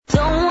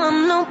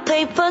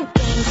paper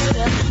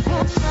gangster.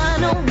 Won't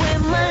sign away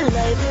my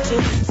life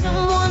to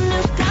someone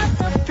who's got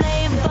the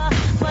flavor,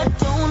 but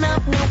don't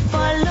have no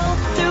follow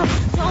through.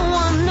 Don't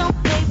want no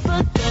paper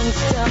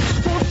gangster.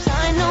 Won't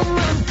sign no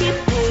monkey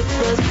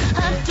papers.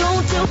 I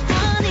don't do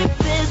funny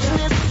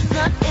business.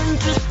 Not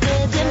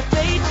interested in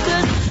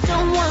fakers.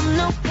 Don't want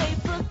no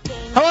paper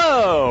gangster.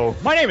 Hello,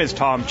 my name is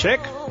Tom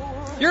Chick.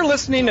 You're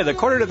listening to the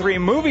Quarter to Three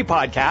Movie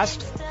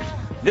Podcast.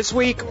 This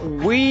week,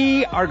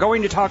 we are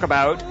going to talk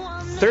about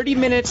 30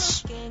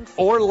 minutes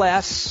or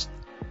less.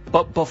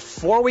 But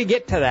before we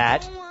get to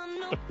that,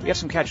 we have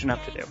some catching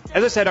up to do.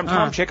 As I said, I'm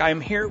Tom Chick. I am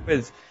here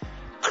with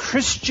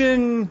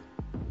Christian...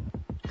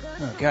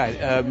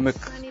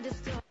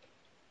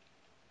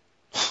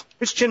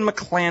 Christian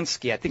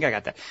McClansky. I think I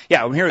got that.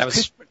 Yeah, I'm here with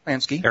Christian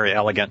McClansky. Very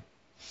elegant.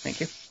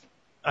 Thank you.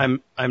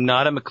 I'm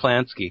not a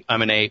McClansky.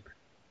 I'm an ape.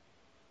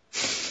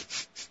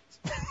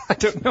 I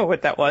don't know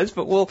what that was,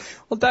 but we'll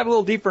dive a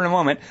little deeper in a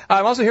moment.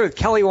 I'm also here with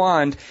Kelly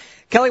Wand.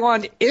 Kelly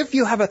Wand, if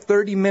you have a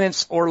 30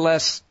 minutes or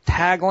less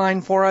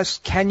tagline for us,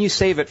 can you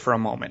save it for a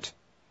moment?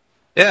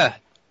 Yeah.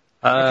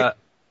 Okay.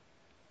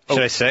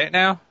 Should I say it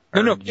now?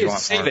 No,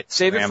 save it.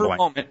 Save it for a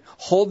moment.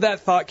 Hold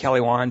that thought,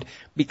 Kelly Wand,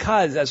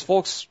 because as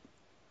folks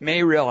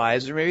may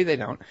realize, or maybe they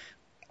don't,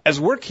 as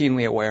we're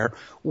keenly aware,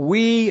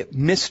 we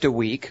missed a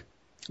week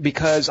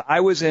because I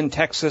was in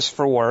Texas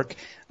for work.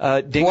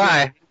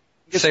 Why?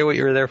 Say what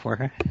you were there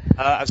for.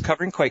 I was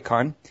covering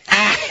QuakeCon.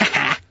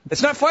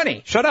 It's not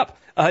funny. Shut up.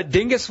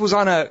 Dingus was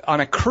on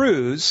a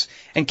cruise,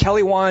 and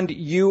Kelly Wand,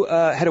 you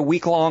had a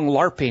week-long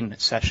LARPing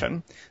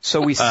session.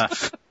 So we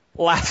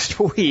last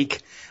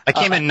week. I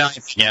came in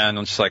ninth again,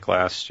 just like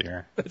last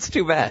year. That's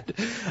too bad.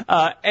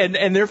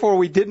 And therefore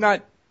we did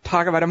not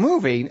talk about a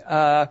movie,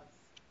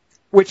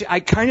 which I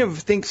kind of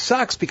think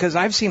sucks because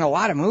I've seen a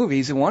lot of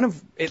movies, and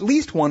at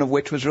least one of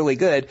which was really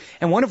good,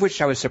 and one of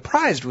which I was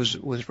surprised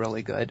was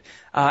really good.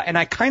 And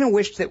I kind of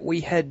wish that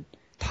we had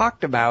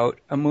talked about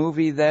a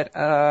movie that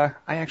I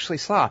actually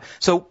saw.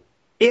 So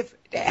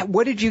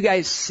what did you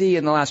guys see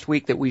in the last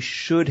week that we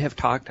should have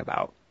talked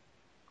about?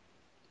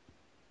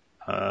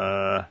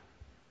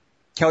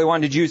 Kelly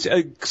Wand, did you?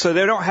 So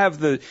they don't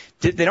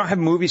have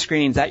movie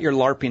screenings at your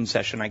LARPing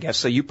session, I guess.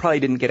 So you probably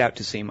didn't get out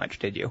to see much,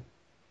 did you?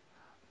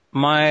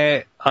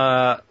 My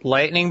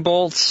lightning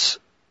bolts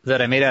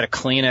that I made out of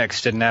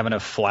Kleenex didn't have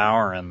enough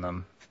flour in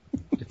them.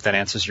 If that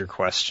answers your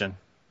question.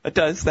 It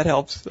does. That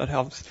helps.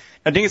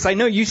 Now, Dingus, I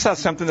know you saw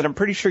something that I'm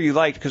pretty sure you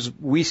liked because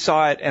we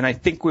saw it, and I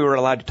think we were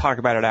allowed to talk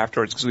about it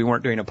afterwards because we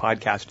weren't doing a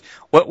podcast.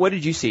 What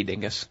did you see,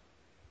 Dingus?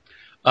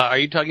 Are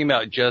you talking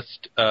about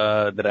just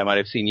that I might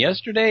have seen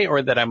yesterday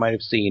or that I might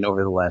have seen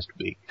over the last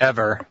week?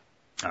 Ever.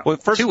 Oh, well,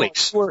 first 2 of all,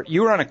 weeks.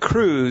 You were on a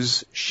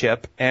cruise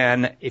ship,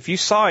 and if you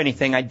saw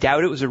anything, I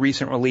doubt it was a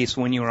recent release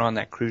when you were on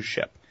that cruise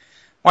ship.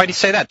 Why do you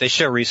say that? They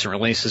show recent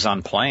releases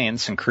on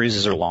planes, and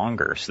cruises are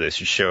longer, so they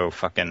should show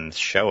fucking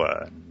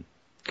Showa and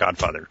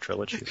Godfather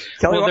trilogies.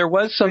 Well, there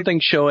was something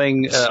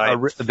showing,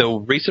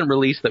 the recent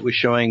release that was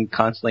showing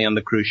constantly on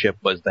the cruise ship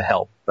was The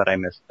Help, but I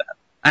missed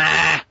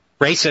that.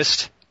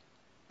 Racist.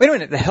 Wait a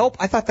minute, The Help,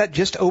 I thought that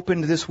just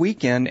opened this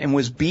weekend and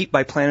was beat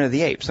by Planet of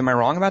the Apes. Am I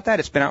wrong about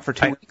that? It's been out for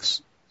 2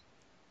 weeks.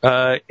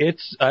 I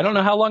don't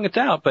know how long it's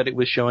out, but it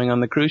was showing on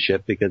the cruise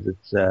ship because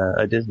it's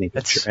a Disney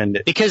picture.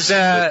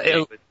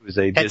 It was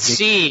a at Disney.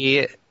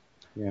 sea,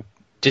 Yeah.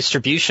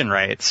 distribution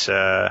rights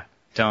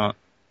don't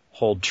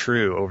hold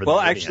true over the Well,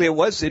 video.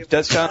 actually, it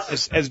does sound,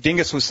 as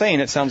Dingus was saying,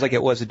 it sounds like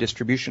it was a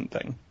distribution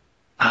thing.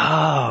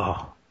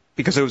 Oh.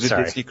 Because it was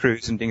a Disney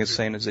cruise, and Dingus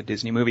saying it's a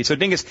Disney movie. So,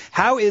 Dingus,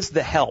 how is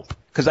The Help?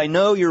 Because I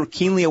know you're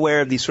keenly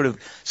aware of these sort of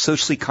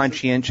socially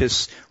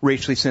conscientious,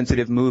 racially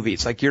sensitive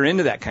movies. Like, you're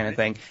into that kind of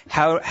thing.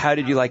 How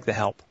did you like The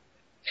Help?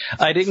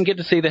 I didn't get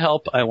to see The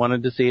Help. I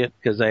wanted to see it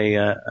because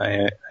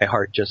I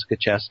heart Jessica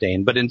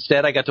Chastain. But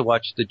instead, I got to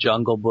watch The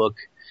Jungle Book,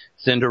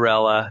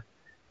 Cinderella,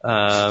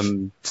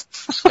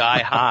 Sky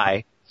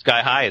High.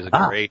 Sky High is a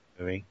great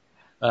movie.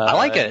 I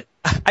like it.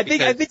 I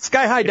think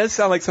Sky High does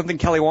sound like something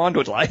Kelly Wand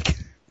would like.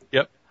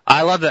 Yep.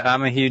 I love that.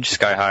 I'm a huge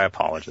Sky High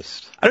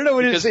apologist. I don't know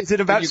what it is. Is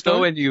it about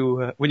when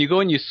you go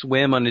and you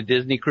swim on a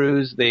Disney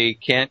cruise, they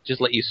can't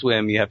just let you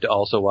swim. You have to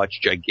also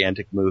watch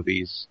gigantic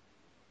movies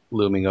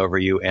looming over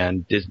you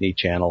and Disney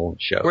Channel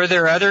shows. Were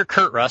there other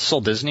Kurt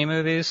Russell Disney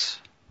movies?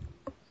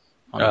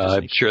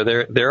 I'm sure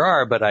there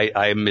are, but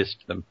I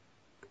missed them.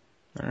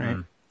 All right.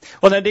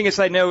 Well, now, Dingus,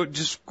 I know,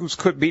 just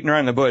quit beating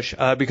around the bush,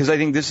 because I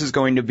think this was,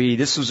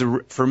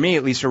 for me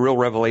at least, a real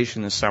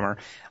revelation this summer.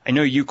 I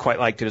know you quite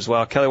liked it as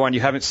well. Kelly Wand,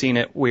 you haven't seen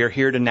it. We are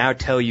here to now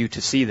tell you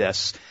to see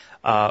this.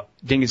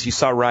 Dingus, you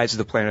saw Rise of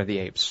the Planet of the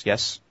Apes,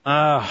 yes?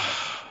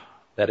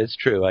 That is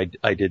true.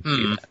 I did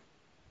see that.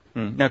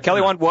 Now,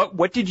 Kelly Wand,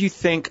 what did you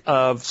think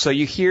of, so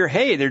you hear,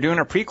 hey, they're doing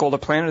a prequel to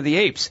Planet of the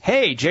Apes.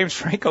 Hey, James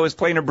Franco is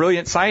playing a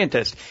brilliant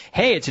scientist.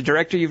 Hey, it's a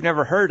director you've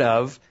never heard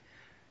of.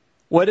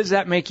 What does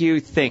that make you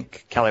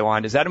think, Kelly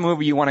Wand? Is that a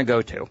movie you want to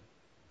go to?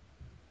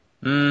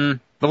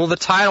 Well, the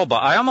title,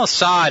 but I almost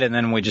saw it, and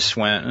then we just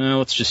went,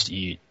 let's just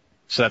eat.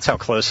 So that's how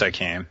close I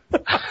came.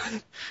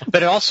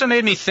 But it also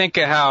made me think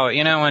of how,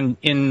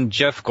 when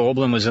Jeff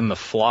Goldblum was in The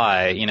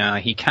Fly,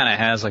 he kind of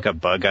has like a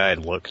bug-eyed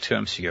look to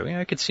him. So you go,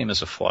 I could see him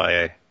as a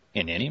fly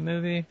in any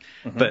movie.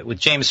 Mm-hmm. But with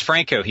James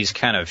Franco, he's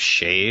kind of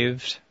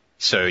shaved.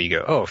 So you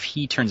go, if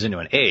he turns into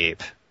an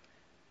ape,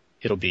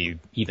 it'll be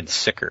even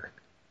sicker.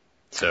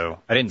 So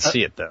I didn't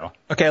see it, though.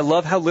 Okay, I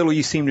love how little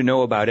you seem to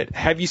know about it.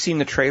 Have you seen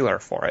the trailer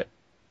for it?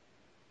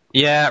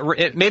 Yeah,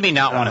 it made me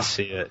not want to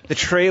see it. The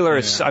trailer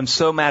is, I'm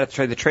so mad at the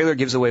trailer. The trailer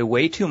gives away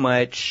way too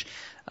much.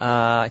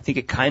 I think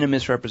it kind of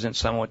misrepresents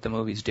some of what the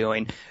movie's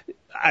doing.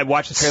 I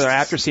watched the trailer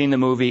after seeing the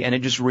movie, and it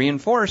just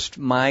reinforced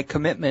my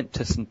commitment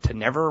to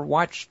never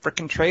watch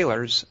frickin'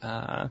 trailers.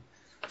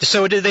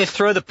 So did they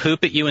throw the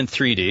poop at you in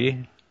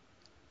 3D?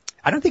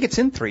 I don't think it's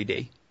in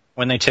 3D.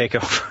 When they take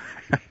over.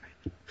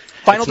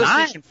 Final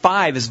Destination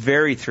 5 is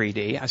very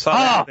 3D. I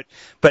saw that,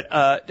 but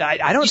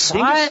I don't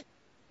think it's...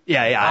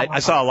 Yeah, I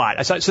saw a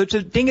lot. So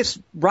Dingus,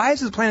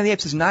 Rise of the Planet of the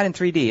Apes is not in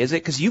 3D, is it?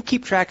 Because you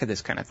keep track of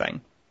this kind of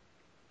thing.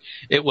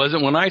 It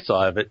wasn't when I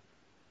saw it.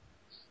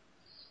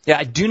 Yeah,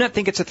 I do not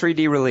think it's a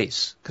 3D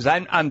release. Because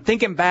I'm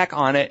thinking back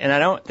on it, and I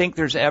don't think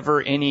there's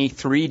ever any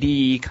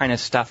 3D kind of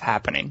stuff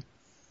happening.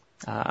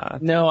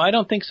 No, I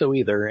don't think so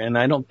either, and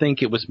I don't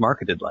think it was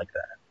marketed like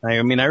that. I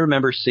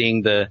remember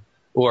seeing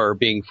or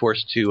being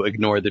forced to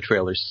ignore the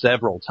trailer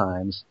several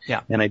times.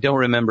 Yeah. And I don't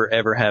remember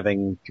ever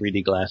having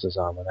 3D glasses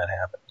on when that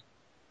happened.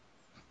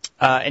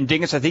 And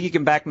Dingus, I think you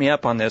can back me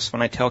up on this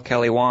when I tell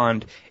Kelly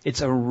Wand,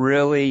 it's a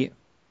really,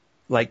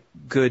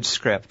 good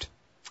script.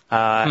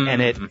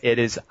 And it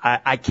is,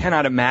 I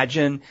cannot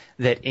imagine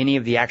that any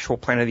of the actual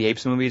Planet of the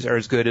Apes movies are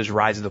as good as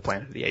Rise of the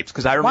Planet of the Apes.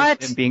 Because I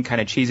remember them being kind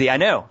of cheesy. I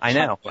know.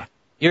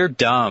 You're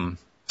dumb.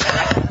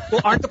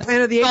 Well, aren't the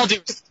Planet of the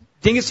Apes?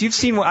 Dingus, you've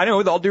seen, I know,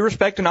 with all due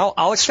respect, and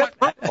I'll accept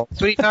that.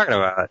 What are you talking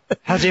about?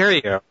 How dare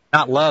you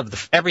not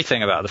love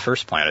everything about the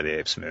first Planet of the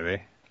Apes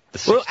movie?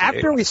 Well,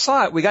 after we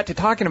saw it, we got to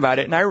talking about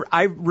it, and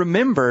I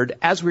remembered,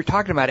 as we were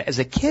talking about it, as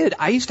a kid,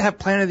 I used to have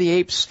Planet of the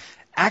Apes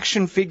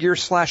action figure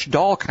 /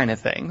 doll kind of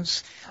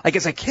things. Like,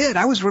 as a kid,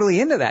 I was really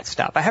into that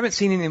stuff. I haven't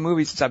seen any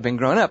movies since I've been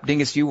growing up.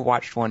 Dingus, you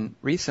watched one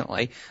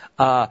recently.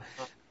 But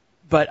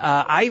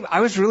I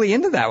was really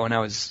into that when I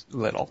was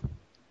little.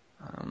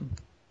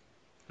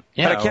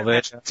 Yeah, but I can't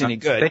imagine it's any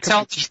good.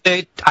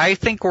 I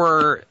think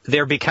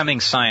they're becoming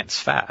science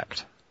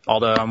fact.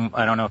 Although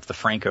I don't know if the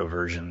Franco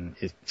version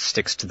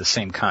sticks to the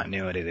same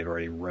continuity they've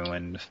already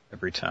ruined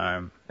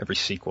every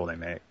sequel they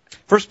make.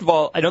 First of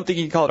all, I don't think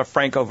you can call it a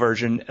Franco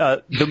version.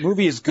 The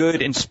movie is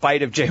good in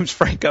spite of James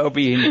Franco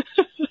being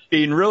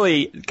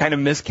really kind of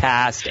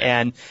miscast,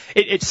 and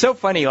it's so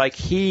funny.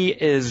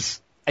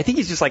 I think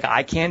he's just like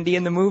eye candy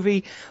in the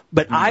movie,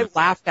 but I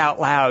laughed out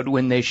loud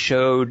when they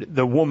showed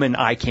the woman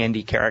eye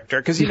candy character.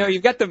 Because,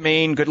 you've got the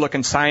main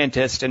good-looking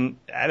scientist, and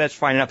that's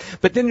fine enough.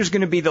 But then there's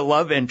going to be the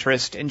love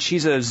interest, and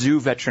she's a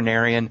zoo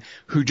veterinarian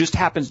who just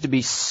happens to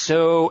be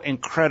so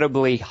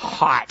incredibly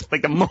hot.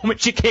 Like, the moment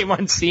she came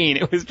on scene,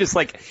 it was just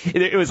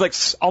it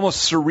was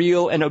almost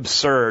surreal and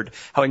absurd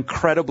how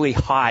incredibly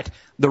hot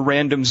the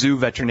random zoo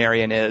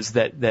veterinarian is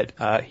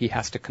that he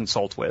has to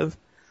consult with.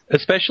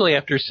 Especially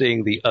after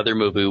seeing the other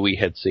movie we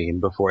had seen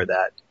before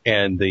that,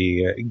 and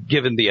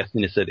given the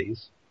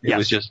ethnicities, it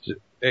was just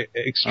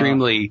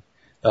extremely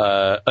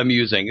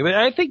amusing.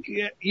 I think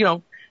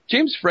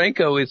James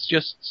Franco is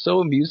just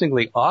so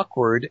amusingly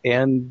awkward,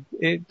 and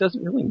it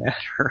doesn't really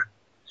matter.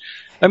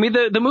 I mean,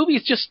 the movie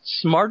is just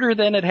smarter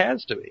than it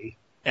has to be.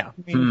 Yeah,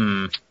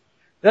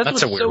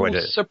 that's what's so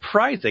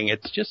surprising.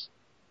 It's just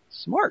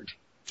smart.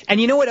 And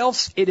you know what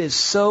else? It is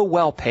so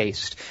well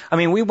paced. I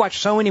mean, we watch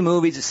so many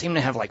movies that seem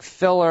to have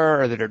filler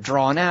or that are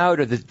drawn out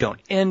or that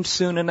don't end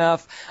soon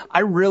enough.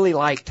 I really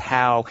liked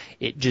how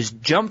it just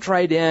jumped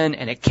right in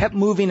and it kept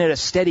moving at a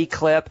steady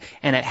clip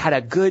and it had a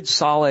good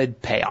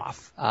solid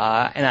payoff.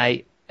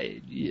 And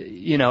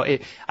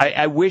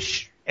I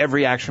wish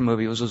every action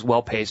movie was as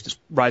well paced as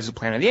Rise of the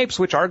Planet of the Apes,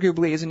 which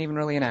arguably isn't even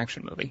really an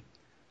action movie.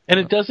 And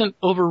it doesn't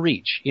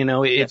overreach.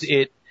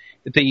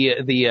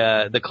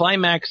 The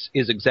climax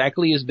is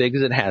exactly as big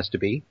as it has to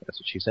be. That's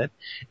what she said.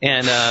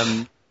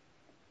 And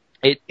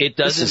it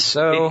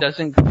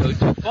doesn't go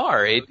too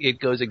far. It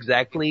gets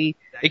exactly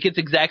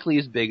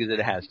as big as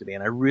it has to be,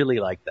 and I really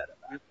like that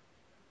about it.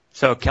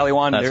 So Kelly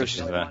Wand,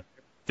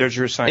 there's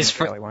your sign,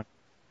 Kelly Wand.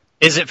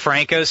 Is it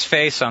Franco's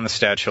face on the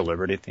Statue of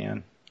Liberty at the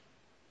end?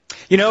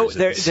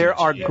 There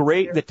are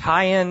great, the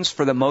tie-ins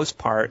for the most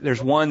part.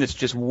 There's one that's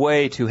just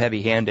way too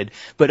heavy-handed.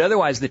 But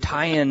otherwise, the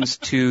tie-ins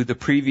to the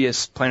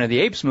previous Planet of the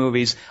Apes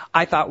movies,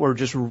 I thought were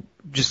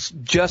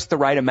just the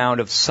right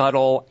amount of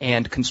subtle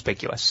and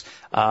conspicuous.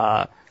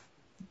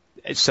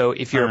 So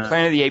if you're a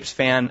Planet of the Apes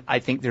fan, I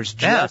think there's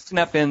just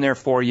enough in there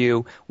for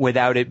you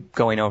without it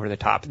going over the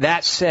top.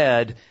 That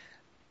said,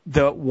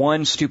 the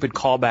one stupid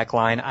callback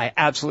line I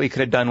absolutely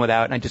could have done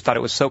without, and I just thought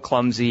it was so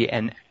clumsy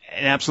and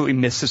absolutely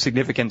missed the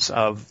significance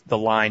of the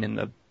line in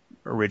the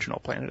original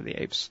Planet of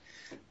the Apes.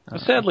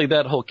 Sadly,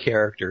 that whole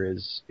character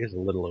is a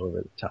little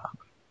over the top.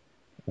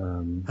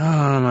 Oh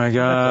my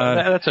God.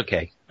 That's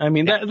okay. I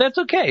mean, that's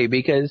okay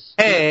because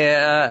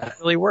it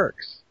really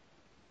works.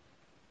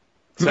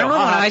 Remember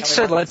when I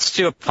said let's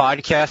do a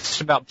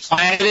podcast about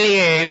Planet of the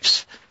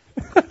Apes,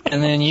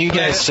 and then you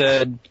guys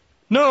said,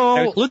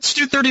 no, let's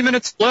do 30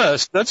 minutes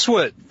less. That's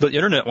what the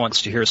internet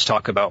wants to hear us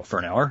talk about for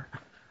an hour.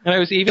 And I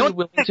was even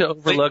willing to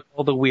overlook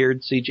all the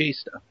weird CG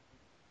stuff.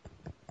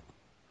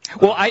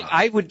 Well,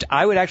 I would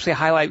actually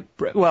highlight,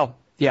 well,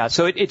 yeah,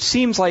 so it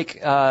seems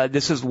like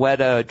this is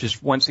Weta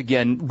just once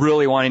again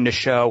really wanting to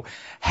show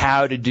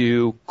how to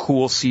do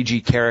cool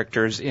CG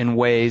characters in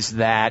ways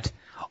that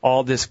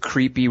all this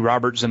creepy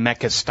Robert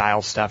Zemeckis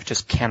style stuff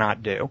just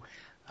cannot do.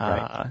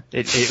 Right.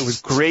 It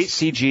was great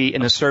CG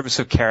in the service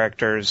of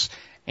characters,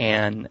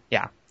 and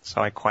yeah,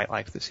 so I quite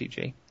like the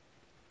CG.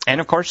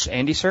 And of course,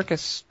 Andy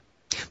Serkis.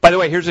 By the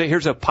way,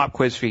 here's a pop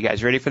quiz for you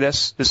guys. You ready for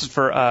this? This is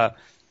for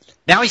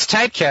now he's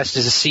typecast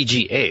as a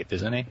CG ape,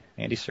 isn't he?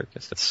 Andy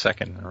Serkis. That's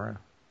second in a row.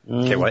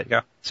 Okay, what?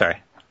 Go.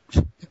 Sorry.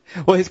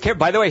 Well,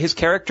 by the way, his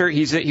character,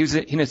 he's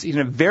in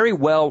a very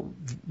well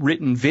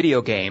written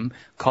video game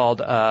called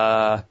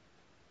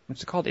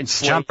what's it called?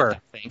 Enslaved, Jumper. I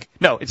think.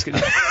 No, it's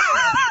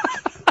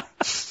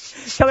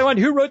Kelly Wand,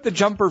 who wrote the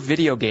Jumper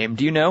video game?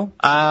 Do you know?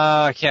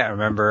 I can't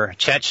remember.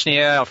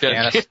 Chechnya,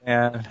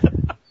 Afghanistan.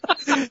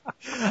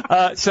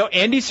 So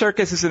Andy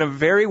Serkis is in a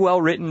very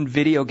well-written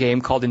video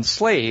game called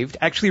Enslaved,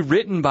 actually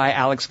written by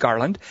Alex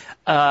Garland,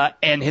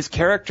 and his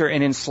character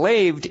in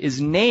Enslaved is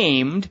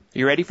named, are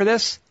you ready for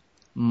this?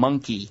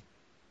 Monkey.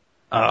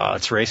 Oh,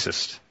 it's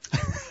racist.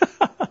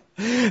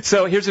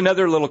 So here's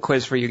another little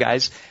quiz for you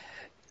guys.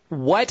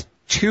 What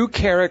two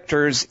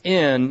actors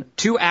in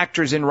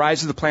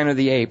Rise of the Planet of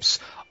the Apes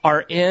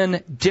are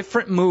in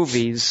different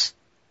movies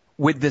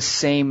with the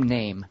same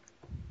name?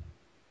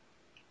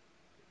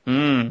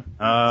 You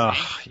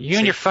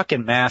and your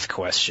fucking math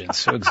questions.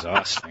 So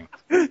exhausting.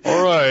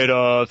 All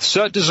right,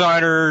 set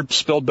designer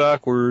spelled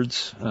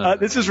backwards.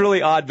 This is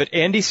really odd, but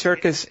Andy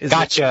Serkis is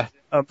gotcha.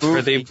 a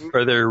movie.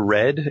 Are they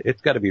red?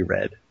 It's got to be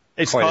red.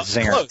 It's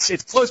close.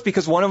 It's close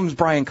because one of them is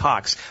Brian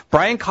Cox.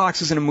 Brian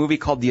Cox is in a movie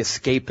called The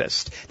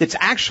Escapist. It's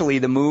actually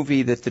the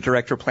movie that the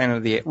director of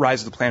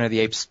Rise of the Planet of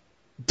the Apes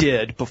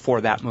did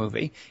before that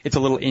movie. It's a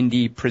little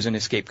indie prison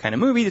escape kind of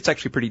movie that's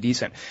actually pretty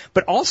decent.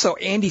 But also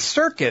Andy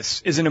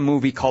Serkis is in a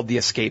movie called The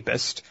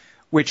Escapist,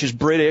 which is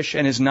British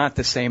and is not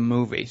the same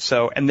movie.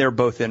 So, and they're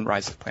both in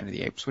Rise of the Planet of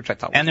the Apes, which I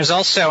thought was And there's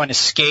also an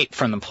Escape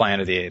from the Planet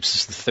of the Apes.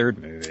 It's the third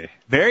movie.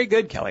 Very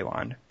good, Kelly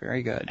Wand.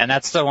 Very good. And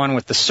that's the one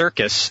with the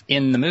circus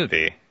in the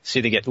movie.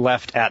 See, they get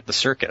left at the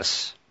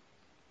circus.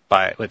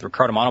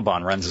 Ricardo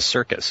Montalban runs a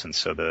circus, and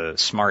so the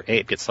smart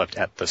ape gets left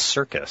at the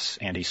circus.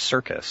 Andy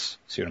Serkis.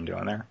 See what I'm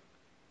doing there?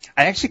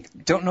 I actually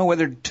don't know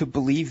whether to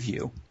believe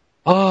you.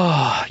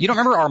 Oh, you don't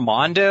remember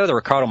Armando, the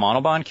Ricardo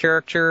Montalban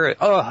character?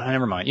 Oh,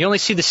 never mind. You only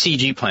see the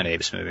CG Planet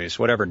Apes movies.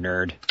 Whatever,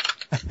 nerd.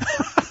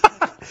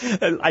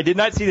 I did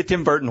not see the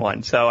Tim Burton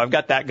one, so I've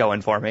got that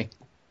going for me.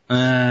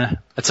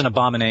 It's an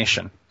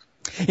abomination.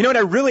 You know what?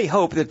 I really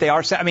hope that they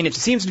are. I mean, it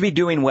seems to be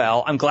doing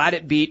well. I'm glad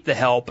it beat The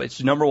Help.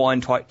 It's number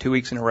one 2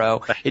 weeks in a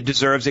row. It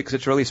deserves it because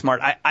it's really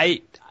smart.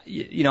 I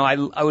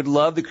would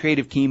love the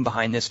creative team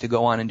behind this to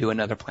go on and do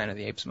another Planet of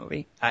the Apes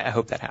movie. I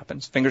hope that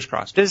happens. Fingers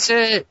crossed. Does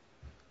it?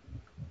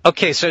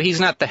 Okay, so he's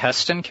not the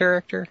Heston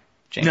character?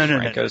 James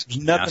Franco's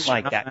no. Nothing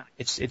like that.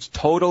 It's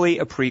totally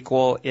a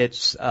prequel.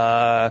 It's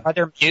Are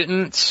there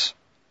mutants?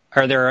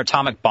 Are there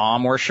atomic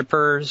bomb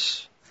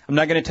worshippers? I'm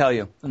not going to tell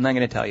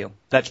you.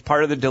 That's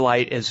part of the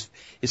delight is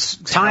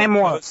time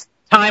warp.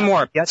 Time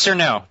warp. Yes or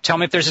no? Tell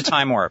me if there's a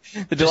time warp.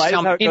 The delight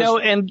is how it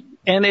goes.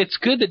 And it's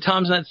good that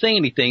Tom's not saying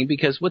anything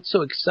because what's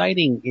so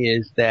exciting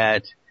is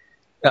that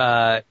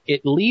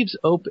it leaves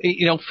open.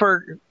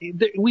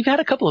 We've had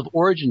a couple of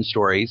origin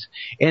stories,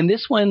 and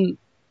this one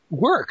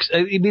works.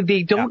 I mean,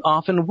 they don't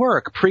often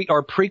work.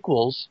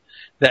 Prequels,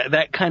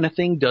 that kind of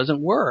thing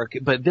doesn't work,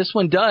 but this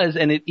one does,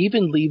 and it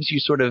even leaves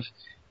you sort of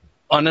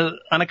on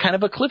a kind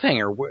of a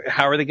cliffhanger.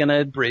 How are they going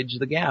to bridge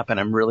the gap? And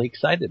I'm really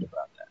excited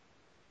about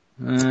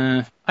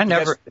that. I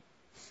never.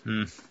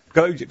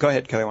 Go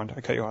ahead, Kelly. I wanted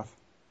to cut you off.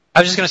 I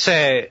was just going to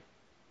say,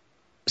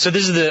 so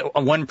this is the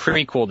one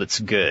prequel that's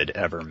good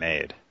ever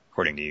made,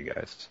 according to you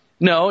guys.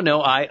 No,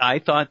 I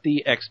thought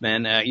the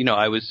X-Men,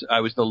 I was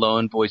the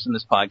lone voice in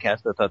this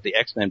podcast that thought the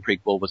X-Men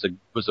prequel was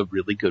a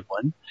really good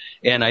one.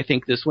 And I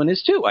think this one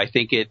is too. I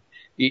think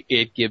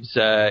it gives,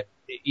 as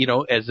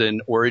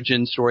an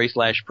origin story /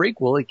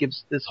 prequel, it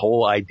gives this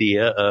whole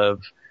idea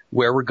of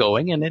where we're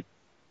going, and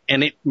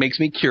it makes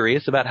me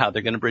curious about how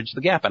they're going to bridge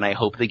the gap, and I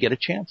hope they get a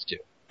chance to.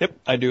 Yep,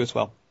 I do as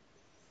well.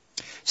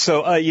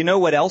 So, you know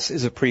what else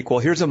is a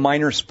prequel? Here's a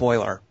minor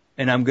spoiler.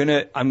 And I'm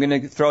gonna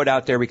throw it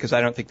out there because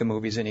I don't think the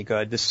movie's any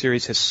good. This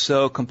series has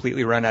so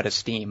completely run out of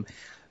steam.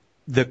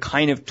 The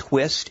kind of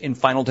twist in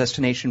Final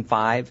Destination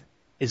 5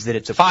 is that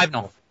it's a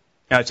prequel.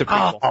 No, it's a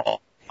prequel.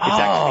 It's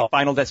actually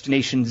Final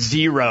Destination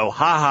 0.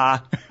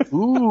 Ha ha.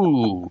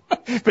 Ooh.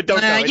 But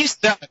don't know.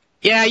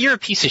 Yeah, you're a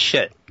piece of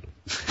shit.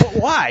 But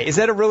why? Is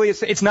that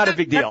it's not a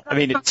big deal. I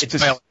mean, it's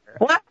just.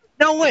 What?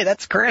 No way,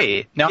 that's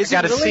great. Now I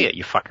gotta see it,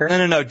 you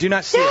fucker. No, do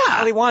not see it.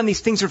 Kelly Wand,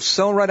 these things are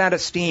so run out of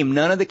steam.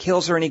 None of the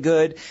kills are any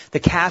good. The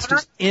cast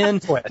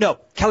is no,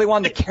 Kelly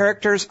Wand, the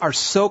characters are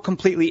so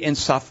completely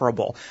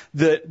insufferable.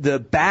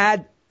 The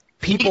bad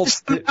people,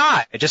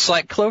 just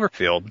like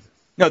Cloverfield.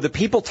 No, the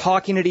people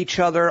talking at each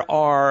other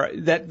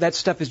that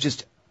stuff is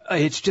just,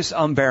 it's just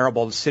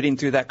unbearable sitting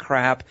through that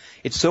crap.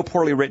 It's so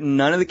poorly written.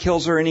 None of the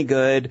kills are any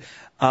good.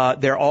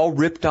 They're all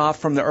ripped off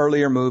from the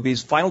earlier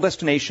movies. Final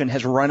Destination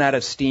has run out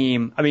of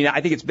steam. I mean,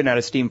 I think it's been out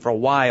of steam for a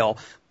while,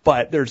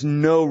 but there's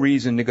no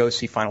reason to go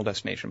see Final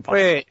Destination 5.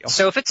 Wait,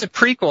 so if it's a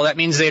prequel, that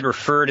means they'd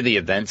refer to the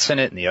events in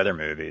it in the other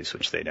movies,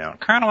 which they don't.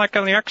 Kind of like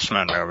in the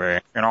X-Men movie.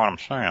 You know what I'm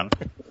saying?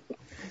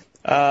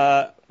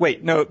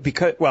 Wait, no,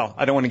 because, well,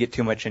 I don't want to get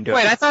too much into it.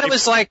 Wait, I thought it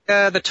was like,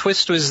 the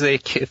twist was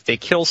if they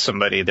kill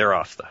somebody, they're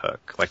off the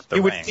hook, like the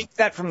You would Ring. think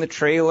that from the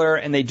trailer,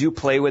 and they do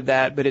play with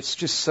that, but it's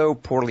just so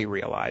poorly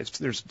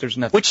realized. There's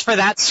nothing. Which for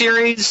that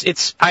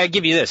series, I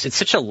give you this, it's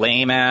such a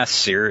lame-ass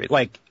series.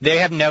 Like, they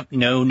have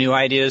no new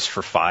ideas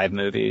for 5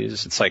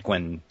 movies. It's like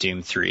when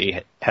Doom 3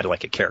 had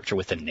like a character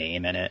with a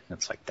name in it, and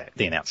it's like that,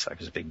 they announced that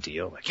was a big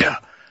deal. Like, yeah,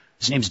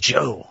 his name's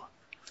Joe.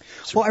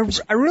 Well,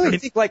 I really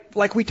think,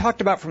 like we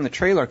talked about from the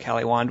trailer,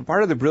 Kelly Wand,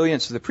 part of the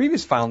brilliance of the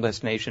previous Final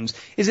Destinations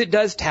is it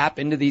does tap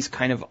into these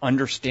kind of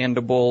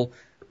understandable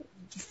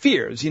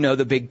fears, you know,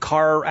 the big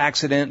car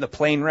accident, the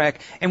plane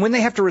wreck, and when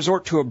they have to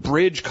resort to a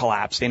bridge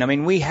collapsing. I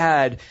mean, we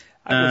had,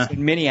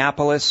 in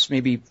Minneapolis,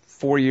 maybe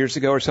 4 years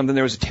ago or something,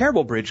 there was a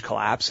terrible bridge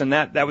collapse, and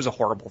that was a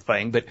horrible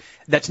thing, but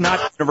that's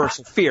not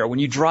universal fear. When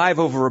you drive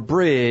over a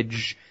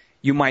bridge,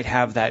 you might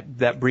have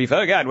that brief,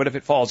 oh God, what if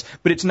it falls?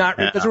 But it's not,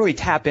 it doesn't really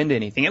tap into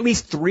anything. At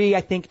least 3,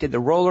 I think, did the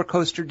roller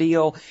coaster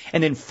deal,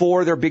 and then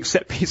 4, their big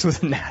set piece was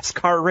a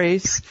NASCAR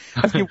race.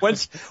 I mean,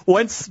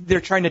 once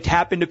they're trying to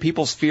tap into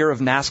people's fear of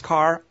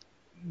NASCAR,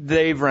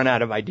 they've run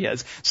out of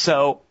ideas.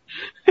 So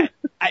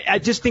I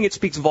just think it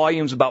speaks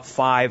volumes about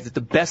 5 that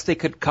the best they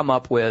could come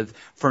up with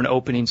for an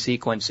opening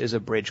sequence is a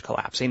bridge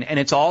collapsing. And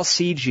it's all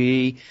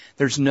CG.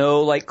 There's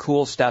no like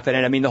cool stuff in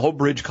it. I mean, the whole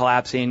bridge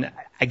collapsing,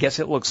 I guess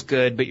it looks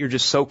good, but you're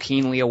just so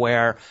keenly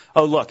aware,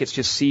 oh look, it's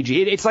just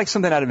CG. It's like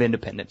something out of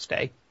Independence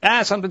Day.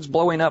 Something's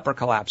blowing up or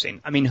collapsing.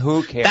 I mean,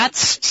 who cares?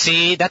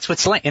 That's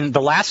what's like. And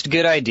the last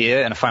good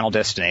idea in a Final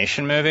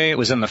Destination movie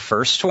was in the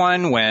first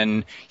one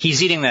when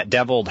he's eating that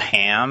deviled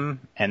ham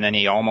and then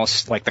he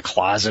almost, like the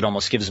closet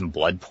almost gives him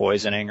blood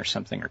poisoning or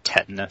something, or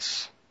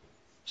tetanus,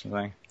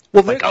 something.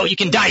 Well, like, you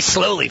can die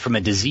slowly from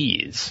a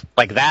disease.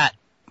 Like that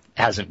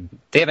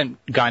they haven't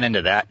gone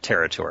into that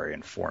territory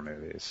in 4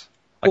 movies.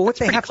 Like, well, what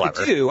they have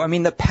to do, I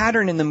mean, the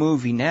pattern in the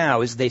movie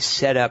now is they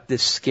set up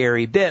this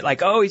scary bit,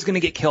 like, oh, he's going to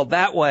get killed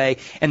that way,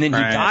 and then he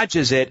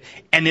dodges it,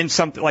 and then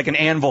something like an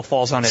anvil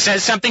falls on it.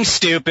 Says something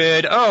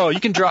stupid. Oh, you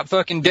can drop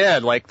fucking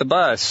dead, like the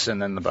bus,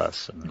 and then the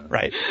bus.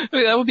 Right. I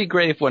mean, that would be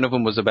great if one of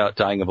them was about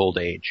dying of old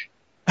age.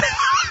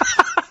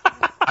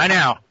 I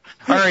know.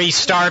 Or he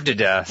starved to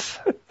death.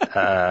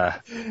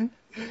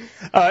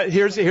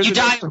 Here's you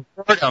die of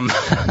boredom.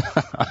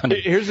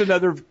 Here's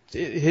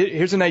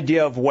an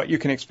idea of what you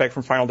can expect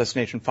from Final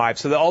Destination 5.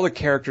 So all the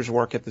characters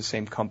work at the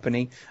same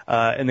company,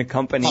 and the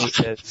company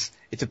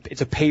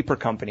it's a paper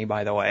company,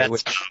 by the way.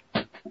 Which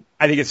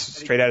I think it's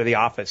straight out of The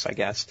Office, I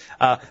guess.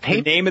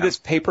 The name of this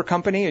paper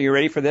company, are you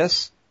ready for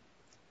this?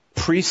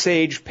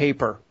 Presage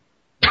Paper.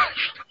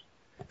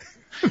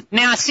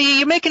 Now, see,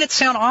 you're making it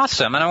sound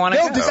awesome, and I want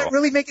to go. No, does that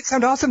really make it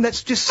sound awesome?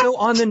 That's just so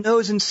on the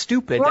nose and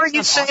stupid. Or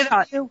you say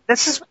that.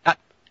 This is.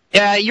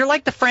 You're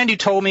like the friend who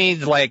told me,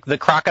 like, the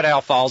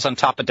crocodile falls on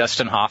top of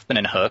Dustin Hoffman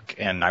and Hook,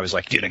 and I was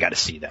like, dude, I got to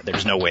see that.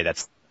 There's no way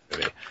that's the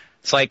movie.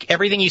 It's like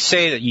everything you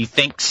say that you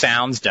think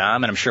sounds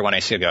dumb, and I'm sure when I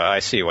see it, I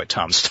see what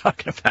Tom's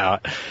talking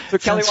about. So,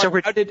 Kelly,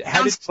 how did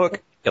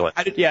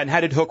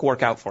Hook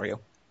work out for you?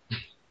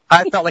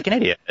 I felt like an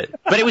idiot,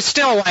 but it was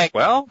still like,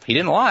 well, he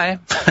didn't lie.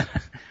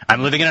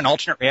 I'm living in an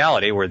alternate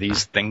reality where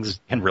these things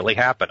can really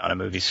happen on a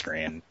movie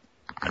screen.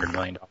 $100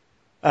 million.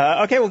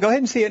 Okay, well, go ahead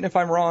and see it, and if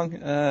I'm wrong,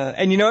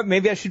 and you know what,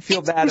 maybe I should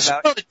feel bad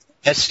about it.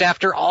 Just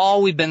after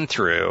all we've been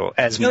through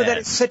as men. No, that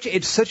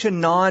it's such a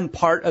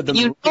non-part of the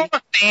movie. You're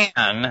a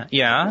fan,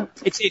 yeah.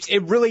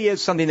 It really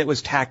is something that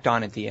was tacked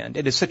on at the end.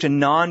 It is such a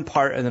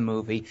non-part of the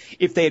movie.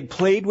 If they had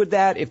played with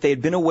that, if they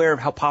had been aware of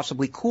how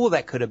possibly cool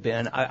that could have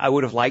been, I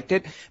would have liked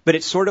it. But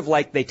it's sort of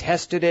like they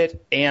tested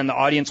it, and the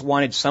audience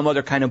wanted some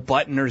other kind of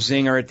button or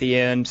zinger at the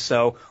end.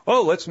 So,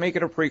 let's make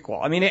it a prequel.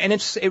 I mean, and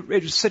it's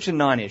such a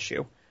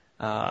non-issue.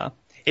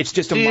 It's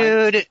just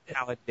a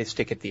how they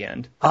stick at the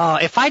end.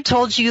 If I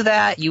told you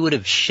that, you would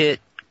have shit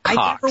cocks.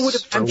 I never would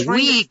have. For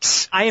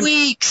weeks.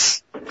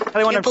 Weeks.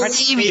 I can't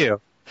believe you. I'm going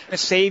to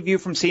save you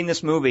from seeing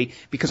this movie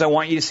because I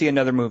want you to see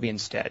another movie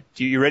instead.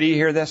 You ready to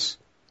hear this?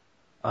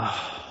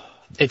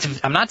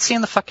 I'm not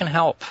seeing The Fucking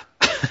Help.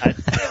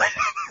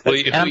 Will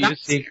you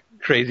see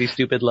Crazy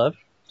Stupid Love?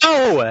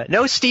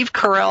 No Steve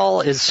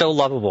Carell is so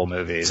lovable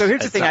movies. So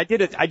here's the thing. I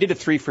did a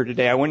 3 for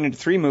today. I went into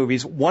 3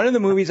 movies. One of the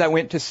movies I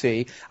went to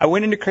see, I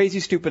went into Crazy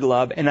Stupid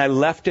Love, and I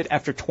left it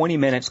after 20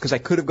 minutes because I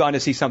could have gone to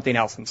see something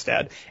else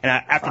instead. And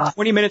after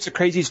 20 minutes of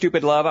Crazy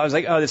Stupid Love, I was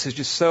like, oh, this is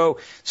just so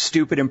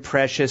stupid and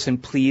precious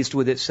and pleased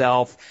with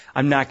itself.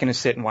 I'm not going to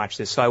sit and watch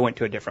this. So I went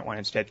to a different one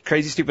instead.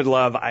 Crazy Stupid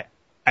Love, I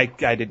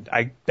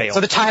bailed. So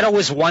the title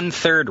was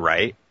 1/3,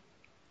 right?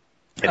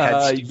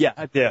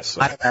 Yeah, yes.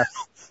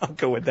 I'll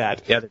go with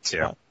that. Yeah, that's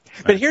too.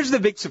 But here's the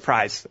big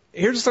surprise.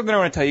 Here's something I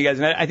want to tell you guys,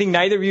 and I think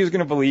neither of you is going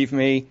to believe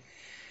me.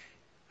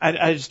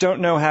 I just don't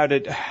know how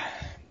to.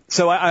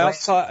 So I also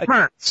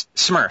saw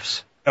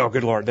Smurfs. Oh,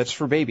 good Lord, that's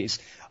for babies.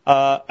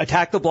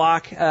 Attack the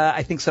Block.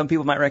 I think some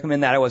people might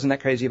recommend that. I wasn't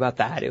that crazy about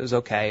that. It was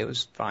okay. It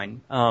was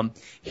fine.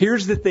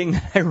 Here's the thing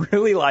that I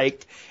really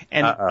liked,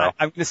 and I'm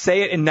going to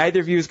say it, and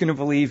neither of you is going to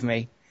believe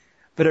me,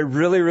 but I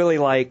really, really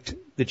liked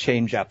The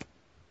Change Up.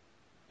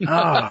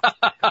 Oh,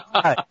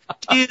 God.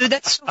 Dude,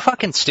 that's so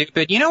fucking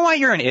stupid. You know why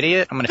you're an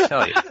idiot? I'm going to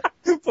tell you.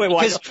 I'm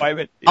going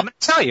to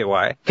tell you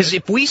why. Because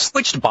if we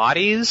switched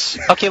bodies,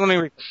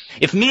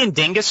 if me and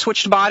Dingus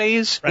switched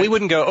bodies, right, we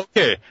wouldn't go,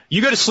 okay,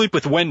 you go to sleep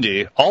with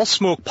Wendy, I'll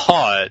smoke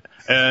pot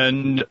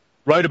and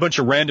write a bunch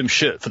of random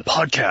shit for the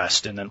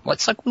podcast. And then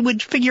we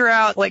would figure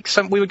out,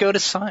 we would go to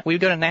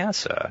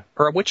NASA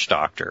or a witch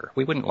doctor.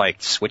 We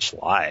wouldn't, switch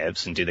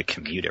lives and do the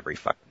commute every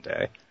fucking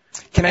day.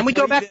 And we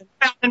go back to the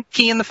fountain and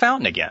pee in the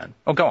fountain again.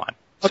 Oh, go on.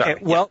 Sorry.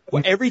 Okay, well,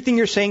 everything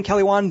you're saying,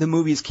 Kelly Wand, the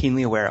movie is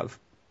keenly aware of.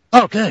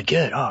 Oh, good.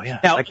 Oh, yeah.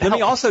 Now, let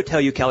me also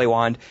tell you, Kelly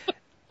Wand,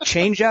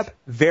 Change Up,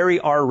 very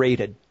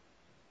R-rated.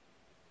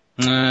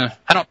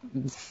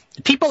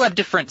 People have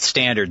different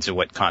standards of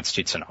what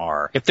constitutes an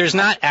R. If there's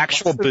not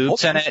actual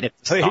boobs in it,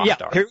 it's soft yeah,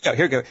 R. Here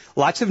we go.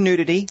 Lots of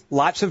nudity,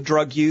 lots of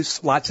drug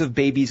use, lots of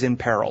babies in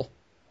peril.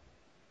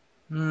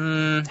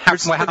 How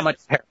much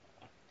peril?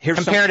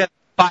 Compared to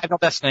Final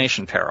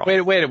Destination peril.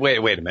 Wait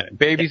a minute.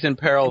 Babies in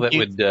peril that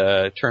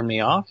would turn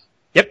me off?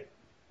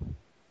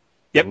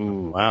 Yep.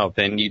 Ooh, wow.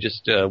 Then you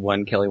just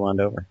won Kelly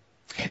Wand over.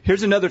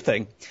 Here's another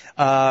thing.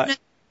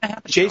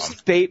 Jason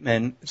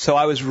Bateman. So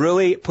I was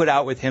really put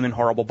out with him in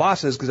Horrible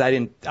Bosses because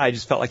I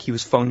just felt like he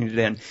was phoning it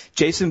in.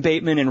 Jason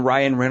Bateman and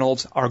Ryan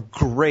Reynolds are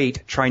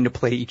great trying to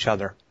play each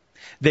other.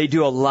 They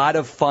do a lot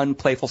of fun,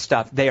 playful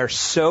stuff. They are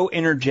so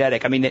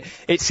energetic. I mean,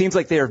 it seems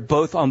like they are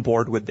both on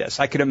board with this.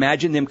 I could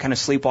imagine them kind of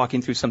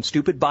sleepwalking through some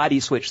stupid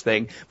body switch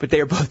thing, but they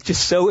are both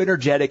just so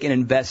energetic and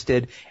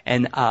invested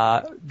and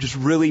just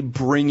really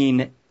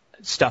bringing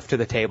stuff to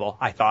the table,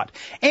 I thought.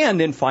 And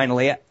then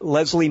finally,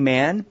 Leslie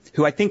Mann,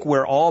 who I think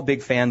we're all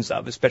big fans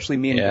of, especially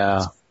me and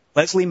you.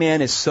 Leslie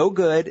Mann is so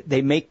good.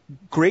 They make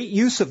great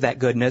use of that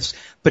goodness.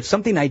 But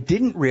something I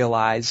didn't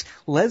realize,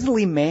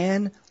 Leslie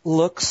Mann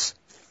looks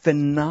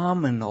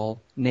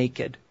phenomenal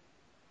naked.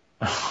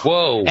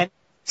 Whoa. And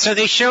so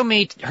they show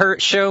me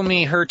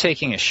her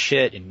taking a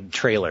shit in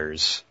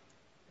trailers,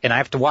 and I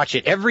have to watch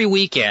it every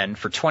weekend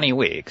for 20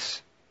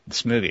 weeks.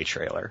 This movie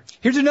trailer.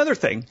 Here's another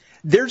thing.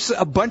 There's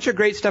a bunch of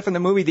great stuff in the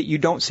movie that you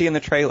don't see in the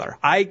trailer.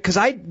 I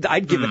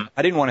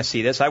didn't want to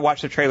see this. I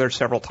watched the trailer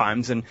several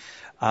times, and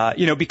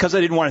because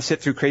I didn't want to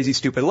sit through Crazy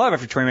Stupid Love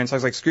after 20 minutes, I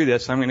was like, screw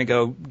this. I'm going to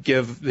go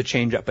give The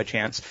Change Up a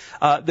chance.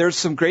 There's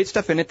some great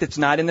stuff in it that's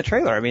not in the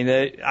trailer. I mean,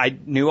 I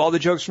knew all the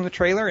jokes from the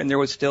trailer, and there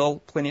was still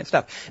plenty of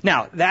stuff.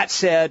 Now, that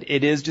said,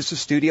 it is just a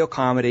studio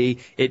comedy.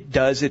 It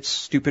does its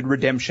stupid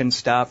redemption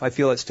stuff. I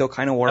feel it still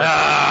kind of works.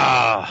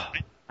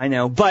 I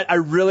know, but I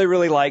really,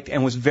 really liked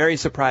and was very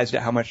surprised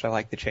at how much I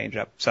liked The Change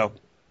Up. So,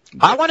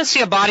 I want to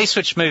see a body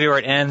switch movie where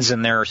it ends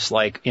and they're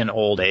in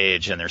old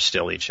age and they're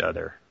still each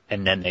other.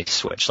 And then they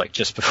switch,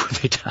 just before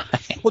they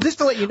die. Well, just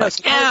to let you know,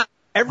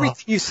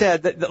 everything you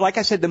said, like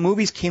I said, the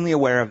movie's keenly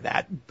aware of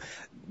that.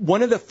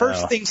 One of the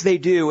first things they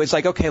do is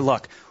okay,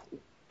 look,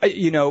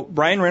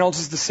 Ryan Reynolds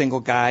is the single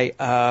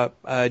guy.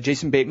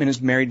 Jason Bateman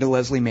is married to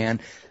Leslie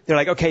Mann. They're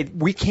like, okay,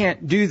 we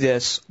can't do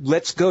this.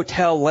 Let's go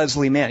tell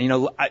Leslie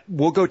Mann.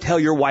 We'll go tell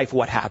your wife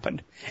what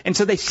happened. And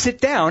so they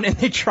sit down and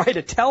they try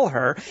to tell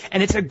her,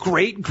 and it's a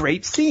great,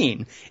 great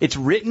scene. It's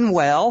written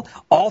well.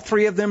 All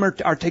three of them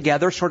are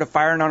together, sort of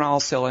firing on all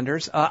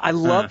cylinders. I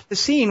love the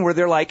scene where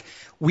they're like,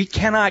 we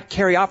cannot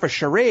carry off a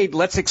charade.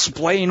 Let's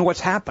explain what's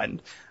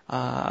happened.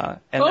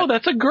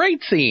 That's a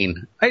great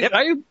scene.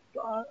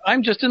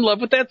 I'm just in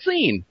love with that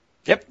scene.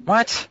 Yep.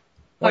 What?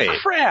 Wait.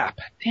 Crap.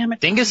 Damn it.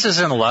 Dingus is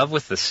in love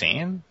with the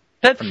scene?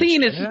 That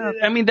scene is,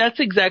 that's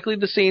exactly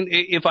the scene.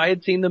 If I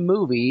had seen the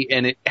movie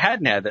and it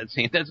hadn't had that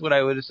scene, that's what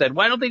I would have said.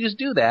 Why don't they just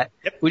do that?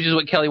 Yep. Which is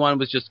what Kelly Wand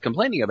was just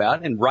complaining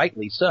about, and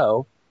rightly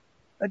so.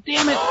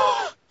 Damn it.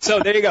 So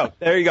there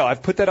you go.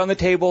 I've put that on the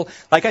table.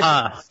 Like I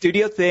said,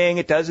 studio thing.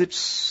 It does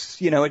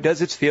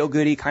its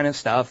feel-goody kind of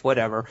stuff,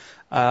 whatever.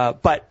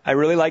 But I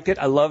really liked it.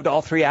 I loved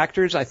all three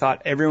actors. I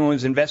thought everyone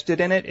was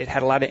invested in it. It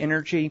had a lot of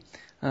energy.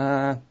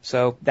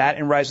 So that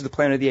and Rise of the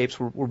Planet of the Apes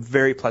were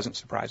very pleasant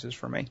surprises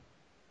for me.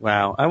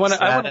 Wow. I want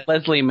a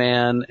Leslie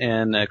Mann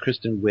and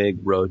Kristen Wiig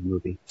road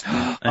movie.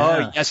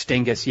 Oh, yes,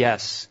 Dingus.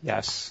 Yes.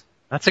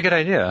 That's a good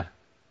idea.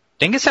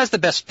 Dingus has the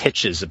best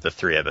pitches of the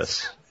three of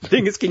us.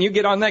 Dingus, can you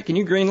get on that? Can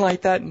you green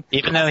light that?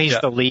 Even though he's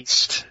the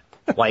least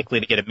likely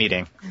to get a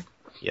meeting.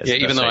 Yeah,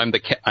 even though I'm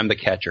the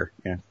catcher.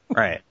 Yeah.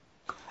 Right.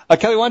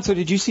 Kelly Wand, so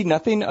did you see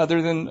nothing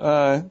other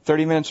than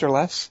 30 Minutes or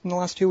Less in the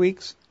last 2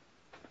 weeks?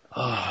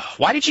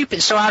 Why did you?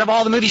 So out of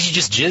all the movies you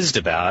just jizzed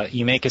about,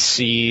 you make us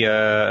see?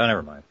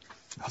 Never mind.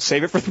 I'll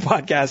save it for the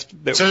podcast.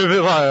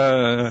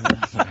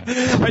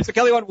 All right, so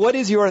Kelly Wand, what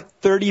is your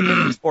 30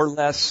 Minutes or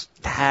Less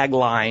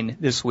tagline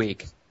this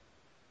week?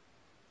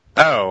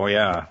 Oh,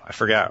 yeah. I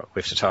forgot.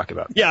 We have to talk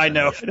about that. Yeah, I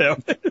know.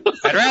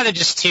 I'd rather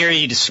just hear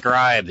you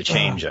describe the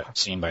change-up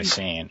scene by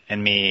scene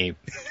and me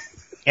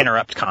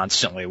interrupt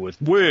constantly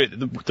with, wait,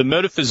 the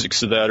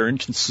metaphysics of that are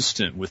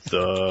inconsistent with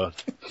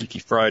Freaky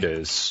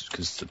Fridays,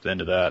 because at the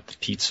end of that, the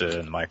pizza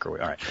and the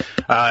microwave. All right.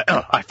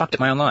 I fucked up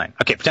my own line.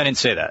 Okay, pretend I didn't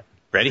say that.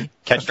 Ready?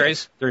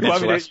 Catchphrase?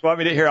 You want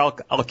me to hear?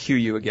 I'll cue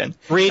you again.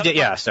 Read it.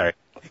 Yeah, sorry.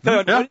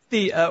 What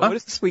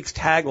is this week's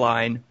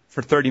tagline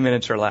for 30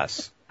 Minutes or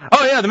Less?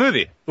 Oh, yeah, the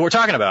movie we're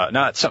talking about,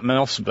 not something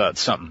else about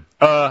something.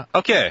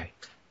 Okay.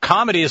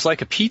 Comedy is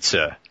like a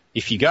pizza.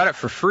 If you got it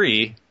for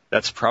free,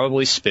 that's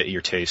probably spit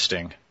you're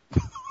tasting.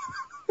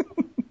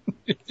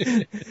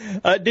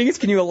 Dingus,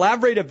 can you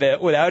elaborate a bit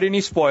without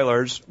any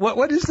spoilers?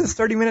 What is this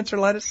 30 Minutes or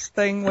Less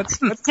thing? What's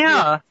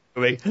yeah.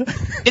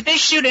 Did they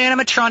shoot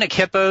animatronic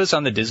hippos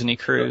on the Disney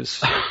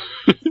cruise?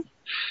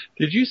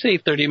 Did you say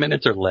 30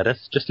 Minutes or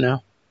Lettuce just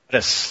now?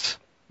 Lettuce.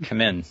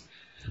 Come in.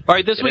 All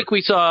right, this week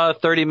we saw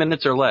 30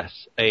 Minutes or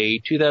Less, a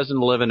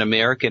 2011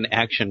 American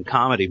action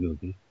comedy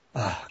movie.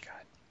 Oh,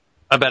 God.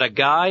 About a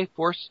guy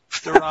forced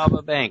to rob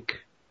a bank.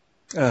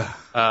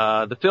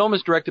 The film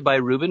is directed by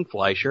Ruben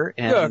Fleischer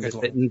and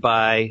written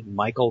by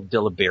Michael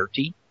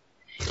Diliberti.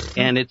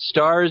 And it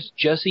stars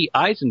Jesse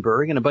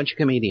Eisenberg and a bunch of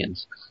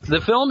comedians.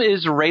 The film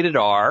is rated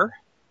R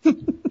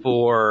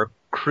for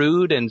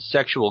crude and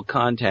sexual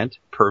content,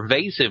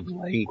 pervasive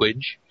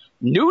language,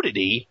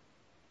 nudity,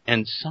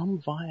 and some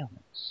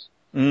violence.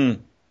 Oh,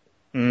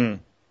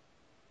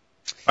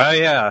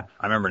 yeah.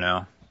 I remember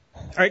now.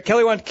 All right,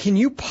 Kelly Wand, can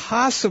you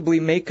possibly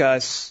make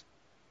us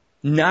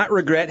not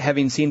regret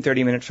having seen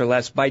 30 Minutes or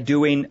Less by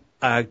doing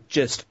a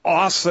just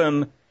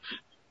awesome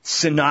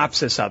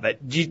synopsis of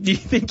it? Do you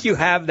think you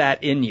have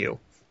that in you?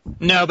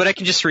 No, but I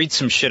can just read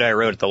some shit I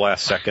wrote at the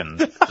last second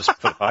just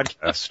before the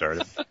podcast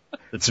started.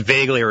 It's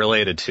vaguely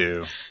related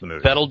to the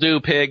movie. That'll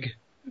do, pig.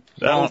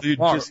 That'll do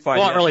just fine.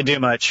 Won't really do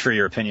much for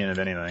your opinion of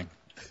anything.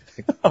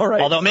 All right.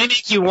 Although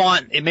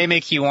it may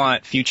make you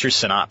want future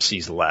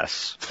synopses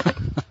less.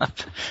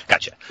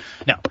 Gotcha.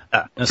 No,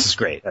 this is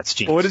great. That's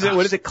genius. Well,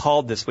 what is it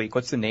called this week?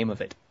 What's the name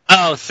of it?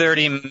 Oh,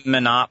 30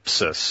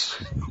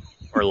 Minopsis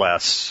or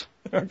less.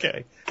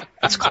 Okay.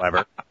 That's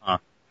clever.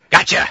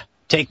 Gotcha.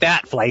 Take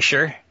that,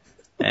 Fleischer.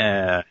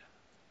 I'll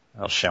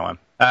show him.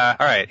 All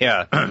right,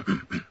 yeah. All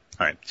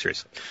right,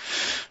 seriously.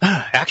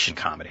 Action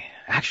comedy.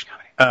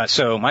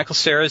 So Michael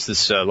Cera is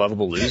this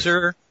lovable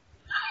loser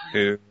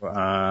who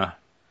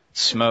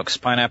smokes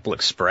Pineapple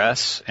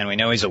Express, and we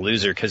know he's a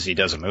loser because he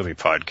does a movie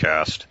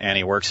podcast, and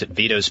he works at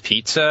Vito's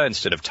Pizza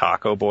instead of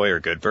Taco Boy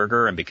or Good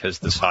Burger, and because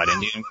this hot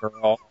Indian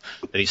girl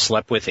that he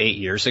slept with 8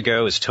 years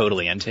ago is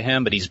totally into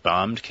him, but he's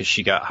bummed because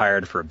she got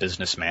hired for a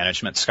business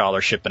management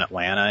scholarship in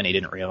Atlanta, and he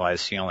didn't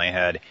realize he only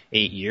had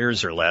 8 year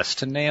or less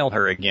to nail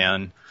her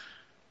again.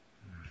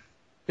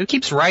 Who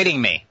keeps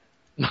writing me?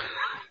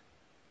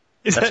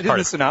 Is that in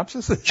the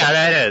synopsis? Yeah,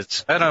 that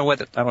is. I don't know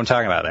what I'm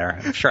talking about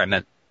there.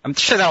 I'm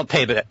sure that'll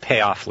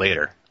pay off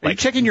later. Are you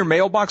checking your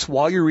mailbox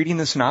while you're reading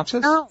the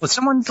synopsis? No,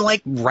 someone's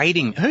like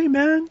writing, hey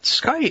man,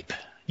 Skype.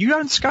 You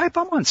on Skype?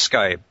 I'm on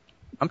Skype.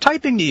 I'm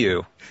typing to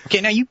you.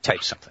 Okay, now you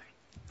type something.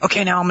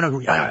 Okay, now I'm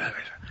going to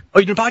oh,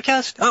 you doing a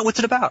podcast? Oh, what's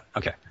it about?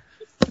 Okay.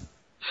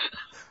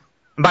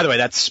 And by the way,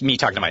 that's me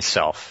talking to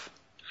myself.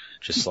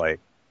 Just like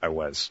I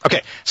was.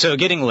 Okay, so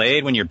getting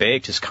laid when you're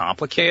baked is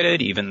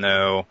complicated, even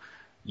though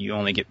you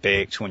only get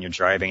baked when you're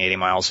driving 80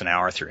 miles an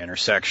hour through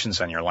intersections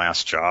on your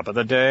last job of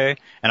the day.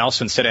 And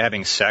also, instead of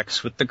having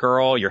sex with the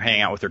girl, you're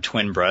hanging out with her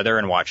twin brother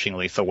and watching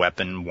Lethal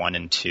Weapon 1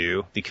 and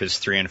 2, because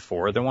 3 and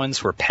 4 are the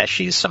ones where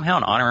Pesci's somehow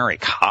an honorary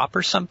cop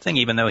or something,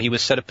 even though he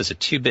was set up as a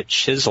 2-bit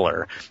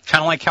chiseler.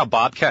 Kind of like how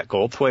Bobcat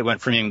Goldthwait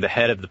went from being the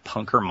head of the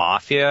punker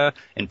mafia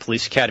in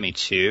Police Academy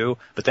 2,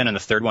 but then in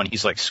the third one,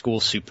 he's like school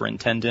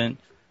superintendent,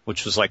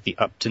 which was like the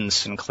Upton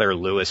Sinclair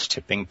Lewis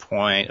tipping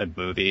point of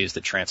movies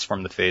that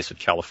transformed the face of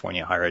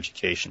California higher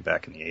education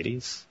back in the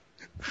 80s.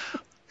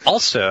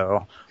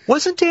 Also,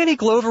 wasn't Danny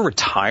Glover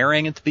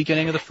retiring at the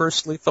beginning of the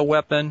first Lethal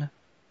Weapon?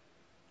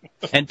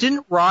 And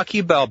didn't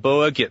Rocky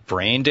Balboa get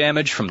brain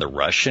damage from the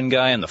Russian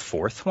guy in the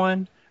fourth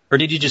one? Or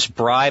did he just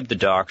bribe the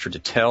doctor to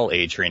tell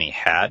Adrian he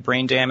had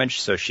brain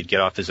damage so she'd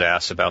get off his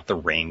ass about the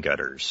rain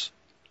gutters?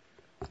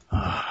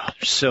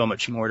 There's so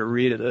much more to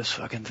read of this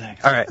fucking thing.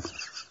 All right.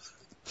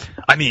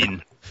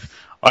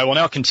 I will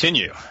now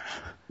continue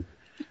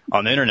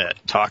on the internet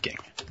talking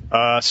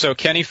So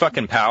Kenny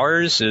fucking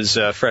Powers is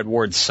Fred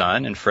Ward's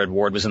son, and Fred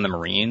Ward was in the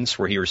Marines,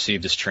 where he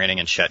received his training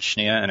in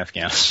Chechnya and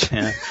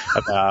Afghanistan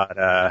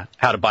about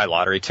how to buy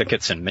lottery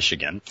tickets in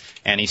Michigan.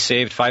 And he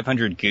saved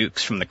 500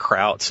 gooks from the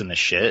Krauts and the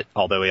shit,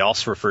 although he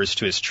also refers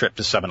to his trip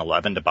to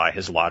 7-Eleven to buy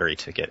his lottery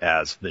ticket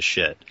as the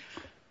shit,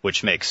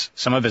 which makes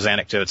some of his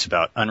anecdotes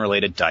about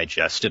unrelated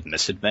digestive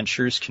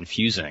misadventures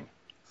confusing.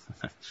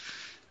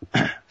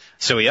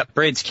 So he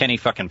upbraids Kenny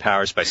fucking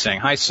Powers by saying,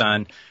 "Hi,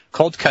 son.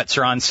 Cold cuts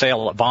are on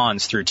sale at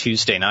Vons through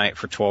Tuesday night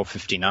for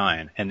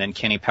 $12.59. And then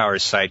Kenny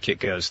Powers' sidekick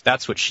goes,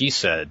 "That's what she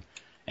said."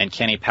 And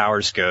Kenny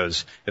Powers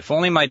goes, "If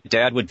only my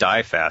dad would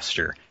die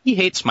faster. He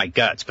hates my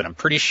guts, but I'm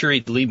pretty sure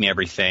he'd leave me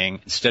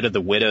everything instead of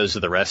the widows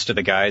of the rest of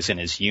the guys in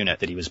his unit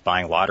that he was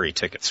buying lottery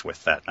tickets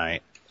with that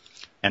night."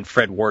 And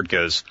Fred Ward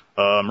goes,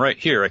 "I'm right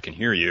here. I can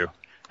hear you."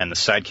 And the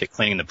sidekick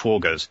cleaning the pool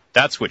goes,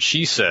 "That's what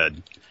she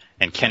said."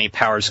 And Kenny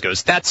Powers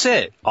goes, "That's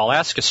it. I'll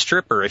ask a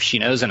stripper if she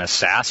knows an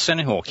assassin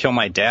who will kill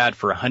my dad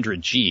for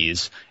 100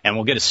 G's, and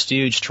we'll get a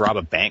stooge to rob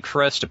a bank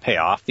for us to pay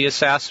off the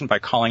assassin by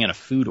calling in a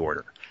food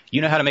order.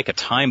 You know how to make a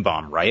time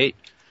bomb, right?"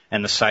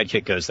 And the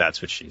sidekick goes,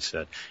 "That's what she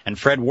said." And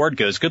Fred Ward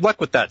goes, "Good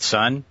luck with that,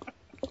 son."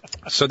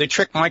 So they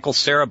trick Michael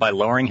Cera by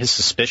lowering his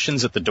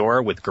suspicions at the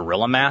door with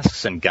gorilla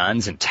masks and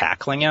guns and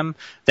tackling him,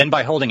 then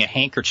by holding a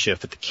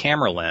handkerchief at the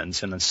camera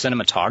lens and the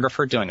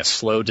cinematographer doing a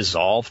slow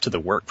dissolve to the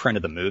work print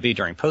of the movie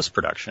during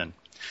post-production.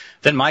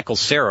 Then Michael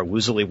Cera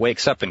woozily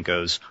wakes up and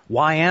goes,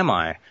 "Why am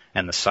I?"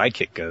 And the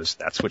sidekick goes,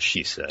 "That's what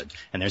she said."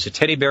 And there's a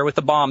teddy bear with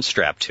a bomb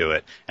strapped to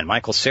it, and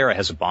Michael Cera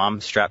has a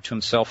bomb strapped to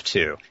himself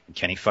too. And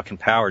Kenny fucking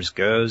Powers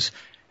goes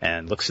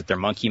and looks at their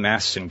monkey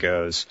masks and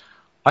goes,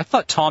 "I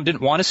thought Tom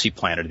didn't want to see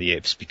Planet of the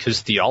Apes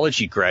because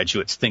theology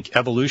graduates think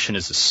evolution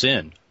is a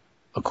sin,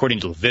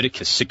 according to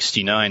Leviticus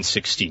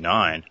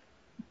 69:69.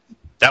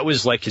 That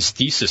was like his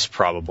thesis,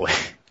 probably."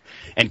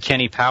 And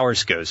Kenny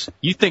Powers goes,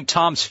 "You think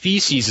Tom's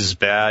feces is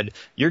bad?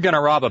 You're going to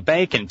rob a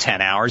bank in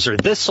 10 hours or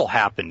this'll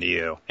happen to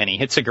you." And he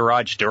hits a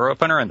garage door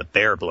opener and the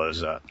bear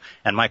blows up.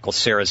 And Michael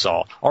Cera's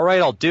all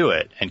right, I'll do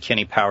it. And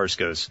Kenny Powers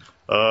goes,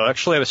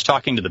 "Actually, I was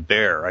talking to the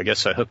bear. I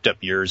guess I hooked up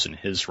yours and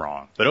his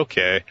wrong, but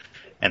okay."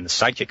 And the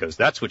sidekick goes,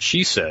 "That's what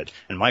she said."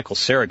 And Michael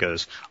Cera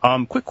goes,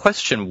 "Quick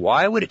question,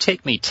 why would it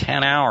take me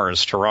 10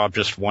 hours to rob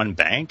just one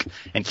bank?"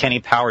 And Kenny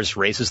Powers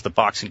raises the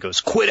box and goes,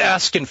 "Quit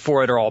asking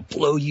for it or I'll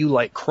blow you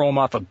like chrome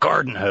off a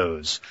garden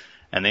hose."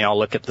 And they all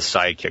look at the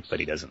sidekick, but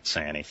he doesn't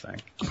say anything.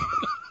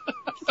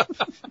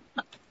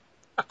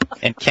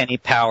 And Kenny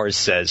Powers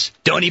says,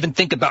 "Don't even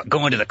think about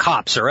going to the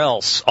cops or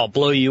else I'll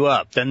blow you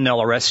up. Then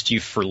they'll arrest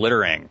you for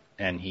littering."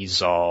 And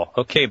he's all,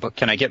 "Okay, but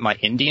can I get my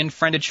Indian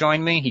friend to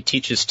join me? He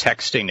teaches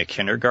texting to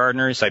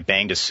kindergartners. I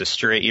banged his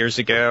sister 8 years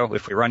ago.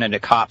 If we run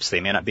into cops, they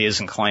may not be as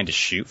inclined to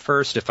shoot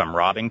first if I'm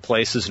robbing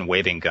places and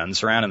waving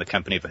guns around in the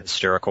company of a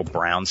hysterical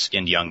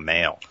brown-skinned young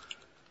male."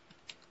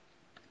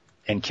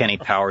 And Kenny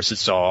Powers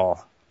is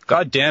all,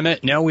 "God damn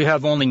it, now we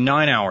have only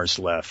 9 hours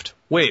left.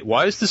 Wait,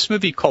 why is this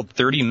movie called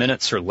 30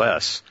 Minutes or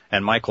Less?"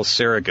 And Michael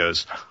Cera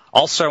goes,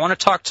 "Also, I want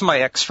to talk to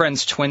my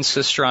ex-friend's twin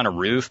sister on a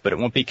roof, but it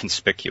won't be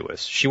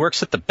conspicuous. She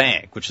works at the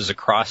bank, which is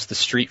across the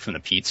street from the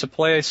pizza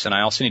place, and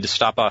I also need to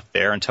stop off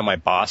there and tell my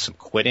boss I'm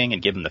quitting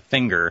and give him the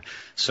finger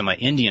so my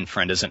Indian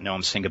friend doesn't know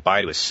I'm saying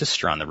goodbye to his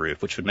sister on the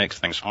roof, which would make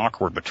things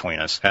awkward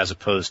between us, as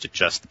opposed to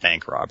just the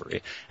bank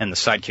robbery." And the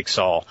sidekick's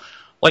all,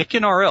 "Like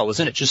in RL,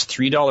 isn't it just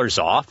 $3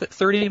 off at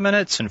 30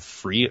 minutes and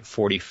free at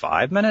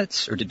 45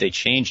 minutes? Or did they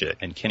change it?"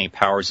 And Kenny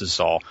Powers is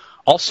all,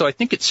 "Also, I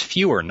think it's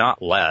fewer,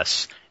 not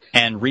less.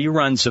 And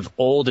reruns of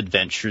old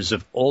adventures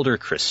of older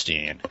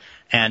Christine,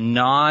 and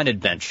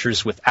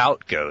non-adventures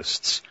without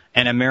ghosts,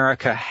 and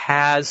America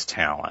has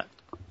talent."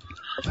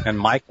 And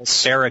Michael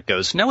Cera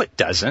goes, "No, it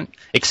doesn't,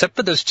 except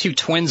for those two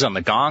twins on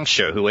the Gong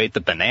Show who ate the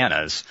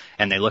bananas."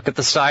 And they look at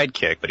the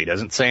sidekick, but he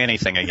doesn't say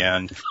anything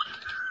again.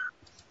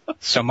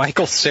 So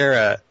Michael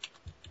Cera,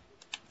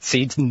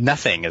 see,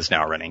 nothing is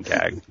now running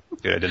gag.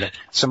 Good.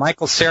 So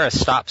Michael Cera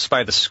stops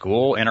by the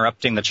school,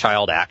 interrupting the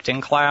child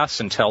acting class,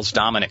 and tells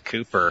Dominic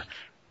Cooper,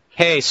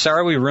 "Hey,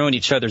 sorry we ruined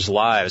each other's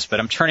lives, but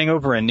I'm turning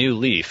over a new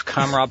leaf.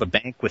 Come rob a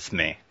bank with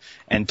me."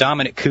 And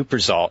Dominic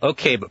Cooper's all,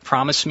 "Okay, but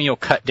promise me you'll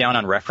cut down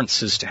on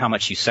references to how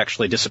much you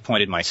sexually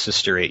disappointed my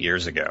sister 8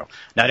 years ago.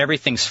 Not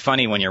everything's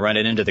funny when you run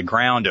it into the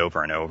ground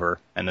over and over."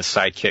 And the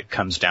sidekick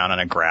comes down on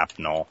a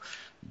grapnel.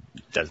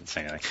 Doesn't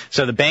say anything.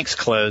 So the bank's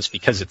closed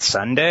because it's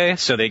Sunday,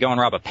 so they go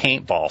and rob a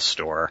paintball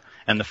store.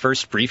 And the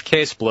first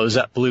briefcase blows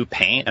up blue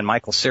paint, and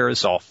Michael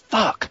Cera's all,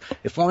 "Fuck,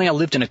 if only I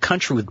lived in a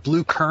country with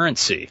blue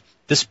currency.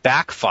 This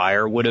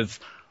backfire would have,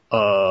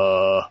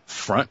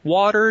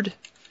 front-watered?"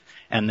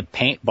 And the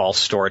paintball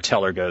store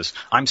teller goes,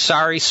 "I'm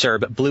sorry, sir,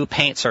 but blue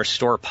paint's our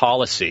store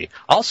policy.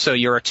 Also,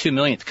 you're our 2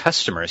 millionth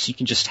customer, so you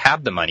can just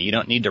have the money. You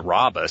don't need to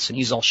rob us." And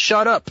he's all,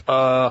 "Shut up,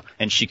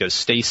 And she goes,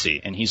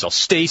 "Stacy." And he's all,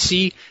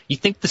 "Stacy, you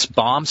think this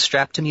bomb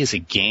strapped to me is a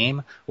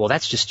game? Well,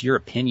 that's just your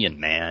opinion,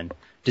 man.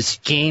 Does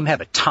the game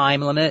have a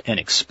time limit and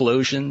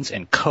explosions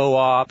and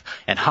co-op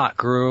and hot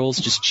girls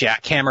just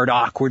jackhammered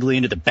awkwardly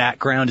into the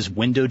background as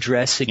window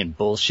dressing and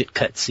bullshit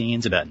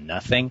cutscenes about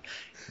nothing?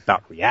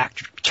 about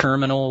reactor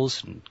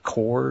terminals and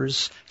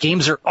cores.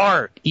 Games are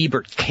art.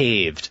 Ebert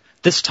caved.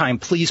 This time,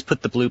 please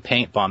put the blue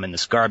paint bomb in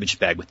this garbage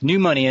bag with new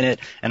money in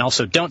it, and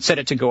also don't set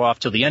it to go off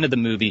till the end of the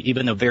movie,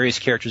 even though various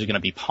characters are going to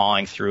be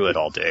pawing through it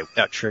all day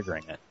without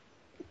triggering it.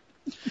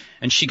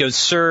 And she goes,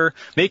 sir,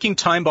 making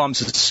time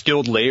bombs is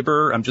skilled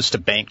labor. I'm just a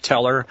bank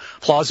teller.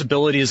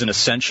 Plausibility is an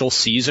essential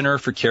seasoner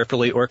for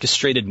carefully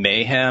orchestrated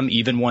mayhem,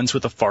 even ones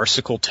with a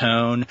farcical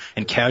tone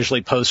and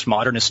casually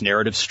postmodernist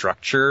narrative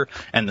structure.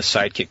 And the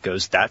sidekick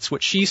goes, that's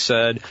what she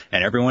said.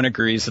 And everyone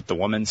agrees that the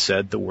woman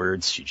said the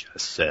words she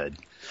just said.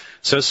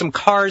 So some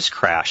cars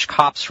crash,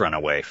 cops run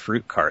away,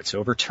 fruit carts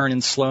overturn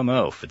in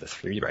slow-mo for the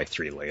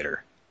 3x3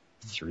 later.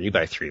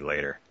 3x3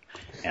 later.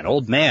 An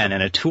old man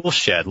in a tool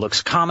shed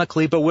looks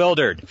comically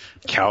bewildered.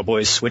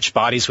 Cowboys switch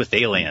bodies with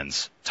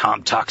aliens.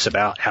 Tom talks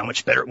about how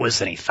much better it was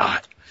than he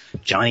thought.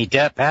 Johnny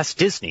Depp asks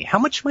Disney, how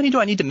much money do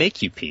I need to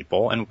make you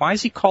people? And why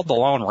is he called the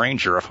Lone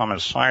Ranger if I'm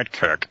his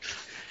sidekick?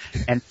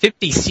 And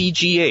 50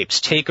 CG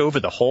apes take over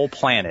the whole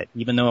planet,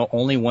 even though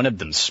only one of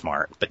them's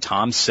smart. But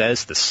Tom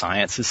says the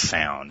science is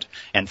sound.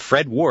 And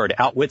Fred Ward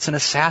outwits an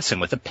assassin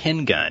with a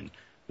pin gun,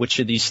 which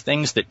are these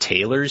things that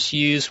tailors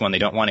use when they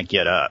don't want to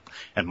get up.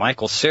 And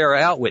Michael Cera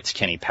outwits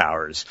Kenny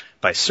Powers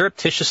by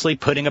surreptitiously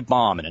putting a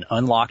bomb in an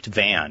unlocked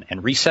van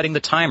and resetting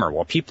the timer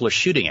while people are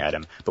shooting at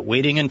him, but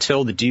waiting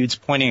until the dude's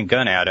pointing a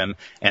gun at him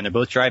and they're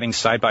both driving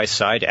side by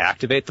side to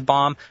activate the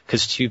bomb,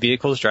 because two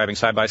vehicles driving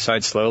side by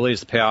side slowly is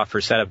the payoff for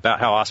set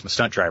about how awesome a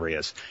stunt driver he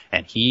is.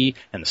 And he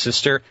and the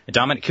sister and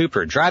Dominic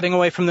Cooper driving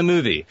away from the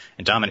movie.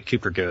 And Dominic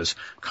Cooper goes,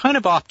 kind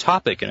of off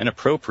topic and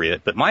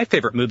inappropriate, but my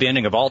favorite movie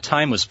ending of all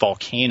time was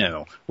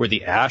Volcano, where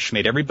the ash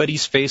made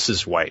everybody's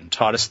faces white and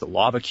taught us that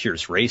lava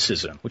cures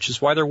racism, which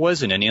is why there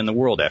wasn't any in the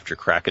world after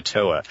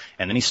Krakatoa.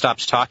 And then he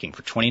stops talking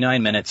for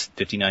 29 minutes and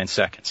 59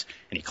 seconds,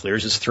 and he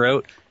clears his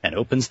throat and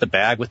opens the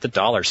bag with the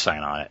dollar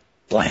sign on it.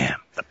 Blam!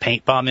 The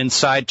paint bomb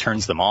inside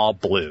turns them all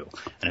blue.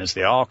 And as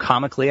they all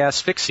comically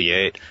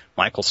asphyxiate,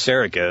 Michael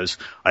Cera goes,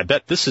 I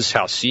bet this is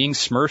how seeing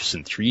Smurfs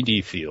in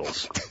 3D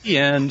feels. The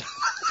end.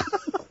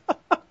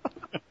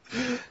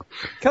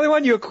 Kelly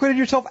Wand, you acquitted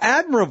yourself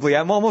admirably.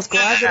 I'm almost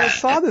glad that I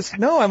saw this.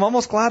 No, I'm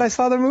almost glad I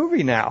saw the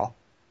movie now.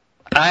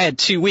 I had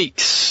 2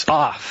 weeks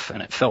off,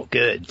 and it felt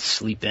good to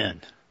sleep in.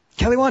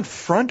 Kelly Wand,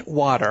 front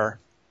water.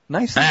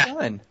 Nicely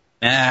done.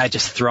 I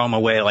just throw them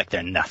away like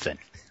they're nothing.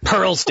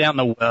 Pearls down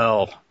the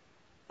well.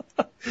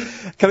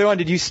 Kelly Wand,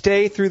 did you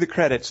stay through the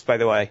credits, by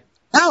the way?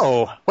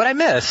 No, what'd I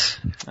miss?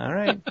 All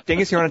right.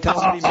 Dingus, you want to tell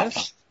us what you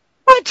missed?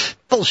 What?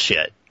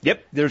 Bullshit.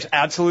 Yep, there's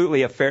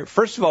absolutely a fair...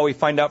 First of all, we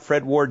find out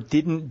Fred Ward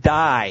didn't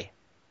die.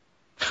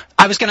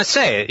 I was going to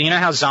say, you know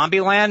how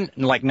Zombieland,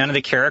 like none of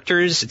the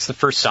characters, it's the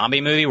first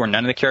zombie movie where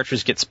none of the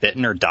characters gets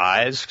bitten or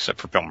dies, except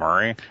for Bill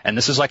Murray. And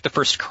this is like the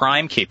first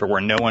Crime Caper where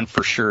no one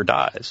for sure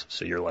dies.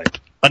 So you're like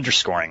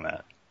underscoring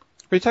that.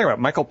 What are you talking about?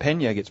 Michael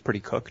Pena gets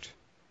pretty cooked.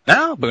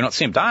 No, but we don't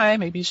see him die.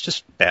 Maybe he's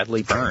just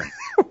badly burned.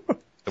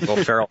 Will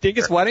Ferrell.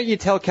 Dingus, why don't you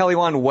tell Kelly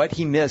Wand what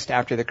he missed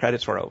after the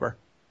credits were over?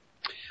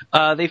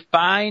 They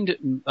find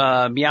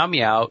Meow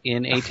Meow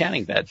in a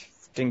tanning bed.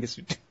 Dingus.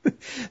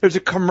 There's a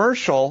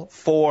commercial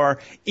for,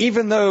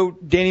 even though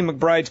Danny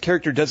McBride's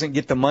character doesn't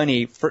get the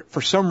money,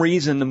 for some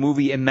reason the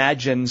movie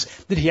imagines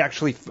that he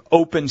actually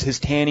opens his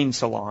tanning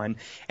salon.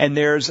 And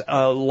there's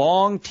a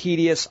long,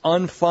 tedious,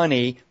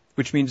 unfunny,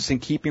 which means it's in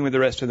keeping with the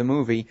rest of the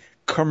movie,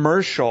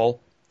 commercial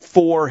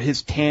for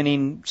his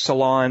tanning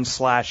salon /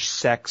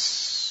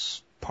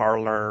 sex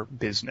parlor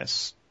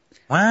business.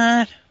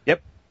 What?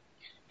 Yep.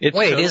 It's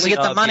Wait, totally does he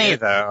get the money, obvious.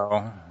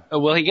 though?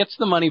 Well, he gets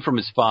the money from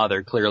his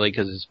father, clearly,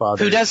 because his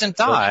father... Who doesn't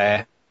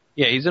die?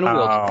 Yeah, he's in a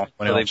wheelchair.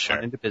 So they've wheelchair.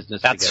 gone into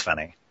business That's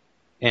together. funny.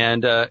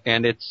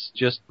 And it's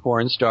just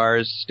porn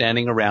stars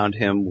standing around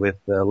him with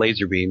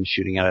laser beams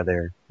shooting out of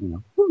their,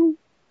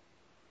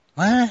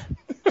 What?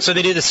 So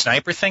they do the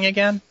sniper thing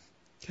again?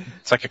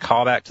 It's like a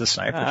callback to the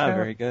sniper thing?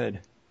 Very good.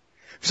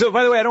 So,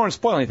 by the way, I don't want to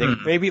spoil anything.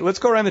 Maybe let's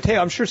go around the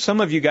table. I'm sure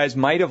some of you guys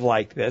might have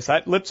liked this.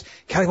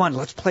 Kelly Wand,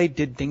 let's play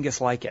Did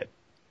Dingus Like It?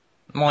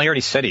 Well, he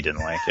already said he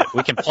didn't like it.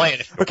 We can play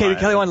it if you Okay, want.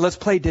 Kelly Wand, let's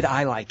play Did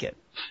I Like It?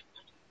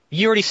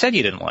 You already said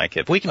you didn't like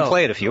it. We can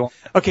play it if you want.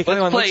 Okay, Kelly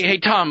Wand, Hey,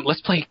 Tom,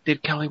 let's play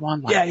Did Kelly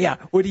Wand Like It? Yeah.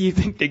 What do you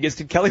think, Dingus?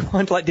 Did Kelly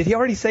Wand like? Did he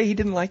already say he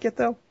didn't like it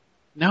though?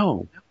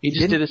 No, he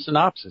just did a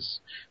synopsis,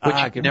 which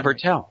you could never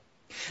tell.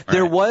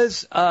 There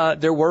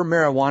were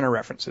marijuana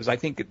references. I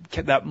think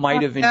that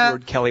might have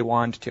endured Kelly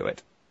Wand to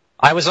it.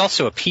 I was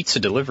also a pizza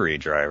delivery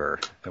driver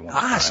at one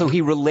time. So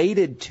he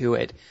related to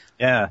it.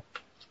 Yeah.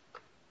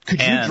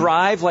 Could you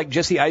drive like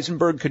Jesse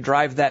Eisenberg could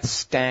drive that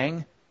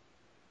Stang?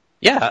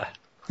 Yeah.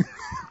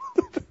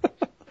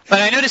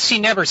 But I noticed he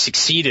never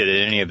succeeded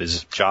at any of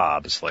his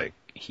jobs. Like,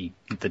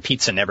 the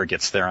pizza never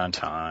gets there on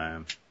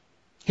time.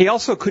 He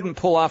also couldn't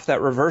pull off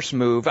that reverse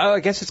move. Oh, I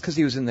guess it's because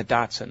he was in the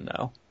Datsun,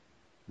 though.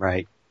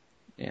 Right.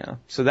 Yeah.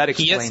 So that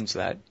explains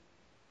that.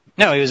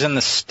 No, he was in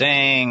the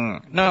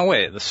Stang. No,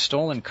 wait, the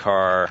stolen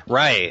car.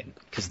 Right.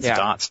 Because it's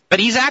Datsun. But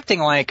he's acting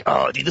like,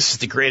 oh, dude, this is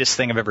the greatest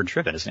thing I've ever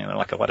driven. Isn't he?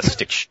 Like a lot of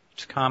stick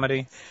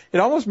comedy. It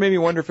almost made me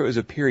wonder if it was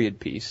a period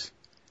piece.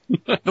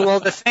 Well,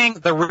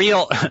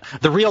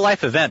 the real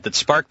life event that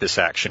sparked this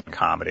action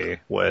comedy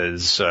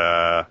was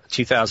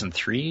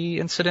 2003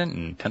 incident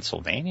in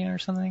Pennsylvania or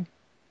something.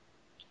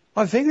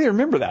 I think they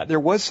remember that. There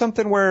was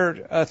something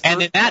where a third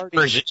And in that party,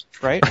 version,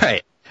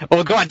 right?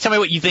 Well, go on. Tell me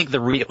what you think the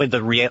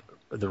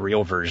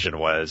real version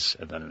was,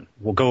 and then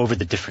we'll go over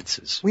the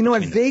differences. We know I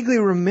vaguely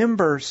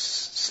remember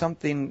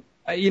something.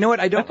 You know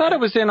what? I thought it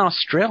was in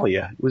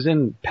Australia. It was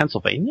in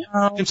Pennsylvania.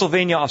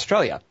 Pennsylvania,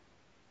 Australia.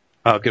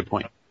 Oh, good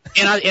point.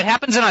 And it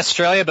happens in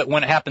Australia, but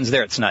when it happens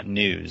there, it's not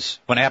news.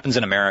 When it happens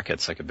in America,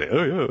 it's like a bit.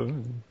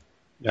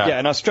 Yeah,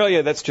 in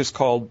Australia, that's just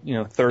called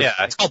Thursday. Yeah,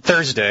 it's called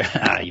Thursday.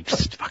 You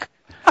fuck.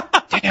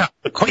 Damn,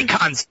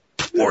 QuakeCon's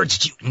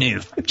forged you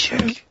new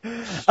chick.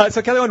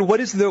 So Kelly,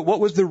 what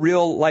was the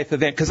real life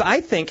event? Because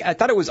I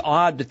thought it was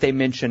odd that they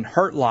mentioned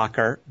Hurt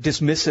Locker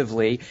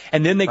dismissively,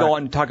 and then they go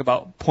on to talk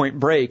about Point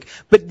Break.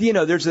 But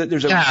there's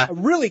a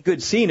really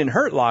good scene in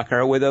Hurt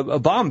Locker with a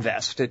bomb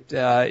vest.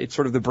 It's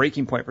sort of the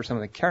breaking point for some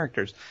of the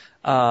characters.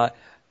 But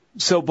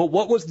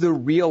what was the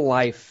real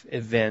life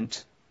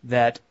event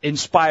that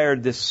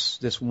inspired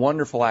this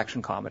wonderful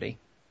action comedy?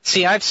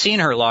 See, I've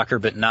seen Hurt Locker,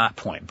 but not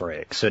Point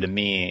Break. So to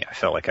me, I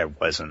felt like I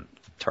wasn't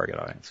target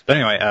audience. But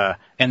anyway,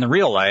 in the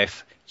real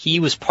life, he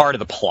was part of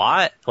the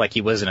plot, like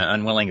he was an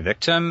unwilling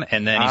victim,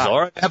 and then he's like,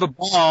 all right, I have a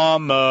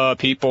bomb,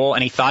 people,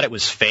 and he thought it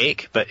was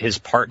fake, but his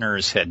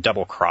partners had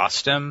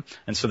double-crossed him,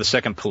 and so the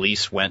second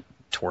police went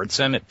towards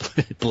him,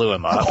 it blew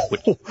him up,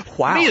 which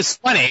wow. to me is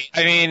funny.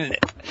 I mean,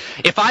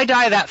 if I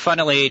die that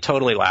funnily,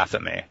 totally laugh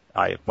at me.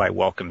 I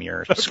welcome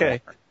your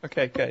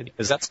Okay, good.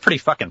 Because that's pretty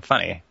fucking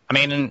funny. I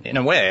mean, in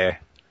a way.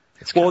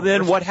 Well,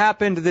 then what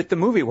happened that the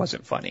movie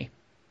wasn't funny?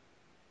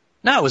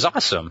 No, it was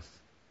awesome.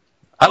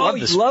 I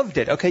loved this. You loved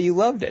it. Okay, you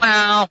loved it.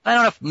 Well, I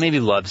don't know if maybe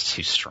love's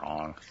too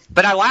strong.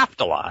 But I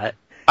laughed a lot.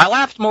 I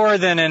laughed more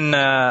than in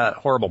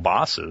Horrible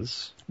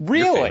Bosses.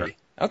 Really?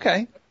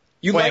 Okay.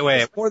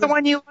 Wait. The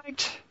one you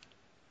liked?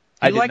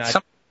 I liked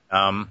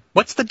something.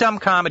 What's the dumb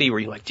comedy where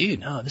you're like,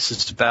 dude, no, this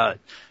is about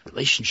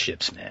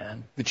relationships,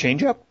 man. The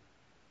Change Up?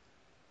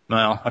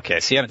 Well, okay,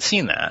 so you haven't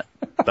seen that.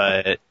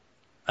 But,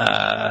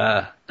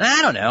 I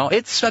don't know.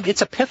 It's a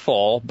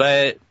piffle,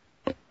 but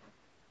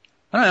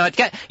I don't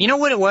know. You know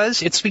what it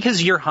was? It's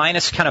because Your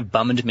Highness kind of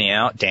bummed me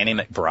out, Danny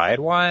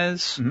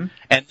McBride-wise. Mm-hmm.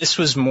 And this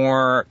was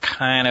more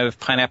kind of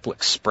Pineapple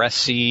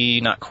Express-y,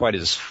 not quite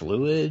as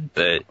fluid,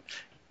 but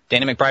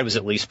Danny McBride was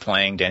at least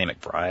playing Danny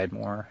McBride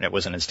more, and it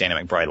wasn't as Danny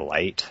McBride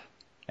light.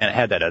 And it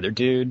had that other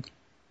dude.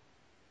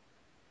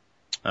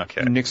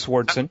 Okay. Nick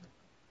Swardson.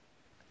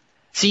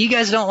 So you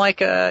guys don't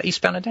like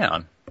Eastbound and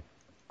Down?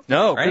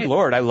 No, right? Good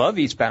Lord. I love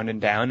Eastbound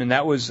and Down, and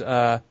that was...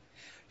 I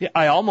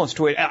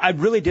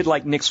really did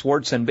like Nick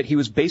Swardson, but he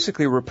was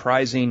basically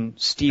reprising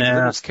Steve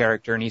Little's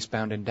character in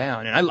Eastbound and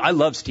Down. And I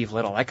love Steve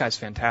Little. That guy's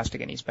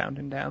fantastic in Eastbound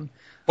and Down.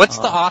 What's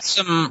the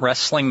awesome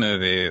wrestling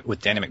movie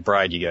with Danny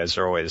McBride you guys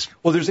are always...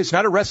 Well, it's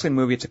not a wrestling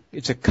movie.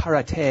 It's a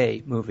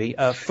karate movie,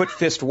 Foot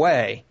Fist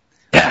Way.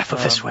 Yeah, Foot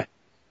Fist Way.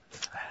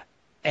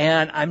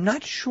 And I'm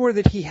not sure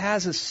that he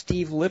has a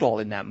Steve Little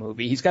in that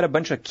movie. He's got a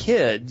bunch of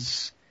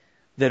kids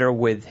that are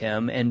with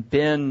him, and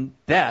Ben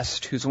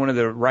Best, who's one of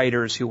the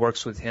writers who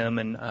works with him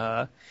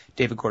and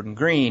David Gordon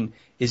Green,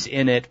 is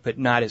in it, but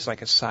not as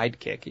like a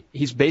sidekick.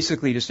 He's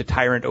basically just a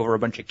tyrant over a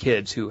bunch of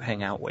kids who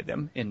hang out with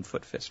him in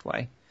Foot Fist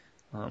Way.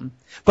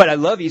 But I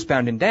love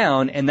Eastbound and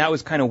Down, and that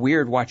was kind of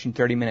weird watching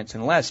 30 Minutes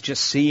and Less,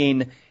 just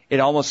seeing it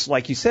almost,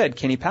 like you said,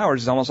 Kenny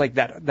Powers is almost like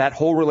that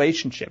whole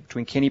relationship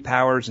between Kenny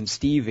Powers and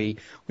Stevie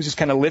was just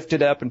kind of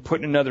lifted up and put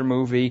in another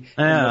movie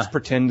and let's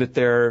pretend that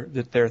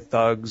they're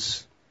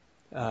thugs.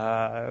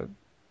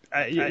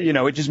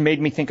 It just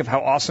made me think of how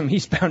awesome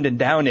Eastbound and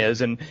Down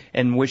is,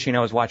 and wishing I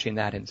was watching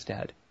that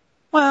instead.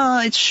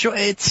 Well,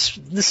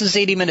 this is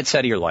 80 minutes out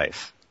of your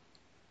life.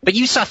 But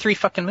you saw 3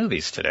 fucking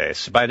movies today,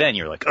 so by then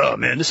you're like, oh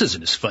man, this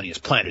isn't as funny as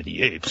Planet of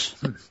the Apes.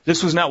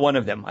 This was not one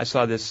of them. I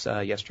saw this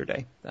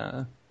yesterday.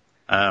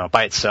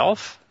 By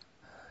itself?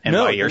 And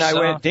no, by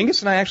yourself?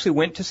 Dingus and I actually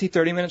went to see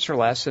 30 Minutes or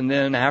Less, and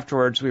then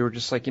afterwards we were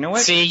just like, you know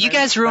what? See, you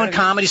guys ruin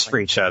comedies for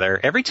each other.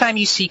 Every time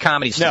you see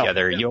comedies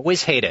together, you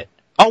always hate it.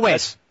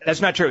 Always.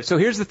 That's not true. So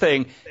here's the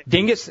thing.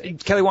 Dingus,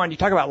 Kelly Wand, you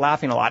talk about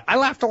laughing a lot. I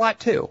laughed a lot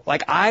too.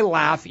 Like, I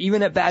laugh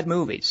even at bad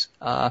movies.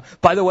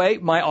 By the way,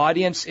 my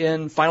audience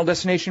in Final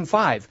Destination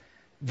 5,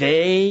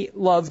 they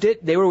loved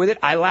it. They were with it.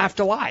 I laughed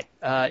a lot.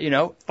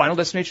 Final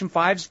Destination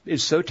 5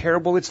 is so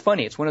terrible it's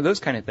funny. It's one of those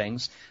kind of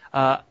things.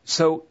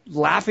 So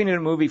laughing at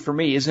a movie for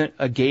me isn't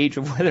a gauge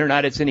of whether or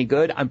not it's any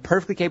good. I'm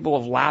perfectly capable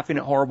of laughing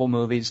at horrible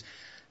movies.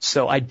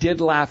 So I did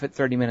laugh at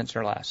 30 Minutes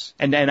or Less.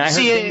 And I heard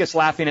Dingus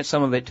laughing at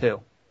some of it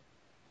too.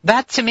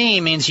 That to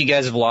me means you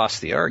guys have lost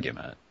the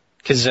argument.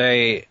 Because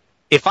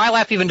if I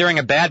laugh even during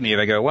a bad movie,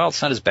 I go, well,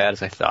 it's not as bad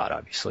as I thought,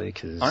 obviously.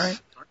 All right.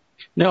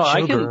 No,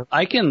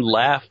 I can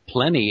laugh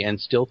plenty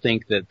and still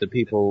think that the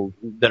people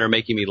that are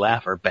making me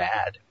laugh are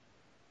bad.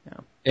 Yeah.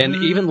 And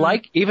even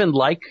I even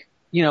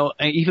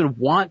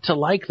want to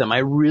like them. I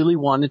really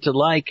wanted to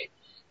like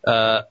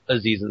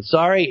Aziz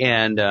Ansari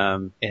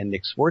and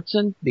Nick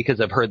Swardson because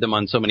I've heard them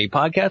on so many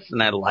podcasts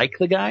and I like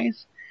the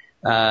guys.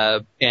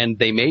 and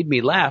they made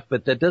me laugh,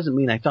 but that doesn't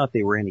mean I thought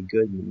they were any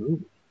good in the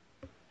movie.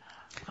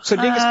 So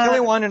Dingus, Kelly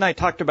Wand and I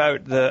talked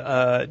about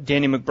the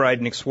Danny McBride,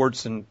 Nick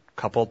Swardson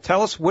couple.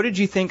 Tell us, what did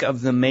you think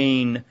of the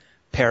main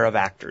pair of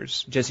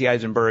actors, Jesse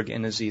Eisenberg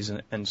and Aziz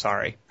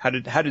Ansari? How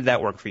did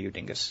that work for you,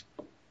 Dingus?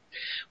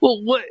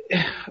 Well,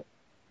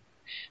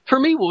 for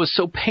me, what was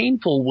so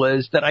painful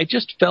was that I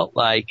just felt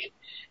like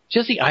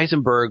Jesse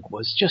Eisenberg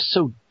was just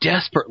so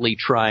desperately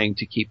trying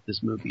to keep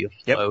this movie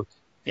afloat.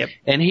 Yep.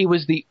 And he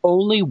was the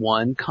only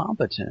one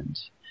competent.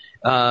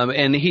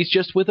 And he's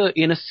just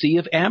in a sea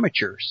of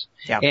amateurs.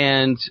 Yep.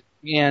 And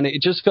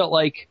it just felt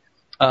like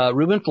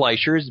Ruben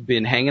Fleischer's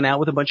been hanging out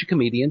with a bunch of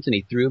comedians, and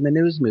he threw them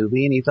into his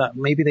movie, and he thought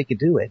maybe they could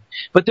do it.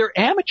 But they're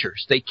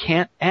amateurs. They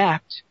can't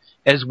act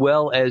as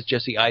well as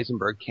Jesse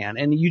Eisenberg can.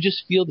 And you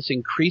just feel this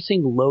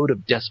increasing load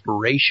of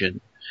desperation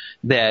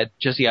that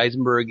Jesse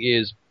Eisenberg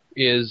is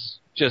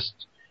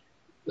just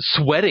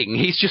sweating.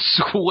 He's just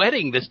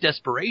sweating this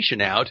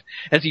desperation out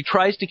as he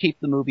tries to keep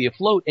the movie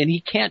afloat, and he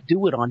can't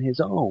do it on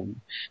his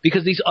own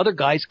because these other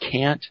guys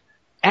can't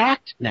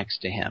act next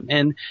to him.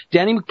 And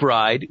Danny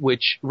McBride,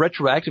 which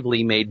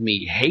retroactively made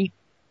me hate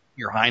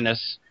Your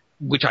Highness,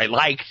 which I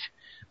liked.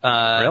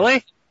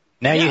 Really?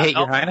 Now you hate Your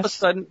All of a Highness?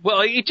 sudden,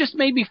 well, it just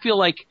made me feel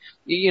like,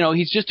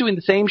 he's just doing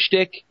the same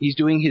shtick. He's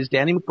doing his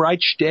Danny McBride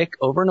shtick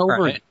over and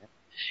over again.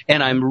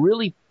 And I'm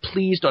really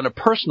pleased on a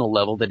personal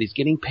level that he's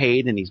getting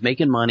paid and he's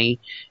making money.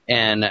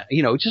 And,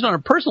 just on a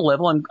personal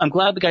level, I'm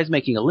glad the guy's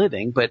making a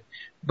living. But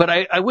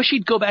I wish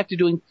he'd go back to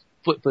doing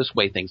Footloose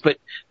Way things. But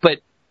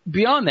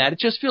beyond that, it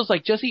just feels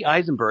like Jesse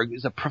Eisenberg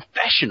is a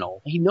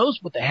professional. He knows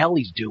what the hell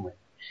he's doing.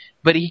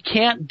 But he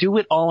can't do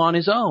it all on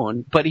his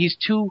own. But he's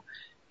too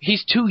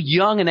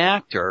young an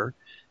actor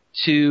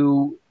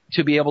to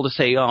be able to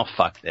say, oh,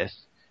 fuck this.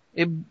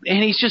 And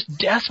he's just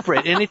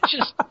desperate, and it's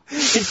just...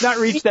 He's not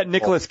reached that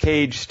Nicolas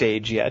Cage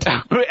stage yet.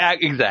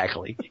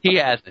 Exactly. He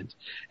hasn't.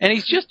 And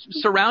he's just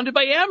surrounded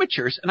by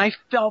amateurs, and I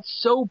felt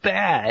so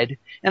bad.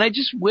 And I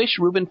just wish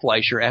Ruben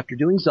Fleischer, after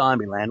doing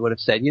Zombieland, would have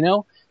said,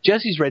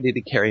 Jesse's ready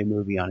to carry a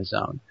movie on his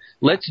own.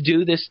 Let's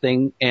do this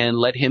thing and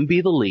let him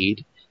be the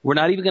lead. We're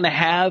not even going to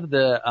have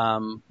the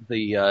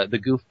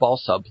goofball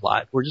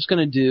subplot. We're just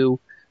going to do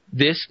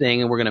this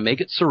thing, and we're going to make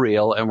it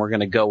surreal, and we're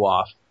going to go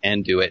off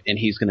and do it, and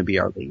he's going to be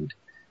our lead.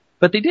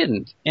 But they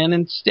didn't. And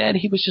instead,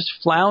 he was just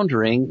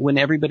floundering when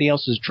everybody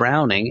else was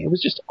drowning. It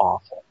was just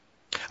awful.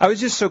 I was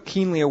just so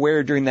keenly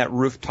aware during that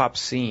rooftop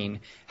scene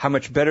how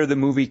much better the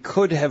movie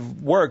could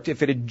have worked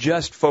if it had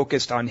just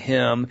focused on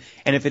him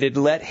and if it had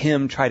let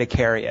him try to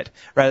carry it,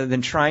 rather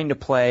than trying to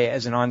play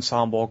as an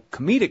ensemble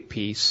comedic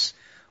piece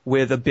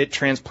with a bit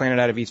transplanted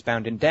out of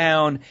Eastbound and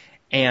Down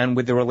and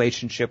with the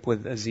relationship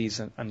with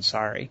Aziz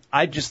Ansari.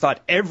 I just thought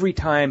every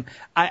time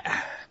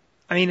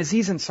I mean,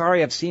 Aziz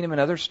Ansari, I've seen him in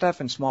other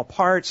stuff in small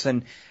parts,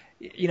 and,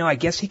 I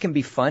guess he can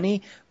be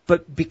funny,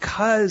 but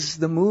because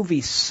the movie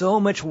so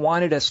much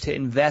wanted us to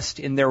invest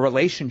in their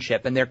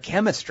relationship and their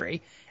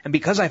chemistry, and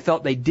because I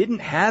felt they didn't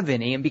have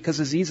any, and because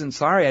Aziz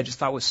Ansari I just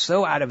thought was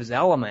so out of his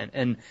element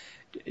and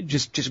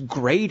just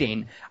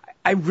grating,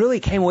 I really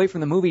came away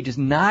from the movie just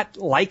not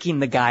liking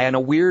the guy on a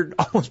weird,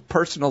 almost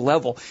personal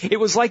level. It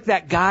was like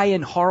that guy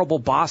in Horrible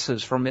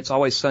Bosses from It's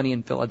Always Sunny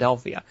in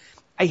Philadelphia.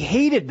 I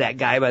hated that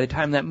guy by the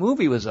time that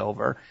movie was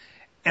over,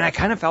 and I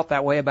kind of felt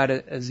that way about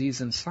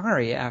Aziz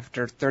Ansari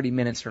after 30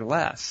 minutes or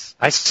less.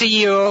 I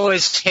see you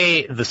always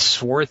hate the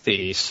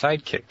swarthy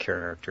sidekick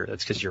character.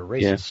 That's because you're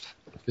racist.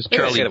 Because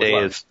Charlie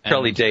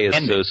Day is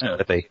so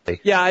swarthy.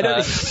 Yeah, I don't.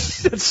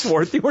 That's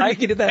swarthy. Where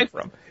did you get that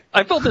from?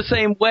 I felt the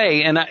same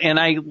way, and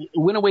I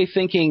went away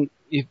thinking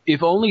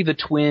if only the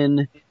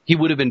twin he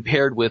would have been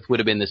paired with would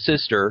have been the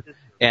sister,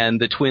 and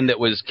the twin that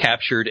was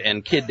captured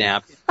and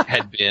kidnapped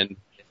had been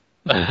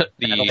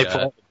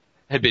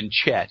had been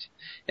Chet,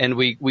 and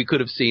we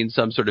could have seen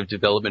some sort of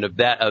development of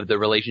the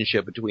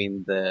relationship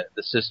between the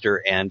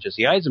sister and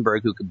Jesse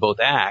Eisenberg, who could both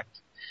act.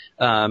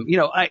 I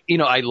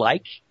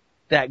like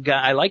that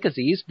guy. I like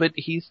Aziz, but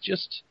he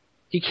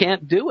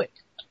can't do it.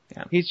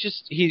 Yeah.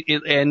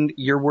 And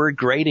your word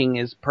grating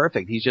is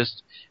perfect. He's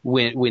just,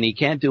 when he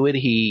can't do it,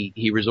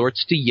 he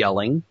resorts to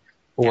yelling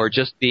or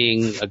just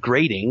being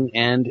grating.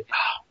 And,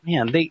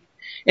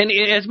 and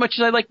as much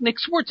as I like Nick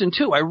Swardson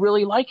too, I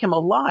really like him a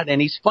lot,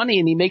 and he's funny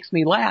and he makes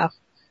me laugh,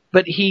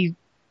 but he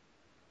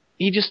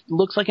just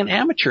looks like an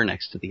amateur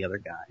next to the other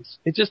guys.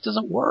 It just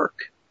doesn't work.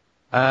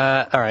 All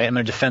right, I'm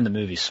going to defend the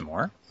movie some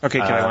more.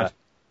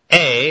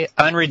 Okay,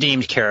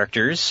 unredeemed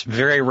characters,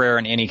 very rare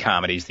in any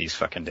comedies these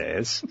fucking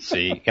days, so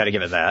you got to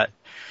give it that.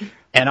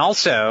 And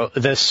also,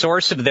 the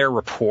source of their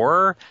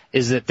rapport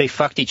is that they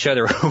fucked each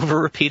other over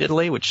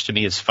repeatedly, which to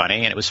me is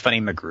funny, and it was funny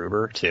in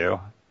MacGruber too.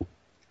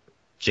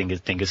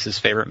 Dingus's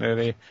favorite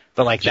movie.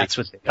 But that's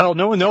what,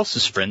 no one else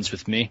is friends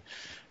with me.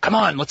 Come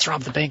on, let's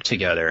rob the bank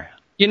together.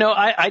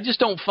 I just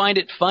don't find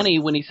it funny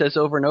when he says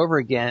over and over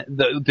again,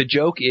 the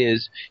joke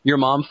is, your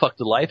mom fucked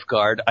a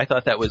lifeguard. I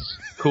thought that was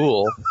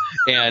cool.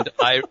 And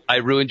I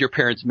ruined your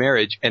parents'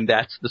 marriage, and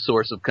that's the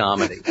source of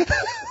comedy.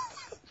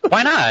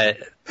 Why not?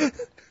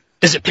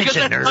 Does it pinch because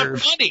a nerve? Because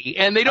that's not funny,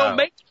 and they don't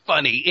make it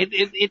funny.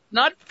 It's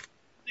not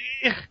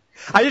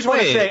I just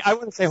want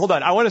to say, hold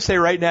on. I want to say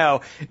right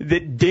now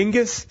that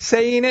Dingus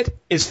saying it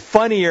is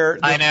funnier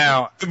than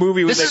the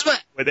movie with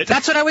it.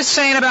 That's what I was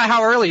saying about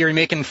how earlier you're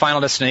making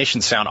Final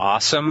Destination sound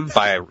awesome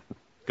by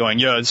going,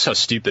 yo, this is how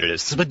stupid it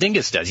is. This is what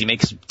Dingus does. He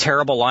makes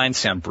terrible lines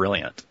sound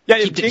brilliant.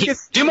 Yeah,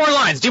 Dingus, do more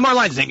lines,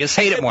 Dingus.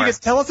 Hate it more. Dingus,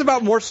 tell us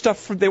about more stuff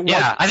from the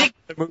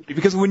movie,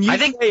 because when you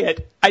say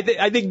it,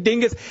 I think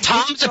Dingus...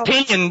 Tom's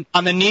opinion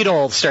on the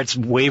needle starts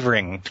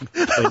wavering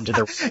into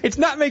the... It's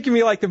not making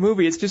me like the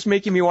movie, it's just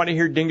making me want to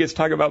hear Dingus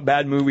talk about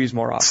bad movies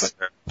more often.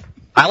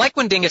 I like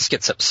when Dingus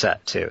gets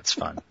upset, too. It's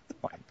fun.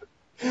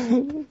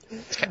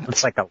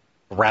 It's like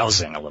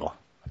rousing a little.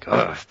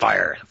 Like,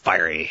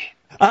 fiery.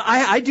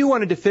 I do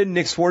want to defend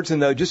Nick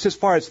Swardson, though, just as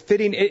far as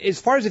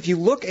if you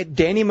look at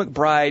Danny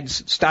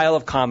McBride's style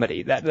of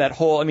comedy, that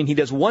whole, I mean, he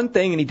does one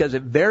thing and he does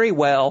it very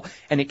well,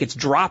 and it gets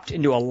dropped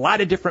into a lot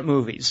of different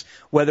movies,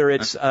 whether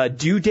it's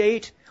Due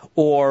Date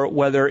or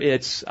whether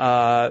it's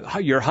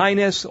Your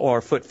Highness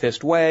or Foot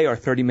Fist Way or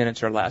 30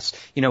 Minutes or Less.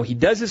 You know, he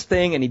does his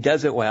thing and he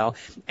does it well,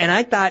 and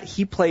I thought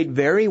he played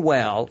very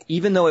well,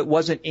 even though it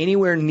wasn't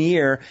anywhere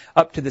near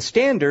up to the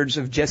standards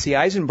of Jesse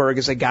Eisenberg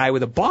as a guy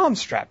with a bomb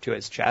strapped to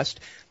his chest.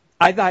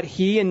 I thought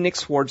he and Nick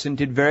Swardson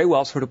did very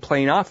well sort of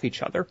playing off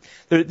each other.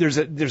 There's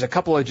a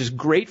couple of just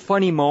great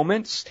funny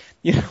moments,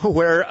 you know,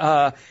 where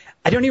I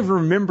don't even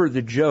remember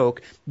the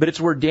joke, but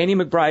it's where Danny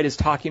McBride is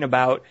talking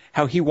about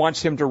how he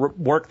wants him to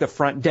work the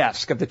front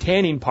desk of the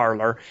tanning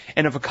parlor,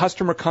 and if a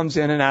customer comes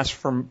in and asks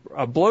for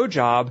a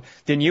blowjob,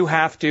 then you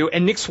have to,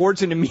 and Nick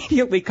Swardson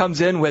immediately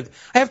comes in with,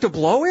 I have to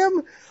blow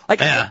him?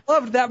 Like, yeah. I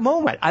loved that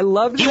moment.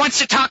 He wants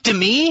to talk to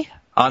me?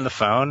 On the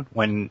phone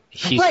when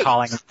he's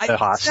calling the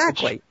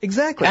hostage.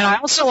 Exactly. And I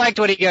also liked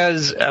what he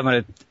goes, I'm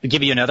going to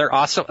give you another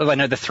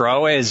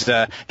throwaway is,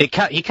 he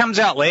comes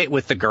out late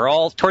with the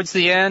girl towards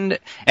the end,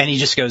 and he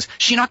just goes,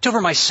 she knocked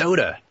over my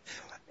soda.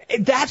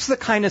 That's the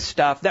kind of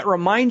stuff that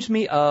reminds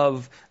me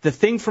of the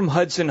thing from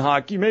Hudson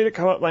Hawk, you made it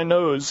come up my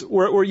nose,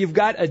 where you've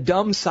got a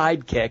dumb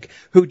sidekick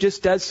who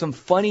just does some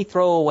funny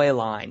throwaway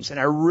lines, and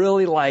I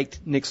really liked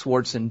Nick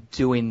Swardson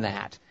doing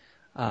that.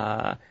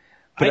 But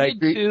I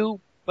did too.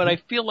 But I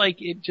feel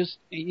like it just,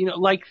 you know,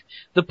 like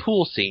the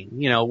pool scene,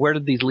 you know, where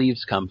did these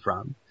leaves come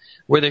from?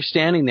 Where they're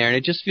standing there, and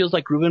it just feels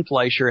like Ruben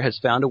Fleischer has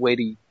found a way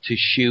to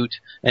shoot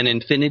an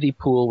infinity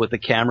pool with the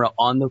camera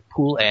on the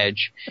pool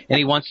edge, and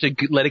he wants to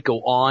let it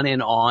go on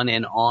and on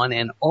and on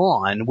and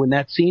on when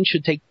that scene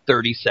should take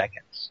 30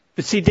 seconds.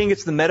 But see,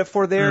 Dingus, the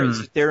metaphor there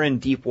is they're in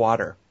deep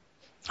water.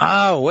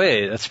 Oh,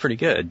 wait, that's pretty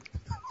good.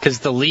 Because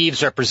the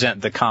leaves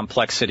represent the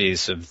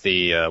complexities of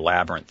the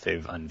labyrinth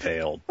they've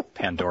unveiled,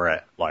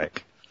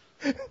 Pandora-like.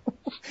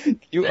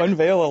 You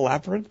unveil a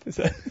labyrinth? Is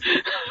that...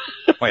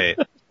 Wait.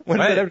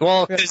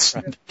 Well,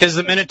 because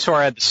the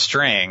Minotaur had the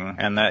string,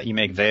 and that you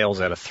make veils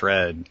out of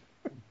thread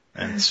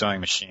and sewing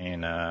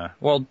machine.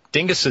 Well,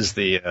 Dingus is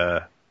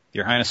the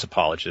Your Highness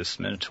apologist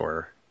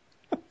Minotaur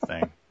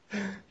thing.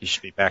 You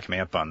should be backing me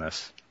up on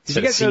this. Did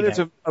you guys know there's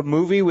a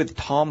movie with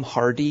Tom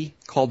Hardy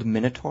called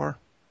Minotaur?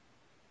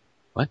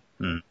 What?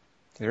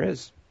 There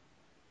is.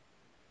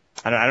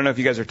 I don't know if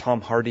you guys are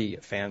Tom Hardy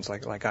fans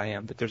like I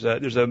am, but there's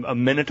a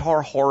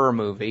Minotaur horror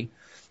movie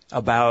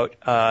about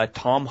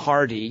Tom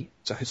Hardy.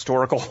 It's a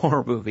historical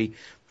horror movie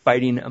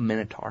fighting a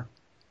Minotaur.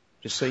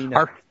 Just so you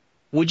know.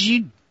 Would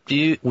you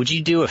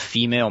do a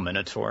female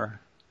Minotaur?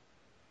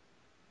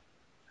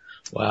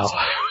 Wow.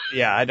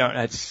 Yeah,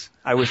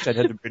 I wish I'd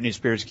had the Britney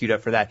Spears queued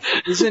up for that.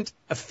 Isn't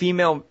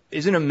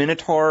a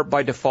Minotaur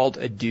by default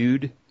a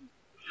dude?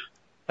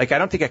 Like, I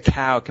don't think a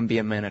cow can be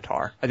a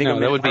Minotaur. I think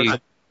that would be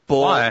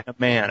bull and a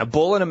man. A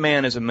bull and a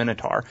man is a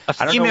Minotaur. A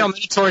female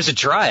Minotaur is a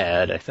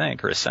dryad, I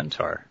think, or a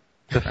centaur.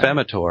 The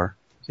Femitor.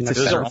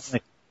 Those are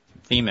only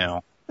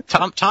female.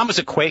 Tom was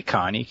a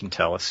QuakeCon. He can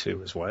tell us who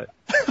was what.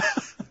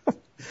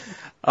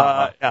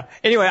 Yeah.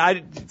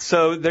 Anyway,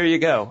 so there you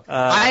go.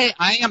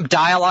 I am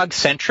dialogue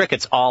centric.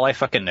 It's all I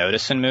fucking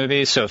notice in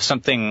movies. So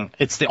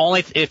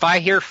if I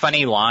hear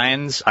funny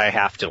lines, I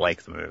have to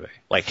like the movie.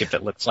 Like if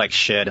it looks like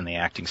shit and the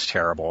acting's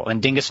terrible.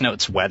 And Dingus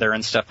notes weather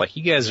and stuff. Like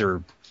you guys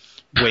are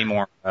way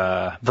more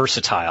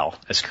versatile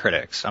as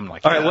critics. I'm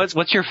like, all right.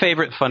 What's your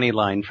favorite funny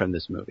line from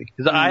this movie?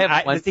 Because I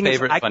have one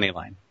favorite funny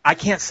line. I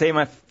can't say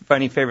my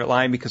funny favorite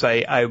line because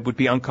I would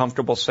be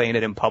uncomfortable saying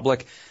it in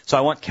public. So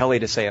I want Kelly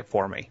to say it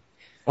for me.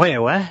 Wait,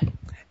 what?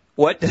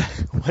 What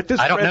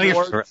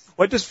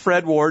does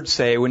Fred Ward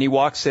say when he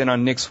walks in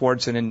on Nick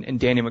Swardson and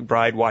Danny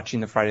McBride watching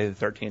the Friday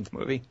the 13th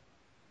movie?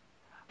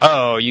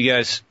 Oh, are you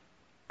guys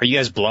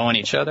blowing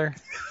each other?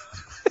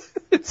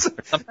 It's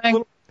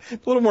something? A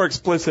little more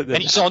explicit than that.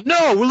 And he's all,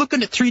 no, we're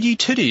looking at 3D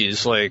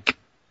titties. Like,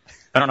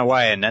 I don't know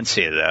why I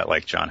enunciated that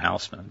like John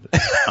Houseman.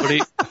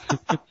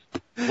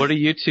 What are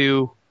you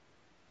two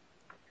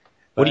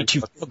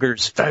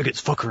fuckers,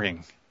 faggots,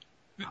 fuckering?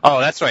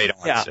 Oh, that's why you don't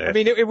want to say it. I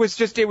mean, it was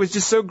just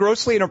so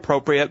grossly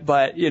inappropriate,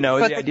 but, you know,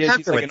 the idea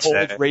she's like an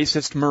old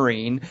racist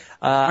Marine.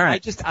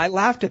 Right. I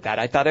laughed at that.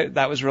 I thought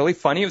that was really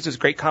funny. It was this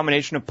great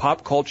combination of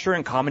pop culture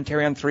and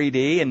commentary on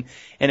 3D, and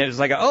it was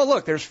like, oh,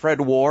 look, there's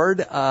Fred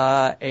Ward,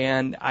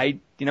 and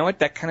you know what,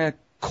 that kind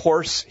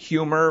coarse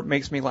humor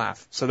makes me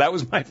laugh. So that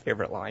was my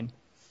favorite line.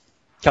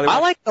 Kelly, I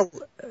like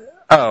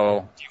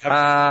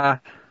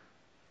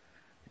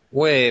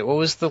wait, what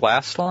was the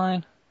last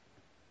line?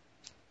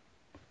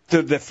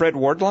 the Fred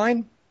Ward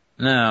line?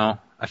 No,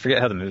 I forget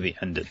how the movie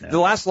ended now. The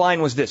last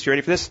line was this. You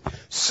ready for this?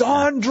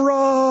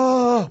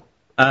 Sandra!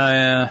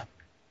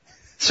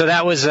 So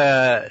that was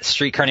a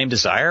Streetcar Named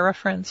Desire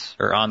reference?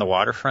 Or On the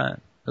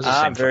Waterfront?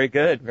 Very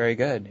good, very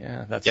good.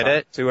 Yeah, that's Get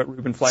it? See what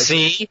Ruben Fleischer.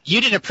 See,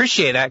 you didn't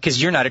appreciate that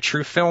because you're not a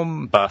true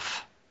film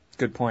buff.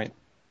 Good point.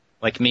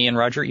 Like me and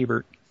Roger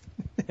Ebert.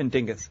 And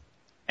Dingus.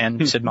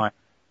 And Sid Meier.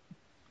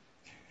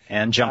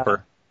 And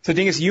Jumper. So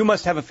Dingus, you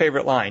must have a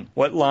favorite line.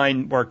 What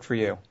line worked for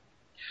you?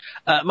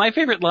 My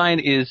favorite line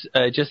is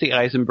Jesse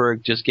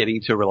Eisenberg just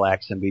getting to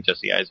relax and be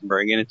Jesse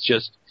Eisenberg, and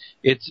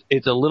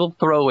it's a little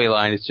throwaway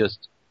line. It's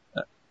just,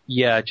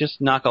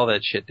 just knock all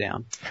that shit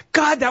down.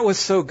 God, that was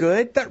so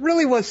good. That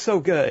really was so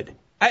good.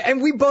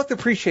 And we both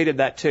appreciated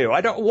that too.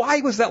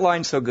 Why was that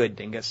line so good,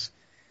 Dingus?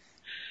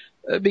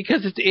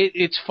 Because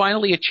it's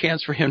finally a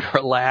chance for him to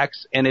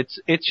relax, and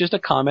it's just a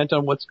comment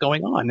on what's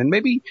going on, and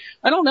maybe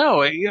I don't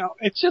know,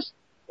 it's just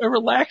a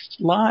relaxed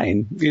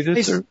line.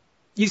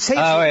 You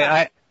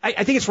say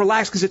I think it's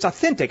relaxed because it's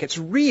authentic. It's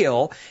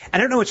real. And I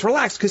don't know, it's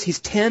relaxed because he's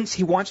tense.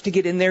 He wants to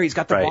get in there. He's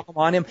got the bomb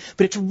on him.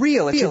 But it's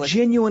real. It's a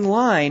genuine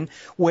line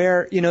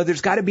where,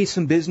 there's got to be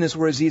some business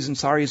where Aziz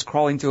Ansari is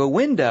crawling through a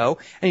window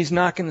and he's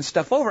knocking the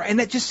stuff over. And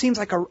that just seems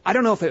like I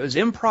don't know if it was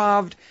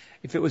improv,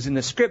 if it was in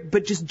the script,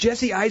 but just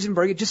Jesse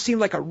Eisenberg, it just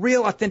seemed like a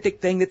real authentic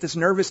thing that this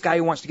nervous guy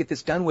who wants to get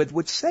this done with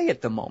would say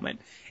at the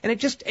moment. And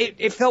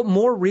it felt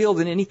more real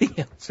than anything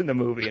else in the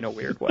movie in a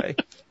weird way.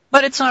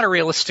 But it's not a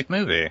realistic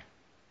movie.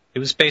 It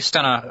was based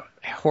on a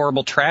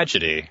horrible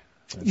tragedy.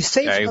 You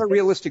say it's not a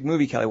realistic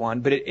movie, Kelly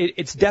Wand, but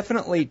it's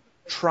definitely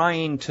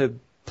trying to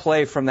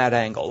play from that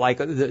angle, like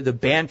the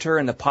banter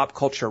and the pop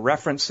culture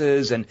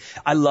references. And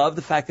I love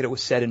the fact that it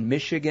was set in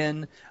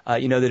Michigan,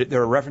 that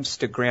there are references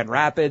to Grand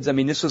Rapids. I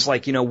mean, this was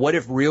like, what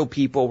if real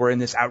people were in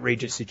this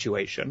outrageous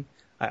situation,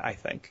 I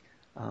think.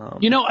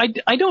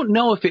 I don't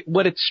know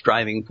what it's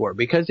striving for,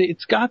 because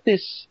it's got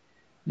this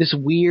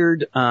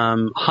weird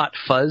hot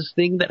fuzz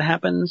thing that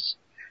happens.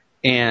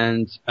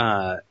 And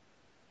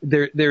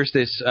there's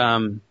this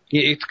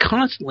it's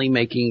constantly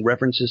making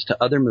references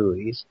to other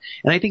movies,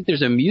 and I think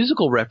there's a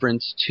musical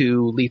reference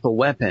to Lethal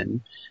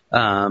Weapon,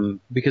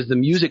 because the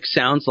music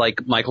sounds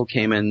like Michael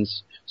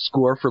Kamen's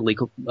score for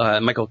Michael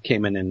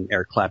Kamen and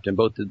Eric Clapton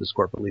both did the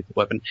score for Lethal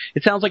Weapon.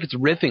 It sounds like it's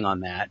riffing on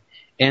that,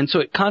 and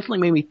so it constantly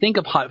made me think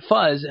of Hot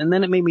Fuzz, and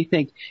then it made me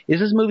think, is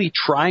this movie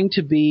trying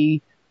to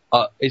be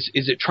is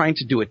it trying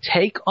to do a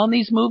take on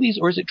these movies,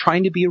 or is it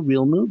trying to be a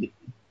real movie?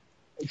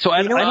 So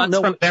I don't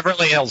know. From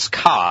Beverly Hills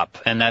Cop,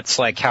 and that's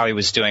like how he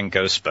was doing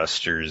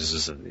Ghostbusters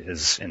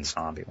is in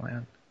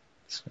Zombieland.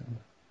 So,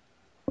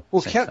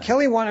 well,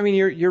 Kelly Wand, I mean,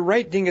 you're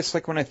right, Dingus.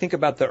 Like when I think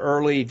about the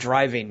early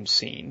driving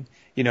scene,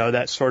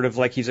 that sort of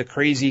like he's a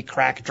crazy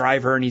crack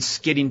driver and he's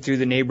skidding through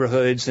the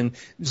neighborhoods and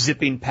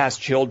zipping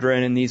past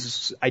children in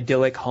these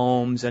idyllic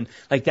homes, and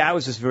like that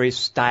was this very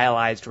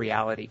stylized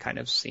reality kind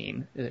of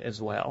scene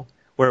as well,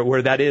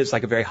 where that is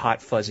like a very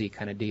hot fuzzy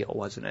kind of deal,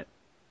 wasn't it?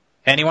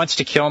 And he wants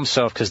to kill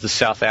himself because the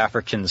South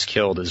Africans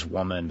killed his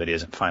woman, but he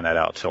doesn't find that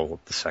out till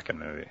the second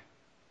movie.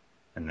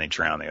 And they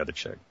drown the other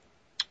chick.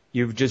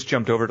 You've just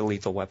jumped over to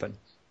Lethal Weapon.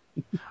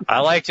 I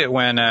liked it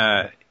when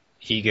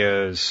he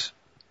goes,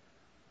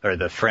 or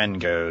the friend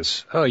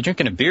goes, "Oh, you're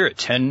drinking a beer at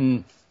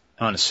 10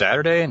 on a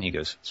Saturday?" And he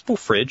goes, "It's full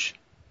fridge."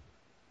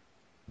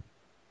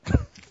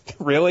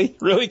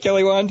 Really,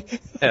 Kelly Wand? Yeah,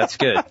 that's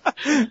good.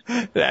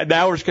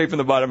 Now we're scraping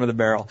the bottom of the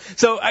barrel.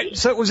 So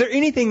was there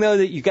anything though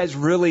that you guys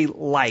really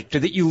liked or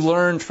that you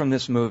learned from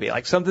this movie,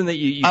 like something that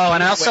you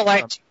and I also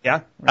liked.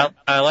 Yeah, right.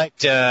 I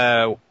liked.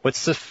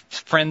 What's the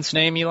friend's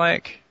name you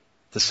like?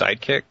 The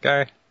sidekick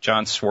guy,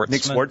 John Schwartzman.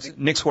 Nick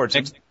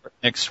Schwartzman.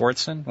 Nick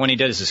Schwartzman. When he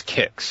does his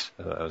kicks,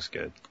 that was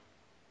good.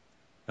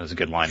 That was a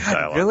good line of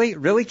dialogue.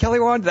 Really, Kelly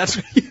Wand? That's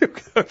what you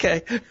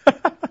okay?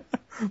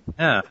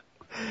 Yeah.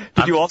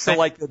 Did you also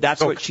like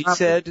That's What She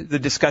Said, the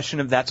discussion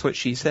of That's What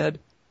She Said?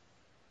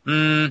 It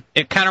kind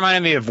of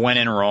reminded me of When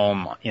in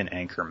Rome in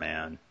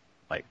Anchorman.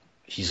 Like,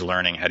 he's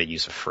learning how to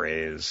use a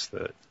phrase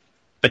that...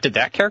 But did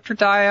that character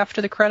die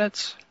after the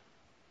credits?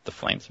 The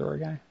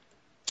flamethrower guy?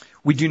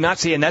 We do not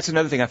see, and that's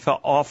another thing. I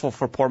felt awful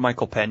for poor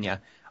Michael Pena.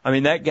 I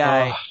mean, that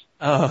guy...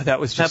 that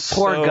was just that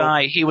poor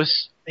guy. He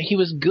was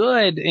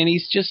good, and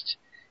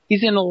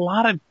he's in a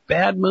lot of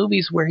bad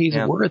movies where he's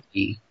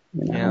worthy.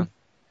 Yeah.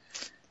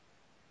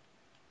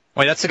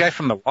 Wait, that's the guy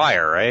from The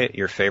Wire, right?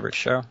 Your favorite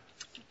show?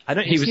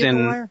 He was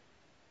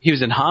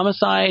in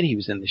Homicide. He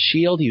was in The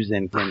Shield. He was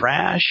in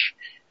Crash.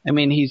 I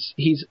mean,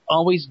 he's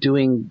always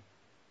doing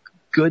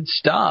good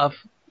stuff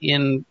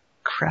in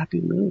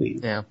crappy movies.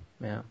 Yeah.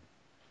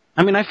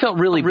 I mean, I felt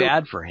really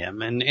bad for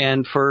him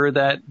and for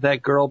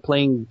that girl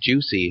playing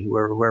Juicy,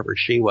 whoever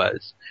she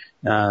was.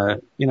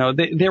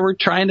 They were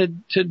trying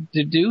to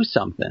do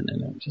something,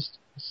 and it just.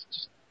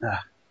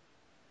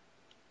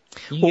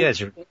 You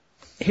guys are.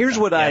 Here's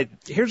what I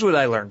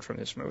learned from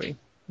this movie.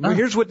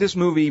 Here's what this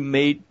movie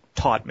made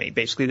taught me,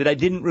 basically, that I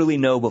didn't really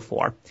know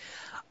before.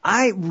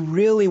 I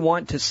really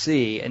want to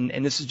see,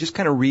 and this is just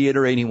kind of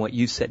reiterating what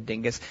you said,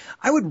 Dingus,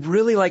 I would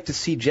really like to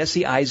see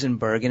Jesse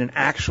Eisenberg in an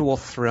actual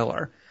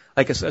thriller,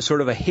 like a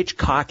sort of a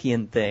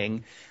Hitchcockian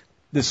thing,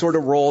 the sort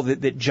of role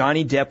that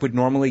Johnny Depp would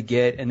normally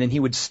get, and then he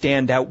would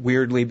stand out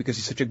weirdly because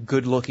he's such a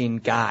good-looking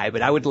guy.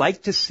 But I would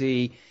like to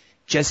see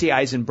Jesse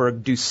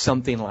Eisenberg do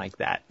something like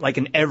that, like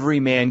an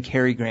everyman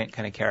Cary Grant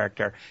kind of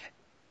character,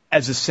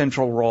 as a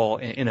central role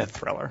in a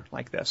thriller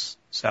like this.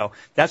 So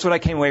that's what I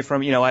came away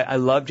from. I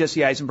love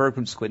Jesse Eisenberg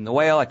from Squid and the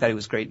Whale. I thought he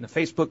was great in the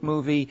Facebook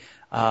movie.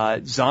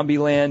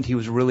 Zombieland, he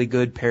was really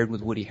good paired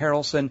with Woody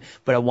Harrelson.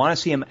 But I want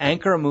to see him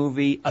anchor a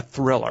movie, a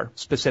thriller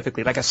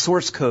specifically, like a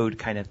Source Code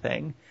kind of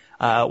thing,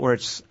 where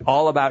it's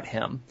all about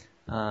him.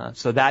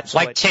 So that's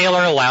like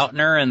Taylor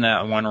Lautner in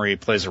that one where he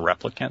plays a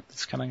replicant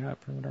that's coming up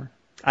or whatever.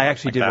 I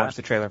actually did watch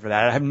the trailer for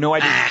that. I have no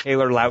idea who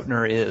Taylor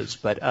Lautner is,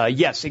 but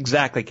yes,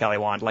 exactly, Kelly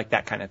Wand, like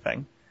that kind of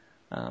thing.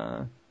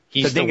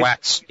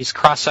 He's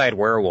cross-eyed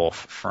werewolf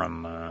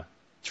from.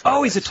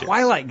 Oh, he's a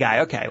Twilight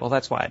guy. Okay, well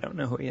that's why I don't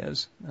know who he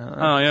is.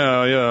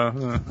 Yeah.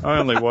 I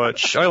only go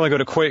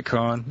to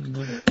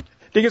QuakeCon.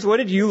 Dingus, what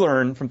did you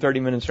learn from 30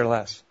 Minutes or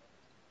Less?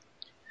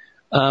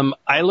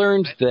 I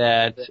learned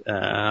that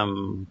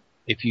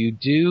if you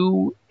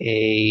do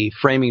a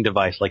framing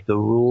device like the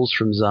rules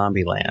from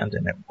Zombieland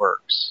and it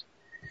works,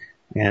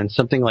 and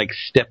something like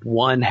step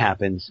 1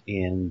 happens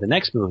in the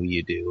next movie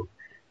you do,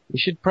 you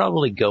should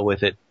probably go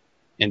with it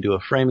and do a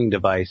framing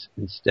device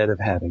instead of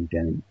having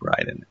Danny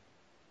McBride in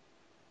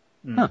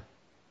it.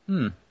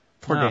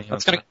 Poor Daniel.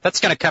 That's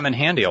gonna come in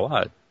handy a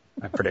lot,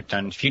 I predict,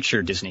 on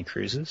future Disney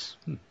cruises.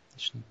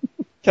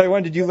 Kelly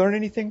Wand, did you learn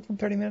anything from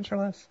 30 Minutes or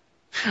Less?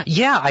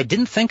 Yeah, I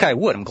didn't think I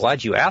would. I'm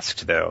glad you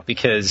asked, though,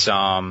 because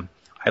I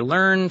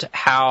learned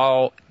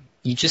how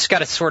you just got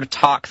to sort of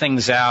talk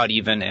things out,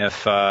 even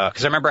if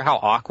because I remember how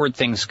awkward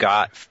things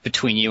got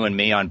between you and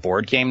me on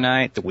board game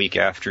night the week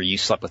after you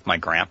slept with my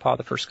grandpa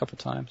the first couple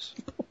times.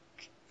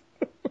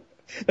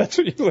 That's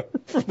what you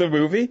learned from the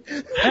movie?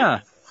 Yeah.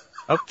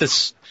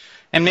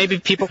 And maybe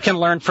people can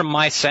learn from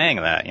my saying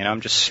that.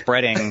 I'm just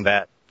spreading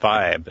that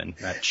vibe and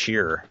that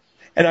cheer.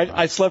 And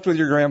I slept with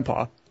your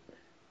grandpa.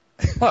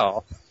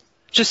 Well,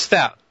 just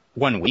that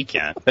one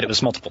weekend, but it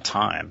was multiple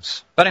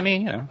times. But I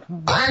mean,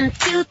 1,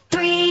 2,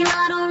 3,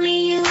 not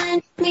only you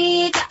and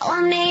me, got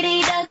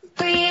 180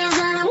 degrees,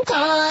 and I'm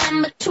caught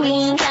in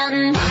between,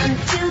 counting 1,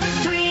 2,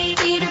 3,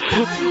 feet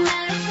apart.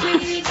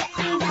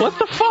 What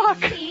the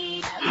fuck?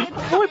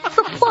 What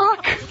the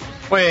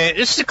fuck? Wait,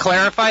 just to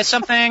clarify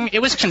something, it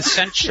was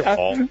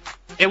consensual.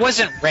 It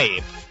wasn't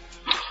rape.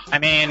 I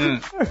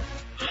mean,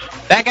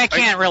 that guy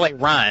can't really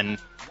run.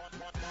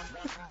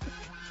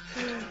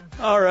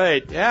 All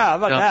right. Yeah, how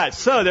about that?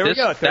 So there we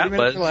go. 30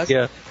 minutes or less.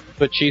 Yeah,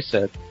 what she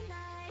said.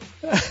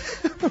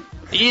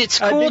 It's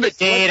cool to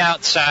date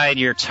outside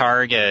your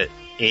target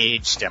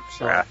age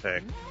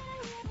demographic.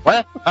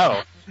 What?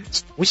 Oh,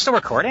 we still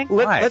recording?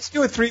 Let's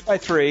do a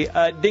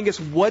 3x3. Dingus,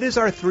 what is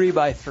our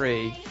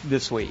 3x3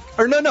 this week?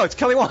 Or no, it's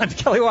Kelly Wand.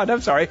 Kelly Wand,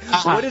 I'm sorry.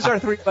 What is our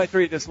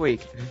 3x3 this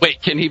week?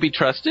 Wait, can he be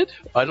trusted?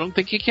 I don't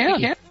think he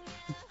can.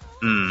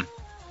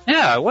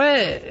 Yeah,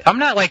 what? I'm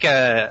not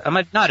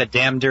not a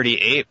damn dirty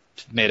ape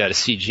made out of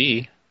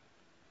CG.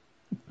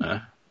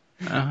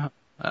 Oh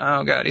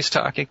God, he's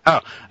talking.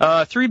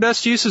 3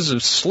 best uses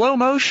of slow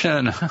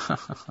motion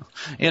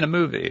in a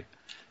movie,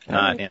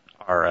 not in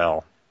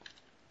RL,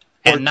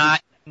 and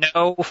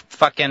no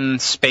fucking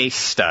space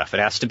stuff.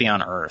 It has to be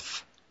on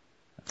Earth.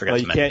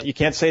 You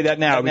can't say that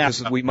now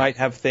because we might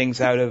have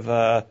things out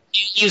of.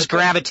 Use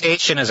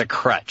gravitation as a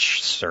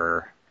crutch,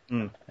 sir.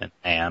 And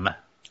ma'am.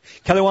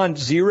 Kelly Wand,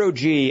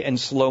 0G and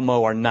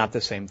slow-mo are not the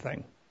same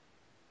thing.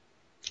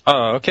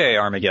 Oh, okay,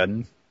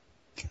 Armageddon.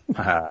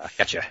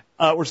 Gotcha.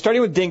 We're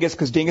starting with Dingus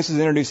because Dingus is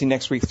introducing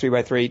next week's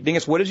 3x3.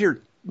 Dingus, what is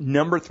your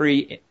number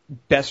 3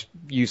 best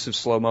use of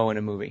slow-mo in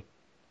a movie?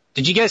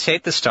 Did you guys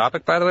hate this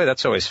topic, by the way?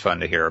 That's always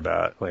fun to hear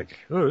about. I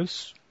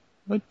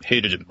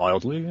hated it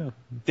mildly. Yeah.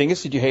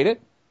 Dingus, did you hate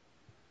it?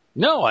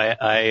 No,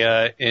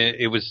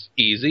 it was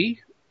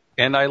easy,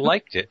 and I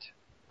liked it.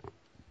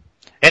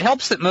 It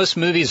helps that most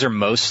movies are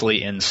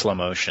mostly in slow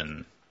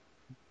motion,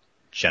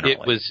 generally.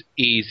 It was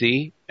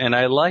easy, and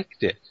I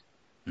liked it.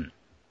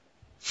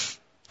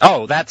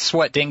 Oh, that's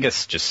what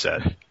Dingus just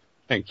said.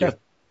 Thank you.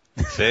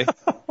 See?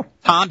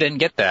 Tom didn't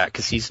get that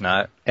because he's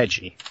not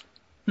edgy.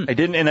 I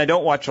didn't, and I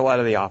don't watch a lot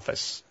of The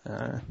Office.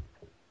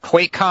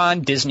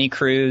 QuakeCon, Disney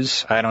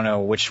Cruise. I don't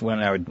know which one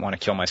I would want to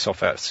kill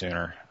myself at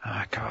sooner.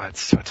 Oh, God,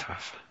 it's so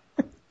tough.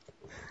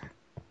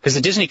 Because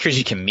the Disney Cruise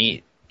you can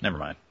meet. Never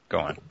mind. Go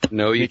on.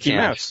 No, you Mickey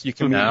can't. Mouse. You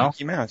can meet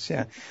Mickey Mouse,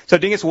 yeah. So,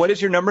 Dingus, what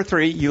is your number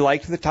 3? You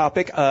liked the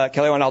topic.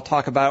 Kelly, and I'll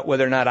talk about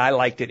whether or not I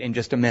liked it in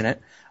just a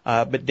minute.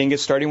 But,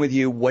 Dingus, starting with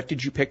you, what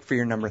did you pick for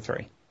your number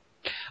 3?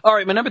 All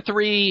right, my number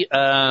 3,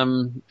 I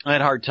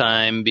had a hard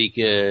time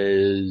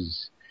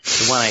because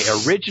the one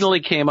I originally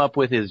came up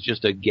with is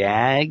just a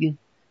gag,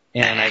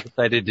 and I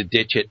decided to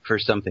ditch it for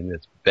something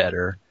that's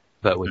better,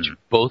 but which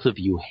both of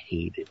you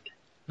hated.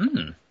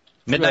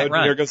 Midnight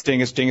Run. There goes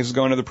Dingus. Dingus is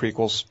going to the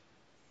prequels.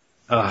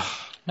 No,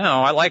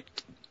 I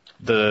liked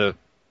the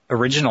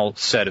original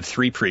set of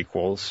 3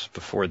 prequels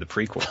before the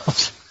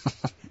prequels.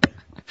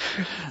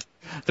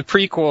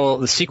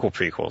 The sequel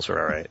prequels were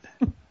all right.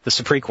 The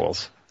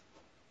prequels.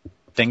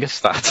 Dingus,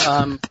 thoughts?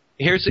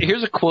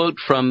 Here's a quote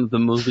from the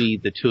movie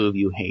The Two of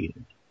You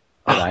Hated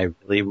that I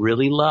really,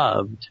 really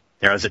loved.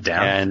 Narrows it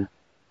down. And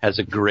has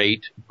a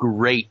great,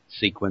 great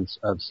sequence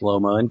of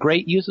slow-mo and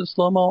great use of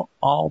slow-mo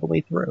all the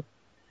way through.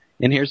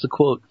 And here's the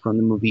quote from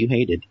the movie you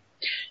hated.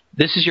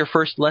 "This is your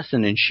first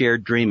lesson in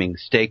shared dreaming.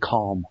 Stay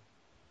calm."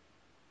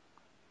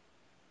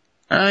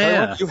 Oh,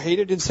 yeah. You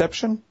hated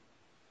Inception?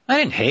 I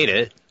didn't hate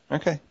it.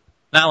 Okay.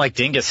 Not like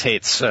Dingus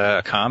hates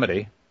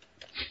comedy.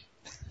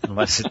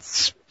 Unless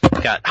it's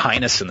got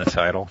highness in the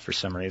title for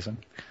some reason.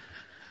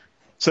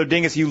 So,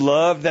 Dingus, you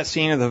loved that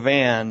scene of the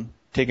van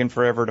taking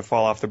forever to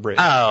fall off the bridge.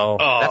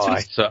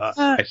 That's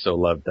I so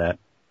loved that.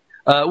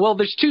 Well,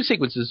 there's 2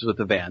 sequences with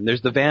the van.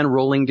 There's the van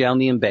rolling down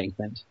the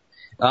embankment.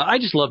 I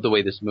just love the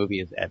way this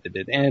movie is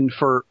edited. And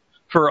for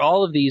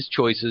all of these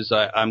choices,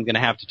 I'm going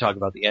to have to talk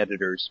about the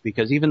editors,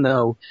 because even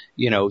though,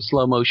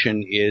 slow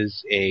motion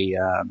is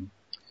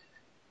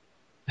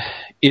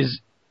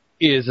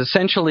is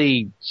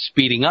essentially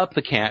speeding up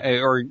the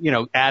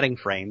adding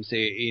frames,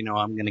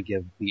 I'm going to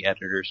give the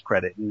editors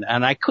credit.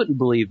 And I couldn't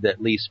believe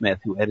that Lee Smith,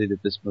 who edited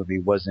this movie,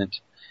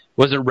 wasn't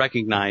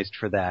recognized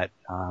for that,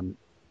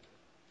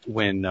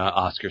 when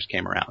Oscars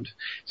came around.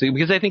 So,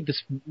 because I think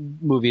this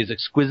movie is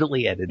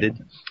exquisitely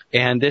edited,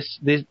 and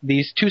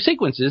these 2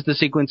 sequences, the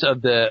sequence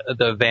of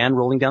the van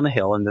rolling down the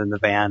hill and then the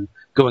van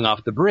going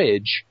off the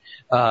bridge,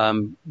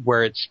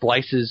 where it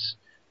splices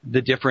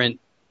the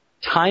different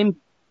time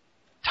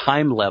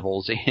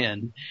levels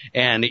in,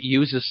 and it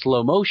uses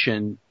slow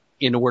motion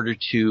in order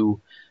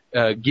to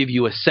give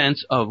you a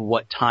sense of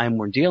what time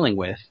we're dealing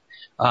with.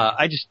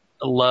 I just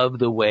love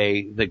the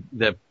way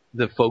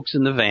the folks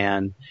in the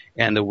van,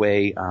 and the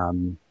way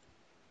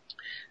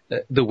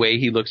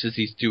he looks as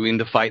he's doing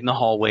the fight in the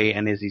hallway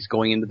and as he's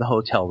going into the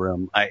hotel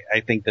room.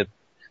 I think that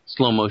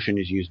slow motion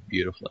is used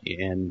beautifully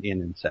in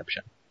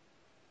Inception.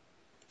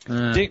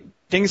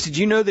 Dingus, did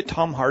you know that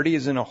Tom Hardy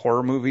is in a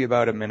horror movie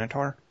about a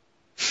minotaur?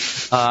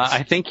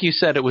 I think you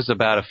said it was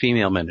about a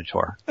female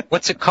minotaur.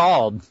 What's it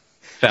called?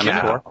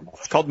 Feminotaur. Yeah,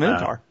 it's called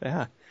Minotaur.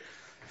 Yeah.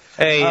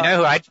 Hey, you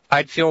know who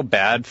I'd feel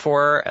bad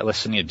for,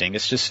 listening to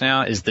Dingus just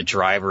now, is the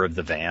driver of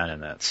the van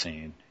in that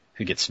scene,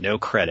 who gets no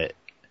credit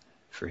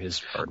for his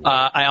hard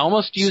work. I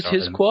almost used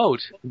his quote,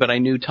 but I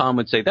knew Tom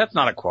would say, that's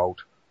not a quote.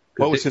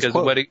 What was his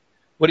quote?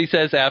 What he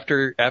says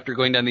after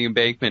going down the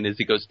embankment is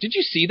he goes, "Did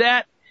you see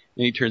that?"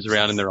 And he turns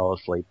around and they're all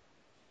asleep.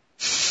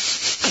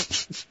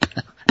 It's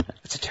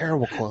a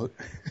terrible quote.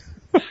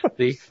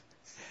 See?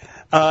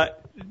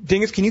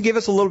 Dingus, can you give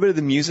us a little bit of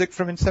the music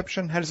from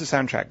Inception? How does the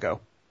soundtrack go?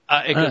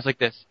 It goes like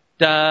this.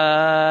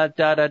 Da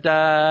da da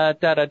da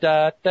da da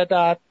da da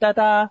da da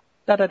da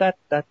da da da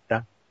da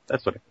da.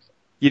 That's what it is.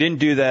 You didn't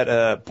do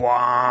that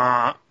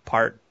blah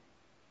part.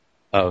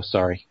 Oh,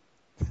 sorry.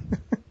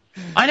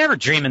 I never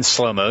dream in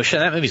slow motion.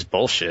 That movie's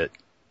bullshit.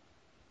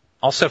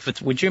 Also,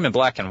 if we dream in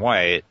black and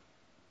white,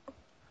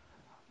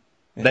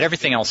 but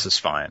everything else is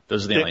fine.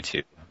 Those are the only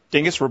 2.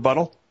 Dingus,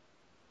 rebuttal?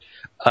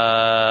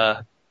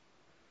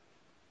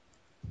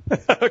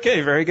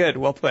 Okay, very good.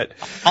 Well put.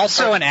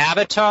 Also, in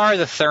Avatar,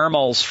 the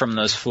thermals from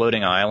those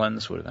floating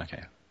islands.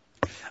 Okay.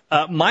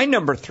 My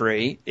number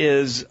 3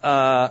 is,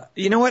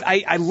 you know what?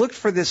 I looked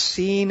for this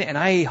scene, and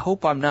I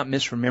hope I'm not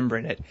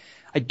misremembering it.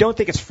 I don't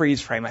think it's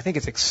freeze frame. I think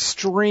it's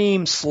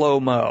extreme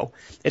slow-mo.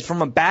 It's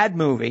from a bad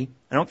movie.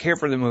 I don't care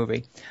for the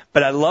movie,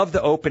 but I love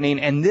the opening,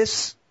 and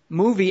this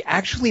movie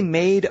actually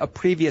made a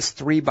previous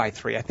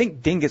 3x3. I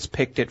think Dingus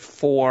picked it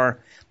for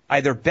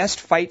either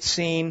best fight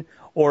scene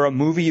or a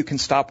movie you can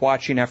stop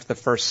watching after the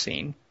first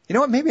scene. You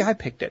know what? Maybe I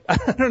picked it.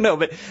 I don't know.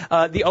 But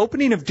the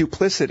opening of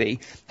Duplicity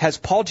has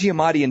Paul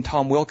Giamatti and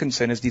Tom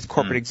Wilkinson as these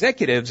corporate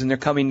executives, and they're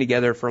coming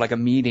together for like a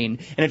meeting,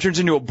 and it turns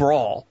into a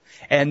brawl.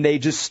 And they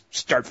just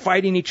start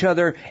fighting each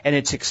other, and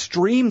it's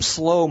extreme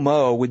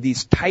slow-mo with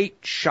these tight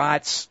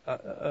shots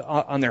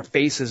on their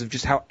faces of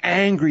just how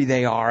angry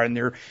they are, and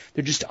they're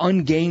just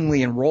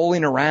ungainly and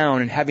rolling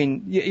around and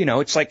having,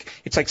 it's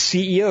like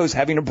CEOs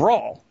having a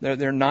brawl.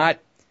 They're not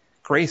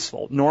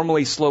graceful.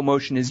 Normally, slow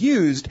motion is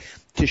used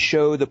to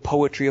show the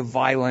poetry of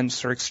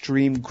violence or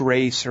extreme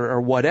grace or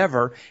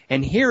whatever,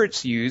 and here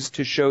it's used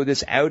to show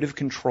this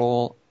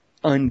out-of-control,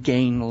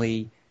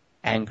 ungainly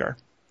anger.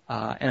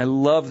 And I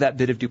love that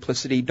bit of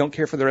Duplicity. Don't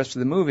care for the rest of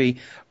the movie,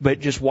 but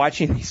just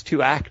watching these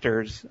 2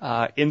 actors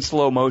in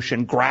slow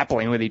motion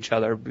grappling with each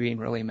other, being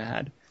really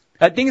mad.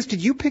 Dingus,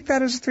 did you pick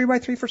that as a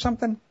 3x3 for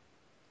something?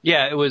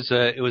 Yeah, it was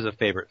a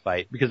favorite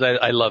fight because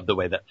I love the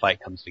way that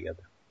fight comes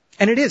together.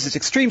 And it's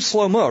extreme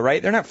slow-mo,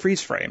 right? They're not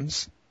freeze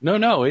frames.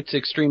 No, it's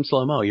extreme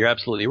slow-mo. You're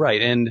absolutely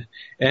right.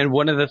 And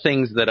one of the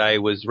things that I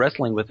was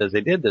wrestling with as I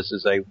did this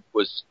is I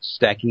was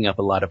stacking up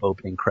a lot of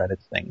opening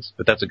credits things,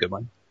 but that's a good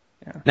one.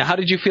 Yeah. Now, how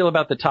did you feel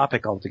about the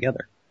topic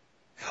altogether?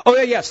 Oh,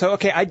 yeah. So,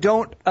 okay, I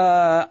don't,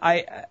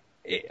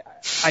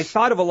 I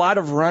thought of a lot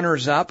of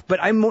runners up,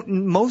 but I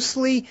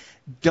mostly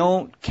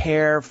don't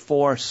care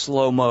for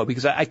slow-mo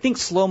because I think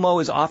slow-mo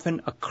is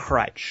often a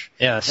crutch.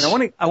 Yes.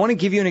 And I want to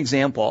give you an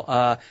example.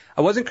 I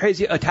wasn't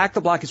crazy. Attack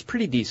the Block is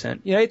pretty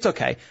decent. You know, it's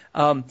okay.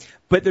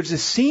 But there's a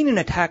scene in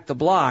Attack the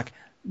Block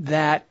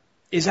that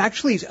is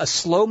actually a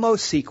slow-mo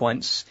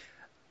sequence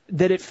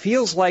that it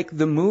feels like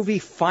the movie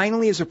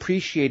finally is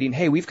appreciating,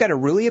 hey, we've got a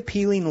really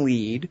appealing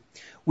lead.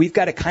 We've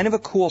got a kind of a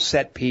cool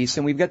set piece,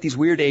 and we've got these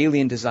weird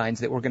alien designs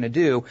that we're going to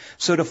do.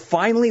 So to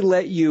finally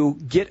let you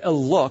get a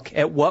look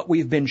at what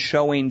we've been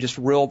showing just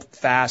real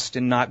fast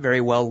and not very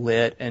well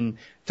lit and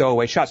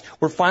throwaway shots,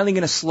 we're finally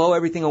going to slow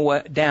everything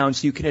down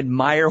so you can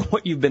admire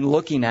what you've been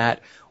looking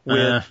at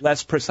with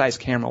less precise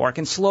camera work.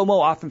 And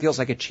slow-mo often feels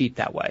like a cheat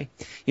that way.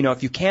 You know,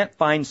 if you can't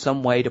find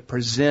some way to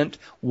present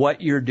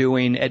what you're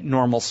doing at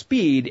normal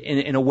speed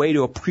in a way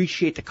to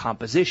appreciate the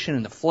composition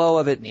and the flow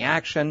of it and the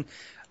action,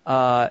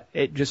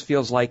 it just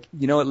feels like,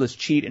 you know what, let's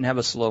cheat and have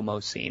a slow-mo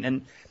scene.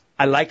 And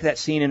I like that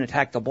scene in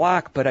Attack the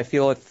Block, but I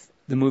feel if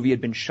the movie had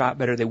been shot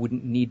better, they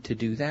wouldn't need to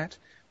do that.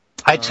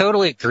 I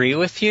totally agree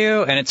with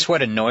you, and it's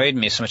what annoyed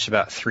me so much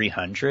about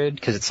 300,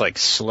 because it's like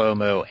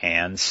slow-mo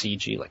and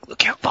CG. Like,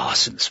 look how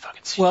awesome this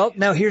fucking CG Well,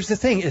 now here's the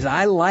thing, is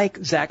I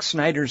like Zack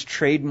Snyder's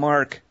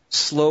trademark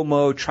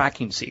slow-mo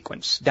tracking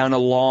sequence down a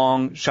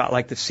long shot,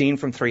 like the scene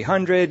from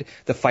 300,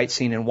 the fight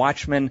scene in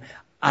Watchmen.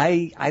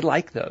 I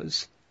like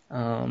those.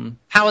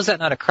 How is that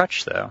not a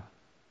crutch, though?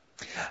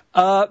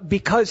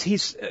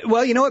 Because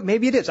well, you know what,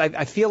 maybe it is.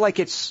 I feel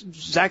like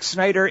Zack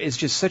Snyder is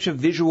just such a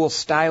visual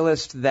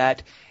stylist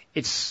that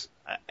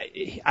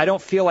I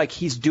don't feel like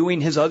he's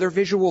doing his other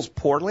visuals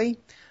poorly.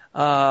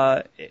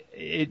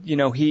 You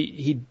know,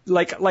 he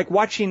like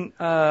watching,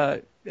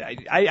 I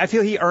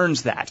feel he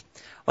earns that.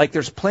 Like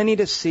there's plenty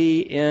to see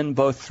in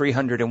both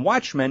 300 and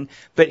Watchmen,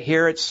 but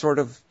here it's sort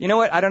of, you know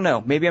what, I don't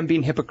know. Maybe I'm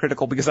being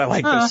hypocritical because I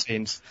like those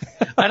scenes.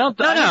 I don't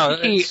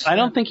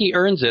think he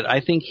earns it.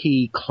 I think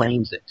he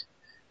claims it.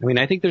 I mean,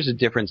 I think there's a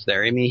difference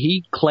there. I mean,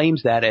 he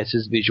claims that as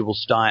his visual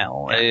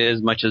style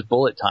as much as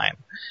Bullet Time.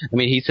 I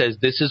mean, he says,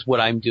 this is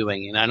what I'm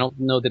doing, and I don't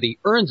know that he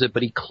earns it,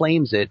 but he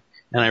claims it,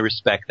 and I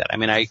respect that. I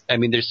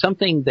mean, there's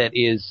something that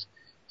is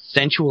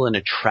sensual and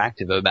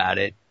attractive about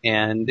it,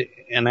 and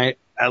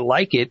I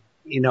like it.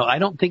 You know, I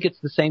don't think it's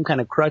the same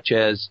kind of crutch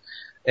as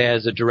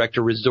a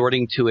director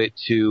resorting to it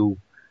to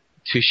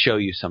show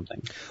you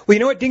something. Well, you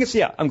know what, Dingus,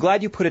 yeah, I'm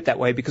glad you put it that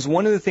way, because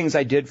one of the things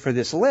I did for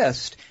this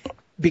list,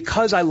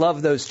 because I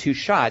love those two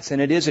shots, and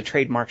it is a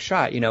trademark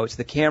shot, you know, it's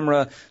the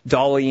camera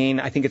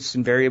dollying, I think it's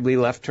invariably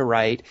left to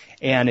right,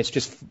 and it's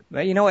just,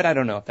 you know what, I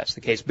don't know if that's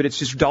the case, but it's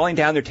just dollying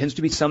down, there tends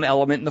to be some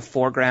element in the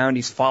foreground,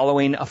 he's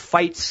following a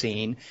fight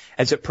scene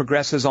as it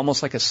progresses,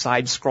 almost like a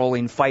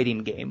side-scrolling fighting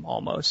game,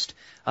 almost.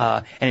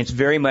 And it's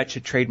very much a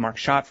trademark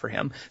shot for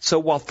him. So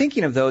while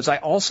thinking of those, I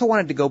also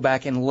wanted to go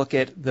back and look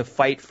at the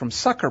fight from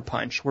Sucker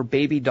Punch, where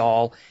Baby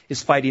Doll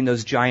is fighting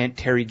those giant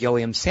Terry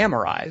Gilliam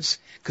samurais.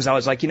 Because I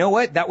was like, you know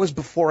what? That was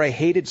before I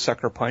hated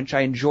Sucker Punch.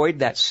 I enjoyed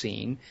that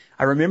scene.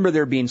 I remember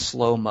there being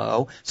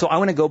slow-mo. So I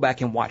want to go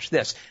back and watch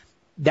this.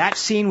 That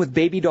scene with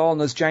Baby Doll and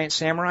those giant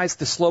samurais,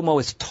 the slow-mo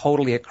is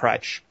totally a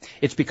crutch.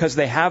 It's because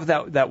they have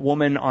that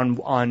woman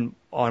on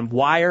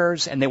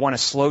wires, and they want to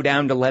slow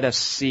down to let us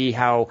see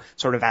how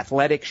sort of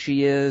athletic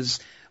she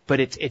is.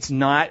 But it's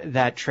not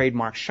that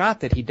trademark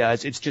shot that he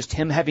does. It's just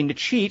him having to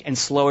cheat and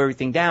slow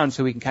everything down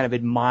so we can kind of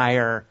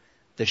admire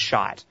the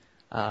shot.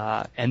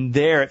 And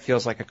there it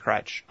feels like a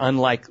crutch,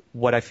 unlike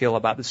what I feel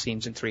about the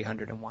scenes in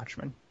 300 and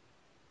Watchmen.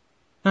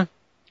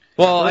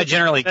 Well, I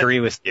generally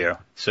agree with you.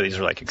 So these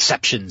are like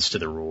exceptions to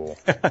the rule.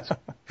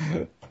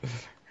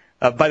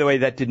 By the way,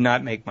 that did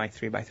not make my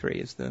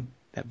 3x3 is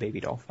that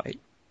Baby Doll fight.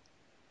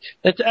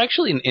 That's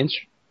actually an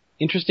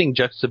interesting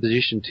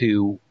juxtaposition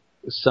to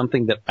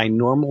something that I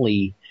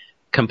normally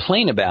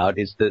complain about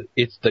is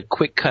it's the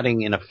quick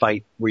cutting in a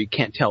fight where you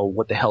can't tell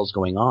what the hell's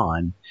going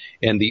on.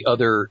 And the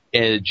other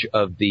edge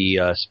of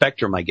the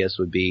spectrum, I guess,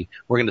 would be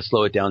we're going to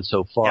slow it down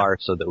so far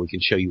so that we can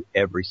show you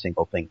every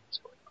single thing that's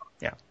going on.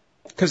 Yeah.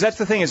 Because that's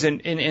the thing is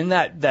in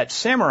that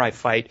samurai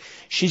fight,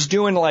 she's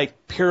doing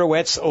like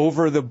pirouettes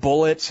over the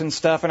bullets and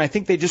stuff, and I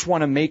think they just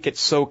want to make it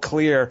so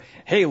clear,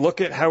 hey, look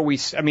at how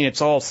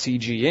it's all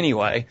CG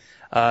anyway.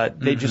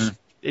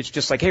 It's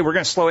just like, hey, we're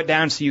going to slow it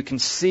down so you can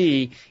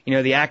see, you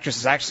know, the actress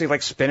is actually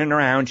like spinning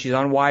around. She's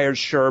on wires,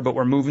 sure, but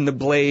we're moving the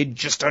blade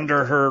just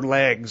under her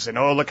legs, and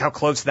oh, look how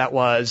close that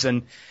was,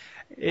 and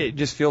it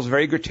just feels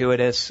very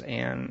gratuitous,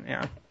 and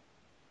yeah.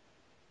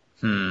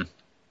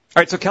 All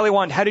right, so Kelly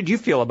Wand, how did you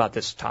feel about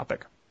this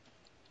topic?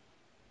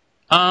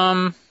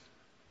 I'm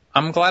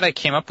glad I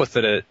came up with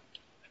it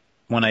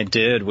when I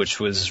did, which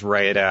was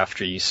right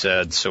after you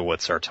said, so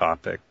what's our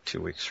topic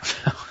 2 weeks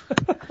from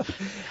now?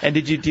 And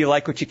do you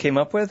like what you came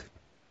up with?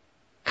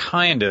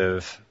 Kind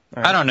of.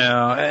 Right. I don't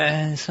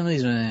know. Some of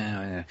these.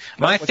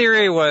 My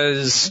theory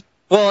was,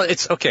 well,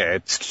 it's okay.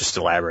 It's just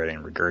elaborating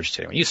and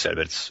regurgitating what you said,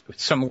 but it's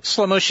some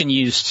slow motion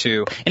used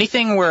to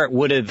anything where it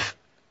would have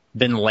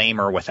been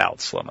lamer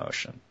without slow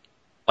motion.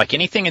 Like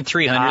anything in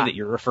 300 that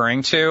you're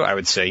referring to, I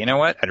would say, you know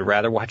what? I'd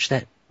rather watch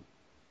that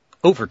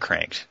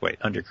overcranked.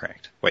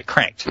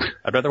 Cranked.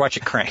 I'd rather watch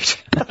it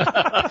cranked.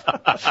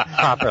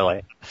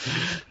 Properly.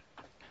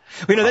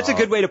 You know, that's a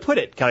good way to put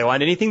it, Kelly.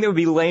 Anything that would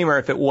be lamer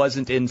if it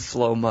wasn't in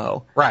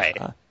slow-mo. Right.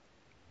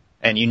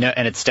 And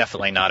it's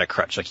definitely not a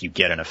crutch, like you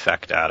get an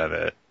effect out of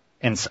it.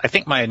 And I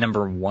think my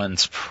number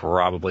 1's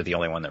probably the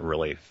only one that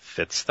really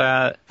fits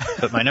that.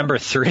 But my number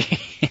 3,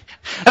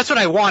 that's what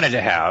I wanted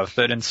to have,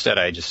 but instead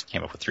I just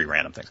came up with 3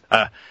 random things.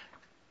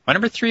 My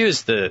number 3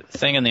 is the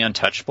thing in the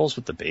Untouchables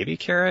with the baby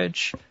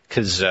carriage,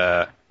 because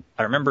I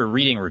remember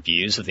reading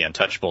reviews of the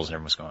Untouchables and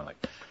everyone was going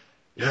like,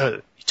 yeah,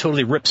 he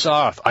totally rips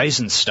off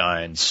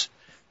Eisenstein's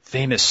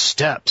famous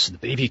steps in the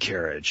baby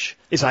carriage.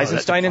 Is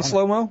Eisenstein in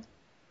slow-mo?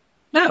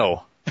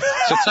 No.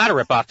 So it's not a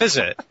ripoff, is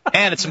it?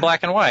 And it's in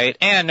black and white,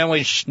 and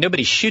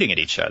nobody's shooting at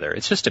each other.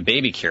 It's just a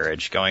baby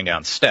carriage going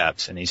down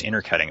steps, and he's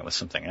intercutting it with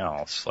something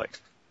else,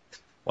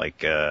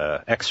 like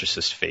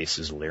Exorcist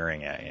faces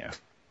leering at you.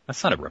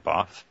 That's not a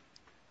ripoff.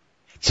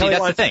 See,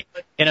 that's the thing.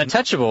 In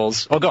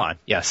Untouchables, go on.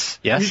 Yes.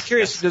 I'm just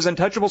curious, does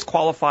Untouchables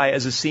qualify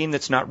as a scene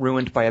that's not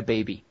ruined by a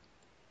baby?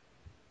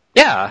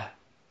 Yeah.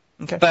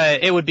 Okay.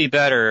 But it would be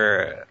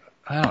better,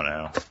 I don't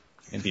know.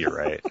 Maybe you're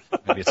right.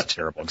 Maybe it's a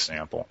terrible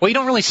example. Well, you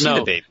don't really see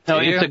the baby. No,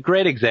 it's a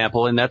great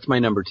example, and that's my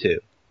number 2.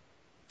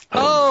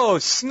 Oh,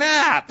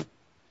 snap!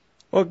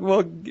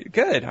 Well,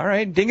 good. All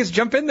right. Dingus,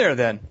 jump in there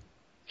then.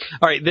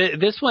 All right,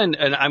 this one,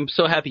 and I'm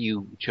so happy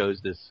you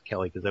chose this,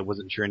 Kelly, because I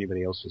wasn't sure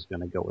anybody else was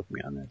going to go with me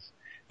on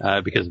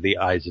this, because of the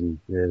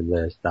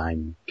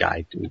Eisenstein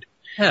guy, dude.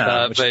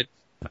 Yeah.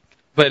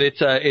 But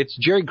it's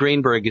Jerry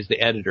Greenberg is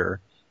the editor,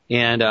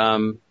 and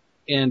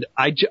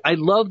I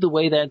love the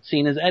way that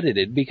scene is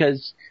edited,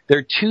 because there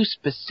are 2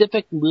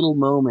 specific little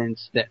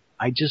moments that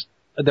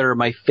are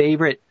my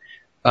favorite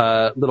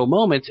little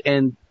moments,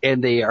 and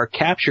they are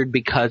captured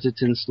because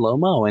it's in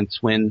slow-mo. And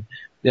it's when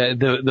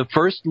the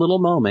first little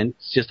moment,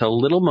 it's just a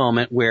little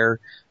moment where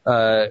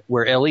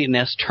Elliot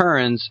Ness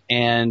turns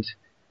and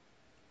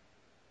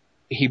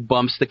he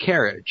bumps the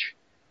carriage.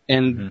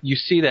 And you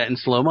see that in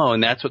slow-mo,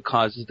 and that's what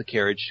causes the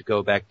carriage to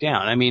go back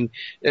down. I mean,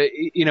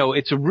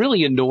 it's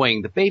really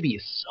annoying. The baby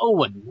is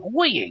so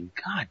annoying.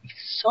 God, he's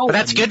so But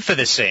that's good for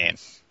the scene.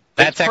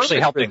 That's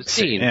actually helping the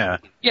scene. Yeah.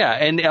 Yeah,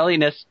 and Elliot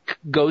Ness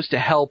goes to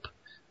help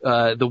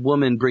the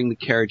woman bring the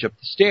carriage up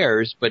the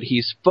stairs, but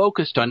he's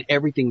focused on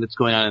everything that's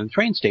going on in the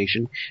train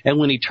station. And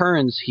when he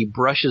turns, he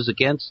brushes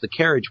against the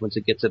carriage once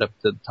it gets it up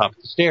to the top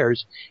of the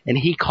stairs, and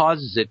he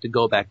causes it to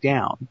go back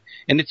down.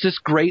 And it's this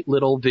great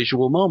little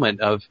visual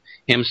moment of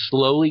him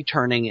slowly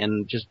turning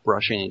and just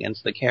brushing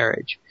against the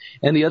carriage.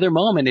 And the other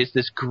moment is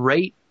this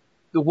great,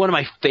 one of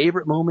my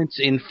favorite moments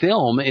in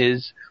film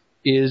is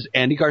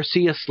Andy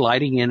Garcia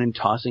sliding in and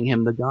tossing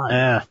him the gun.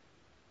 Yeah.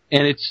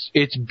 And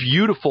it's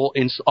beautiful.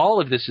 All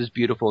of this is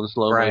beautiful in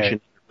slow motion. Right.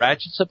 It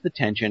ratchets up the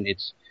tension.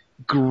 It's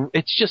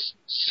just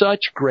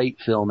such great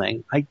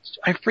filming. I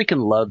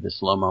freaking love the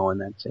slow-mo in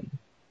that scene.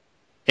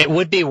 It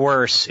would be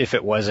worse if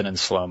it wasn't in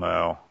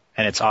slow-mo.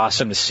 And it's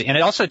awesome to see. And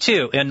it also,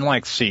 too, in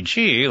like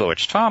CG,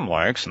 which Tom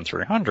likes, in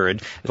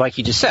 300, like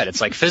you just said,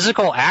 it's like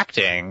physical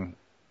acting.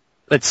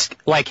 It's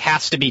like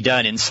has to be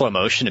done in slow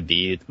motion to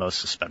be the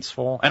most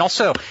suspenseful. And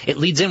also, it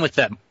leads in with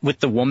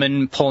the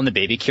woman pulling the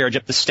baby carriage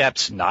up the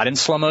steps, not in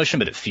slow motion,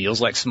 but it feels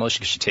like slow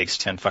motion because she takes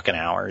 10 fucking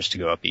hours to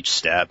go up each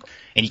step.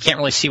 And you can't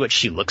really see what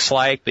she looks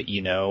like, but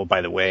you know,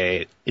 by the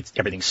way,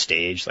 everything's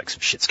staged, like some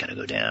shit's gonna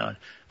go down.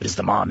 But is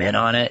the mom in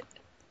on it?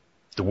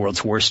 The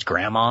world's worst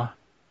grandma?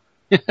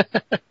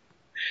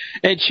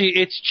 And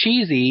it's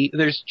cheesy.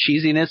 There's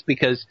cheesiness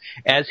because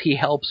as he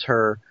helps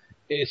her,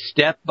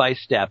 step by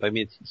step. I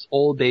mean, it's this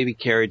old baby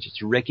carriage.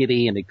 It's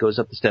rickety, and it goes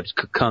up the steps,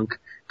 ka-kunk,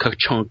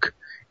 ka-chunk,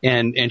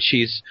 and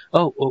she's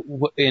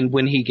and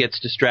when he gets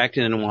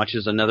distracted and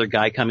watches another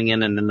guy coming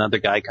in and another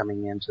guy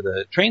coming into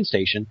the train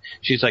station,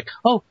 she's like,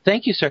 "Oh,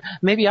 thank you, sir.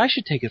 Maybe I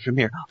should take it from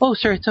here. Oh,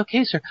 sir, it's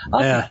okay, sir.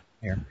 Yeah.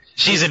 Here."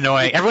 She's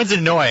annoying. Everyone's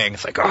annoying.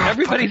 It's like, oh,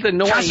 everybody's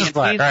annoying.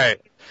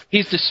 Right.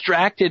 He's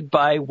distracted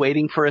by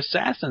waiting for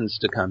assassins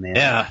to come in.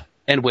 Yeah.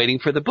 And waiting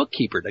for the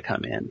bookkeeper to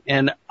come in.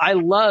 And I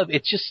love,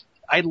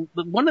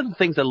 one of the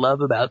things I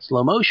love about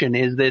slow motion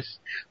is this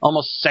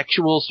almost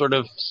sexual, sort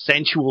of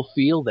sensual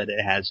feel that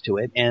it has to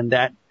it. And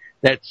that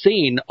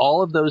scene,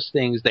 all of those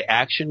things, the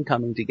action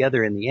coming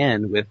together in the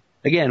end with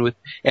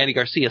Andy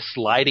Garcia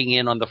sliding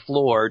in on the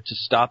floor to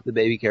stop the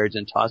baby carriage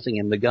and tossing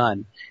him the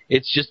gun.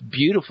 It's just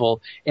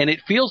beautiful. And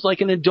it feels like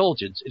an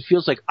indulgence. It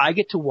feels like I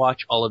get to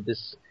watch all of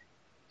this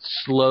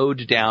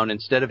slowed down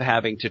instead of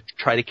having to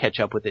try to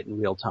catch up with it in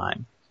real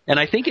time. And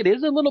I think it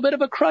is a little bit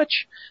of a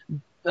crutch,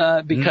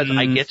 because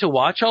I get to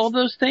watch all of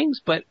those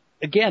things, but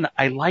again,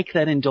 I like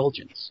that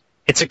indulgence.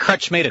 It's a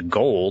crutch made of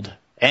gold,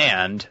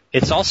 and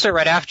it's also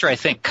right after, I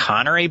think,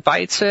 Connery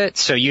bites it,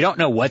 so you don't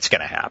know what's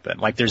going to happen.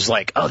 Like, there's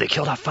like, oh, they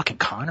killed off fucking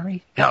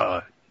Connery?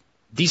 So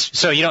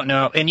you don't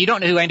know, and you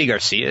don't know who Andy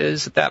Garcia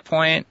is at that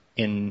point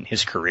in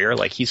his career.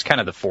 Like, he's kind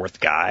of the fourth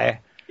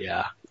guy.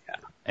 Yeah.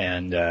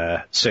 And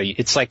so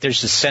it's like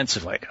there's this sense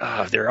of like,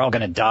 oh, they're all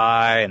going to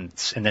die, and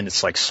then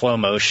it's like slow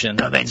motion.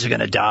 No, things are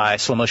going to die.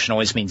 Slow motion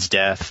always means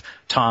death.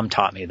 Tom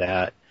taught me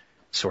that.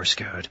 Source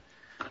code.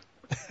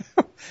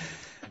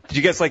 Did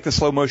you guys like the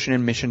slow motion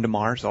in Mission to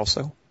Mars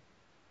also?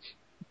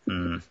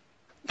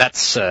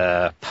 That's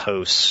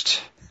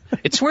post.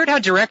 It's weird how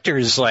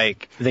directors,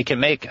 like, they can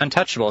make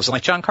Untouchables,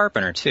 like John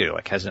Carpenter, too.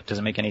 Like,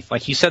 doesn't make any,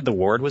 like, you said The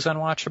Ward was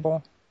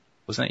unwatchable?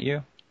 Wasn't it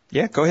you?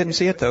 Yeah, go ahead and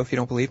see it, though, if you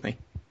don't believe me.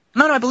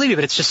 No, I believe you,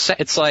 but it's just,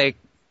 it's like,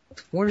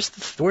 where's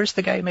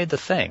the guy who made The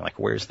Thing? Like,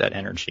 where's that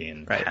energy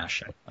and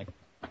passion? Like,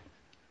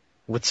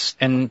 what's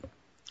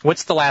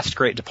the last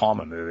great De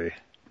Palma movie?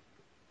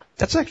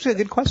 That's actually a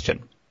good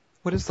question.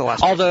 What is the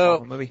last great De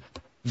Palma movie?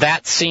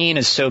 That scene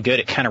is so good,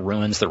 it kind of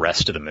ruins the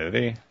rest of the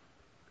movie.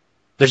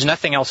 There's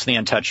nothing else in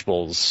The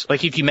Untouchables.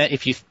 Like, if you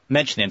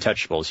mention The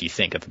Untouchables, you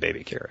think of the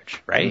baby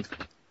carriage, right?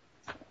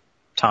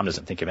 Tom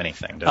doesn't think of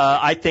anything, does he?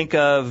 I think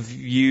of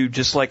you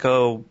just like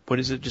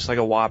just like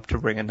a wop to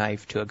bring a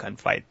knife to a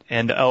gunfight.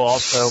 And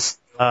also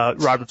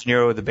Robert De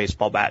Niro with a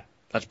baseball bat.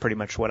 That's pretty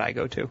much what I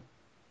go to.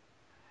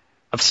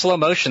 Of slow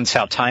motion's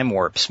how time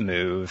warps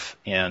move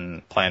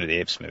in Planet of the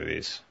Apes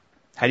movies.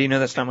 How do you know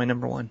that's not my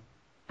number one?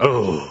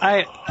 Oh,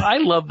 I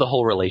love the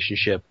whole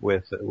relationship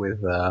with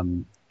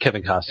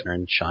Kevin Costner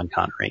and Sean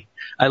Connery.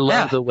 I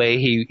love the way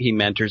he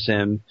mentors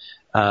him.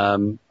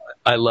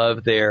 I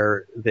love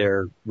their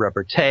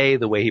repartee,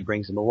 the way he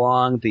brings him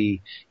along.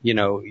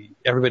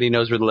 Everybody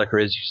knows where the liquor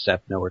is. You just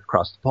have to know where to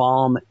cross the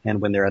palm.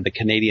 And when they're at the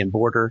Canadian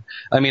border,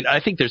 I mean, I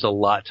think there's a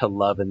lot to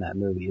love in that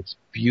movie. It's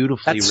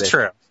beautifully written. That's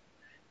true.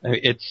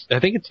 I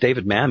think it's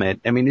David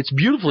Mamet. I mean, it's a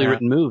beautifully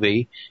written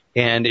movie,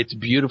 and it's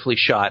beautifully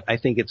shot. I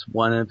think it's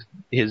one of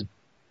his,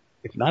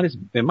 if not his,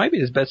 it might be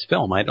his best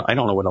film. I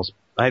don't know what else.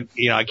 I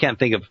can't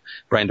think of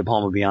Brian De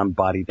Palma beyond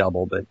Body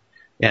Double,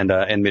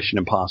 and Mission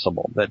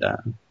Impossible. But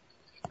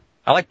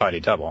I like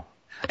Body Double,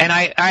 and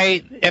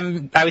I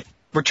would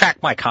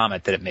retract my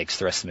comment that it makes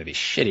the rest of the movie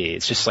shitty.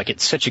 It's just like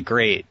it's such a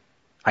great,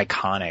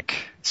 iconic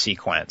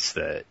sequence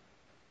that.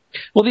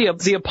 Well,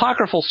 the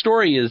apocryphal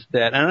story is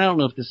that, and I don't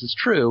know if this is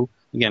true.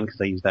 Again,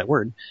 because I use that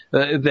word,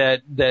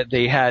 that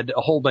they had a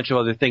whole bunch of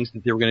other things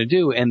that they were going to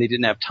do, and they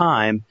didn't have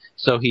time,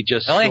 so he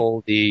just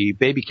stole the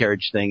baby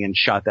carriage thing and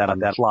shot that on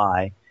that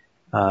fly,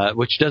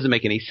 which doesn't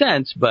make any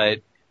sense,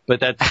 but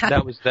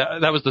that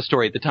was the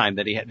story at the time,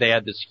 that they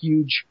had this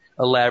huge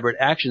elaborate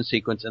action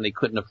sequence and they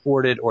couldn't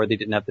afford it or they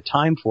didn't have the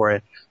time for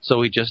it,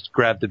 so he just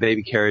grabbed the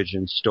baby carriage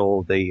and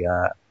stole the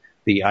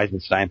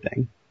Eisenstein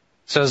thing.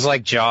 So it was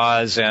like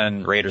Jaws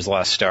and Raiders of the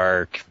Lost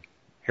Ark.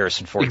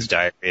 Harrison Ford's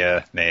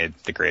diarrhea made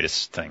the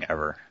greatest thing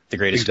ever. The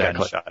greatest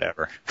gunshot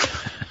ever.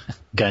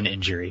 Gun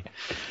injury.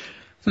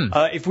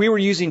 If we were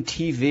using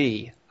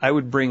TV, I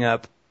would bring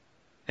up,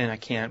 and I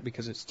can't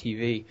because it's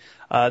TV,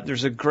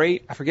 there's a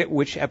great, I forget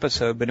which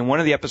episode, but in one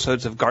of the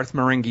episodes of Garth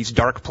Marenghi's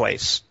Dark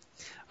Place,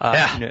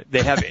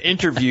 they have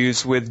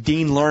interviews with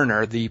Dean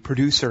Lerner, the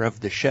producer of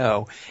the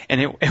show,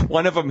 and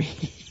one of them,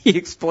 he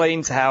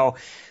explains how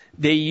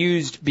they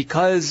used,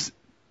 because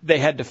they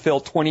had to fill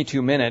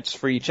 22 minutes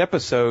for each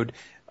episode,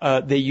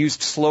 they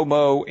used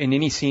slow-mo in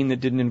any scene that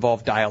didn't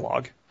involve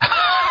dialogue.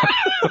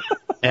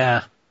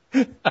 Yeah.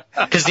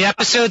 Because the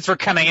episodes were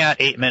coming out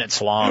 8 minutes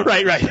long.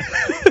 Right.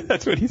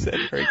 That's what he said.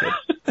 Very good.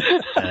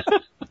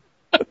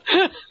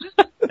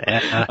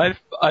 Yeah.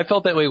 I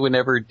felt that way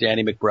whenever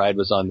Danny McBride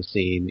was on the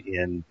scene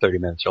in 30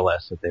 Minutes or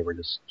Less, that they were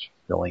just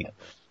filling it.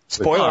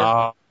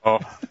 Spoiler. Oh.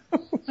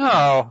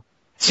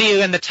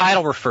 See, and the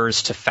title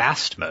refers to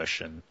fast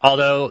motion,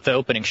 although the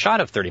opening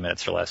shot of 30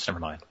 Minutes or Less, never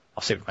mind.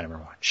 I'll save it for my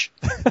number one.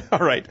 All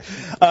right.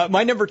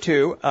 My number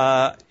two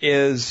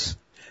is,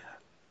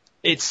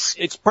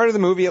 it's part of the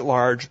movie at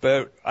large,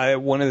 but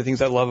one of the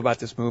things I love about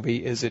this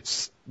movie is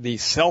it's the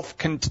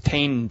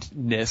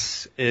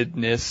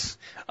self-containedness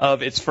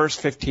of its first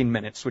 15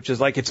 minutes, which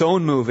is like its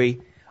own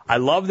movie. I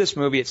love this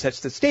movie. It sets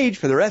the stage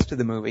for the rest of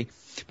the movie.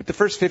 But the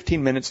first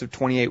 15 minutes of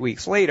 28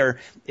 Weeks Later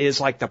is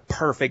like the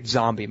perfect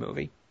zombie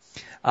movie.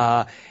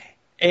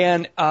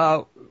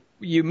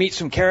 You meet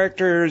some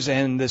characters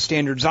and the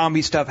standard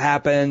zombie stuff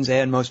happens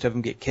and most of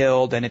them get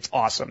killed and it's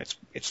awesome.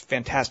 It's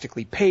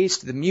fantastically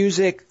paced. The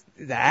music,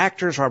 the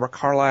actors, Robert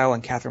Carlyle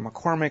and Catherine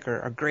McCormick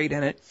are great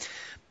in it.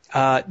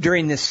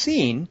 During this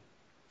scene,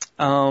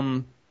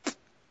 the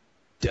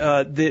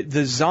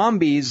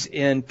zombies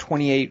in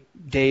 28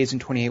 Days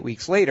and 28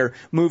 Weeks Later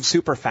move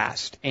super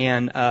fast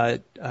and,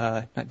 not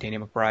Danny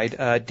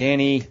McBride,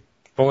 Danny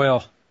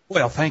Boyle.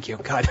 Well, thank you.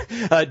 God.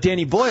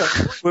 Danny Boyle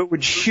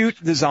would shoot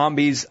the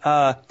zombies.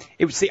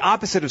 It was the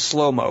opposite of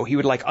slow-mo. He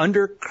would like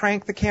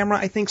under-crank the camera,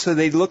 I think, so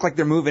they look like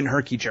they're moving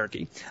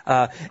herky-jerky.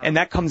 And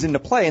that comes into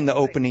play in the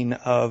opening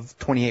of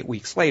 28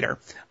 Weeks Later.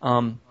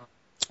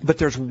 But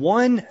there's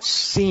one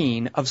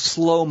scene of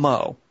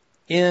slow-mo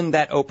in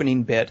that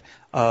opening bit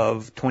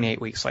of 28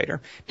 Weeks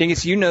Later.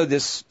 Dingus, you know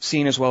this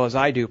scene as well as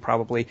I do,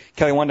 probably.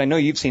 Kelly Wand, I know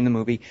you've seen the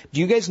movie.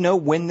 Do you guys know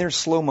when there's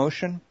slow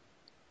motion?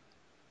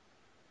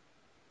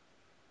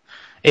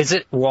 Is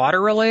it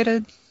water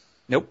related?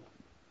 Nope.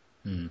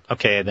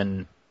 Okay,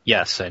 then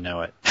yes, I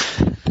know it.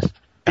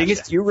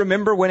 Dingus, do you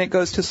remember when it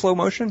goes to slow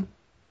motion?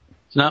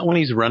 It's not when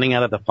he's running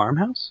out of the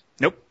farmhouse?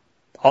 Nope.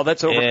 All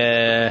that's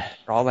over.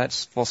 All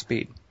that's full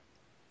speed.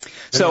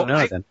 So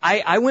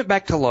I went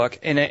back to look,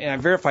 and I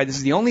verified this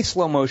is the only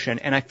slow motion,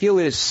 and I feel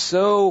it is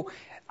so.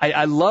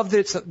 I love that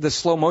it's the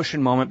slow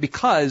motion moment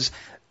because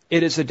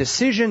it is a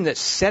decision that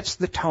sets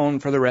the tone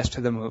for the rest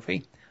of the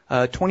movie.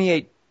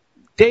 28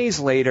 Days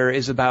Later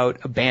is about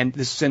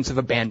this sense of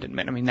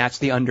abandonment. I mean, that's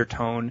the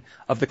undertone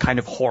of the kind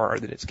of horror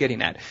that it's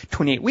getting at.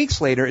 28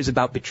 Weeks Later is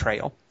about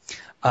betrayal.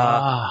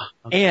 Okay.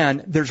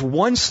 And there's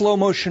one slow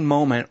motion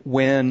moment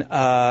when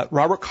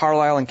Robert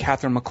Carlyle and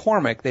Catherine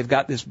McCormick, they've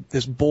got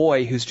this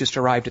boy who's just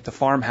arrived at the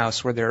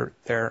farmhouse where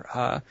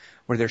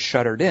they're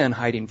shuttered in,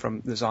 hiding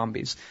from the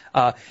zombies.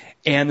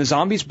 And the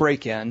zombies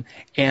break in,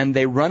 and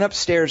they run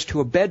upstairs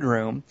to a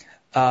bedroom,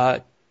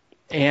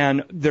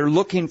 and they're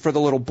looking for the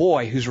little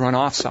boy who's run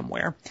off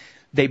somewhere.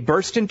 They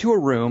burst into a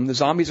room. The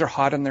zombies are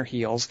hot on their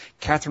heels.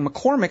 Catherine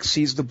McCormick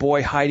sees the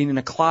boy hiding in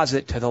a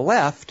closet to the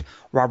left.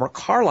 Robert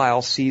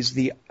Carlyle sees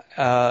the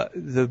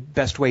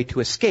best way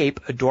to escape,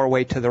 a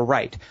doorway to the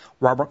right.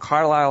 Robert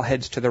Carlyle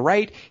heads to the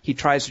right. He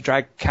tries to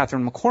drag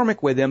Catherine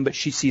McCormick with him, but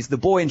she sees the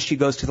boy and she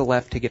goes to the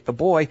left to get the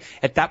boy.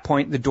 At that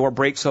point, the door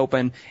breaks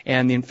open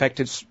and the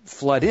infected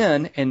flood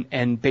in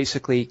and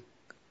basically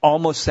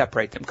almost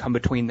separate them, come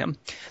between them.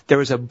 There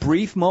was a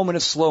brief moment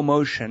of slow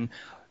motion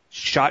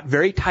shot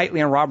very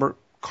tightly on Robert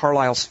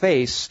Carlyle's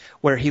face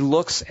where he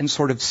looks and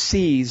sort of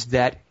sees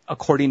that,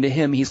 according to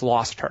him, he's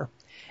lost her.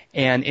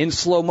 And in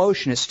slow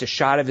motion, it's just a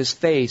shot of his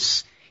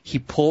face. He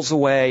pulls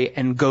away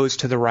and goes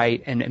to the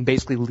right and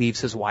basically leaves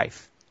his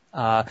wife.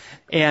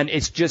 And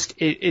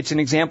it's an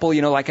example,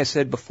 like I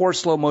said before,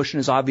 slow motion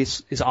is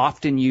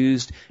often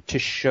used to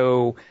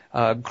show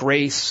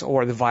grace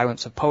or the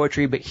violence of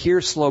poetry, but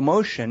here slow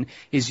motion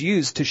is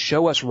used to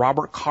show us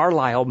Robert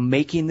Carlyle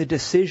making the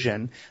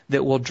decision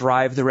that will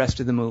drive the rest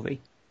of the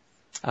movie.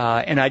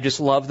 And I just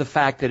love the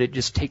fact that it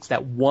just takes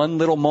that one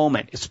little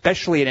moment,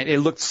 especially, and it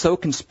looked so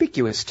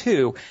conspicuous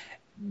too,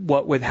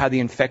 what with how the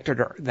infected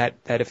are, that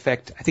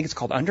effect, I think it's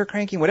called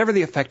undercranking, whatever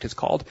the effect is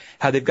called,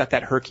 how they've got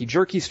that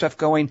herky-jerky stuff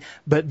going,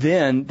 but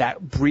then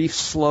that brief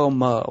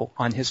slow-mo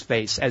on his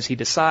face as he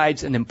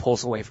decides and then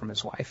pulls away from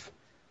his wife.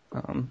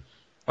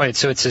 Wait,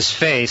 so it's his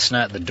face,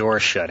 not the door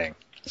shutting.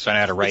 So I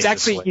had to write it's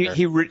actually,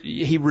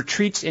 he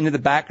retreats into the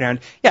background.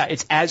 Yeah,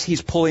 it's as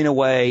he's pulling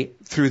away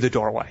through the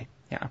doorway.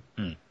 Yeah.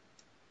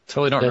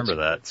 Totally don't remember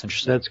that. It's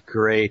interesting. That's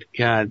great.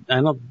 God,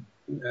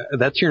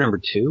 that's your number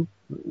 2?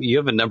 You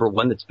have a number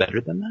 1 that's better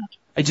than that?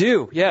 I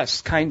do,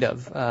 yes, kind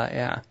of,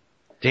 yeah.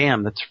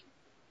 Damn, that's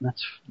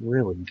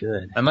really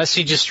good. Unless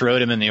he just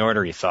wrote him in the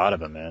order he thought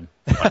of him in,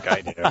 like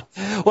I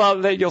do.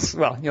 Well, you'll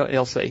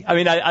see. I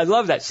mean, I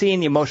love that, seeing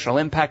the emotional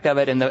impact of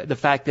it and the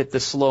fact that the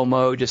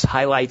slow-mo just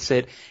highlights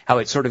it, how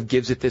it sort of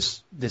gives it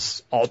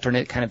this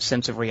alternate kind of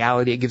sense of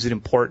reality. It gives it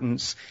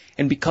importance.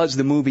 And because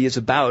the movie is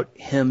about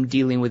him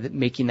dealing with it,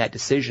 making that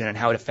decision and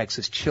how it affects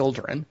his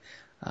children.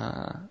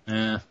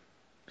 Yeah.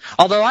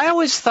 Although I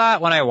always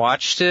thought when I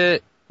watched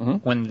it,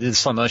 when the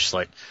slow motion,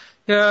 like,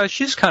 yeah,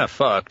 she's kind of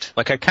fucked.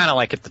 Like, I kind of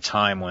at the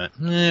time went,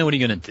 what are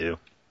you going to do?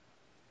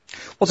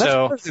 Well, that's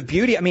part of the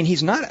beauty. I mean,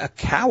 he's not a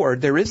coward.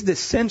 There is this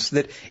sense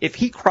that if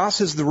he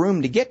crosses the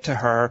room to get to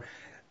her,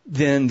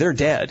 then they're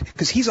dead.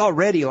 Because he's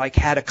already,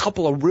 had a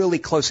couple of really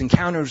close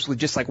encounters with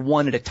just,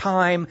 one at a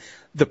time.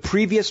 The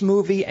previous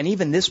movie and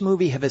even this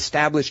movie have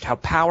established how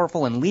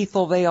powerful and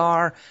lethal they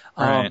are.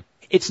 Right.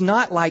 It's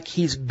not like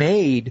he's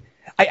made...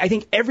 I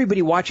think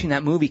everybody watching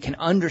that movie can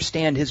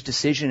understand his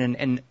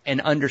decision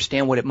and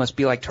understand what it must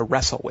be like to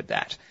wrestle with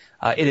that.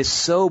 It is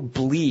so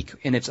bleak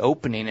in its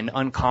opening and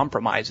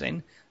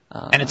uncompromising.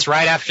 And it's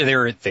right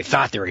after they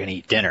thought they were going to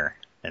eat dinner,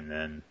 and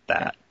then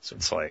that. So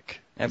it's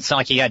not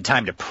like he had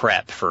time to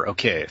prep for,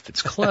 okay, if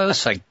it's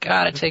close, I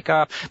gotta take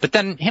off. But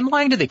then him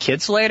lying to the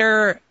kids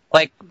later,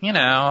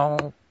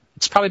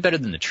 it's probably better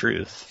than the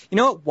truth. You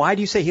know what? Why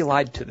do you say he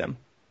lied to them?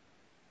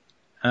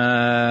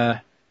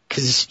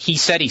 Because he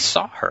said he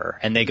saw her,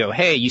 and they go,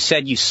 hey, you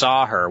said you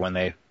saw her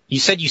you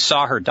said you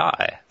saw her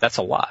die. That's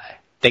a lie.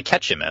 They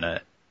catch him in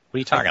it. What are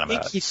you talking about? I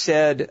think he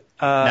said,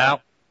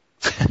 no.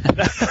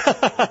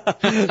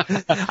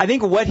 I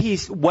think what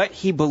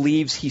he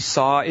believes he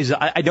saw is,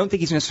 I don't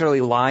think he's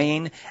necessarily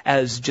lying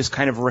as just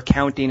kind of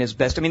recounting his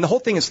best. I mean, the whole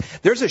thing is,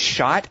 there's a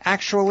shot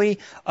actually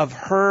of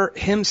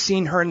him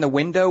seeing her in the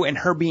window and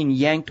her being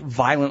yanked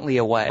violently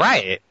away.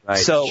 Right.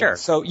 So, sure.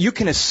 So you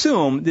can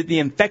assume that the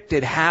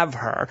infected have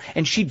her,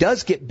 and she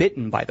does get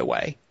bitten, by the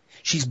way.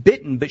 She's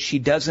bitten, but she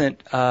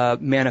doesn't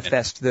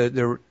manifest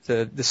the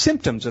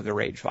symptoms of the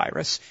rage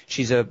virus.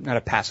 She's not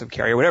a passive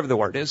carrier, whatever the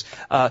word is.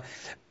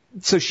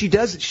 So she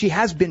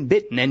has been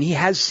bitten, and he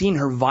has seen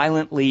her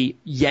violently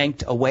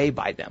yanked away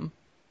by them.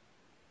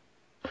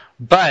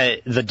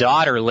 But the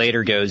daughter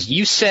later goes,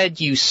 you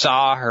said you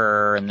saw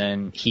her, and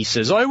then he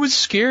says, I was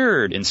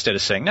scared, instead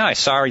of saying, no, I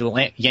saw her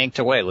yanked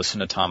away.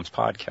 Listen to Tom's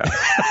podcast.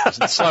 It was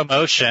in slow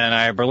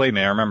motion. Believe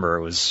me, I remember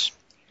it was.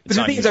 But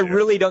the thing is, I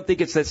really don't think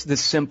it's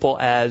this simple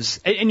as,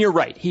 and you're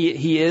right,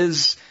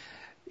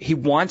 he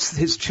wants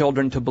his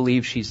children to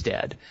believe she's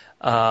dead.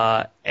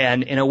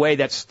 And in a way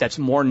that's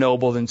more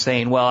noble than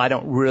saying, well, I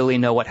don't really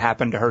know what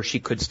happened to her. She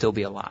could still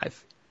be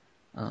alive.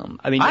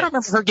 I don't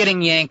remember her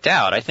getting yanked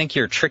out. I think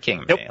you're tricking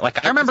me. Nope.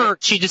 Like, I remember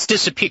she just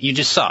disappeared. You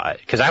just saw it,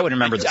 because I would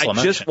remember the slow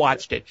motion. I just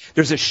watched it.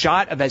 There's a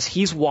shot of as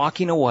he's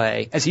walking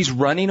away, as he's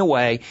running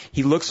away,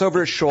 he looks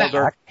over his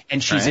shoulder,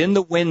 and she's in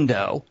the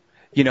window,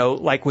 you know,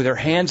 like with her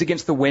hands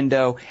against the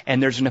window,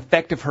 and there's an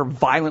effect of her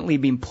violently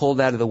being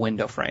pulled out of the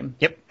window frame.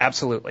 Yep,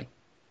 absolutely.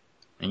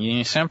 And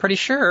you sound pretty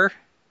sure.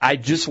 I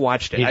just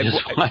watched it.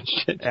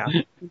 Watched it. Yeah.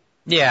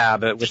 Yeah,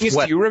 but with Do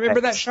you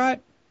remember that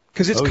shot?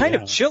 Because it's kind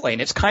of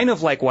chilling. It's kind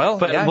of like, well,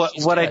 but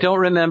what I don't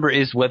remember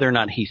is whether or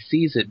not he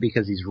sees it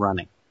because he's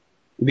running.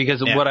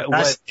 Because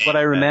what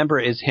I remember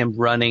is him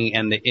running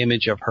and the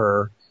image of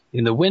her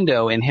in the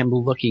window and him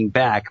looking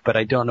back, but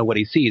I don't know what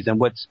he sees. And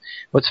what's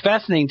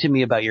fascinating to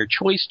me about your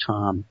choice,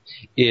 Tom,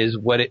 is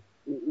what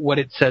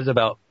it says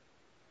about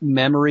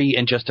memory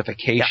and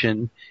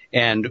justification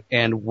and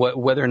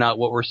whether or not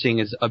what we're seeing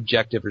is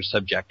objective or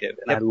subjective.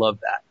 And I love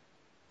that.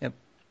 Yep.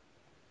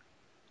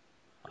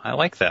 I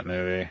like that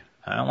movie.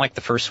 I don't like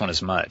the first one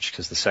as much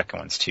because the second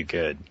one's too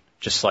good.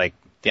 Just like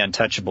The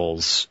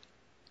Untouchables,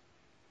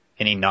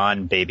 any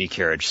non-baby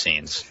carriage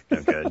scenes,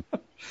 no good.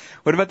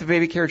 What about the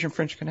baby carriage in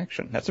French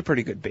Connection? That's a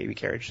pretty good baby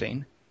carriage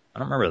scene. I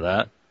don't remember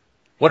that.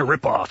 What a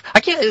ripoff. I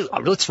can't,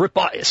 let's rip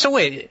off. So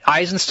wait,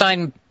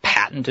 Eisenstein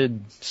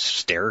patented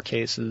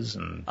staircases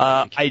and...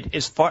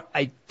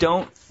 I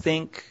don't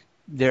think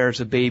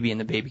there's a baby in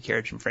the baby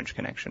carriage in French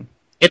Connection.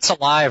 It's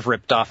Alive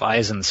ripped off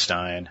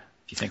Eisenstein.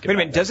 If you think Wait a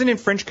minute, doesn't in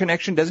French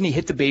Connection, doesn't he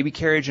hit the baby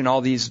carriage and all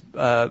these,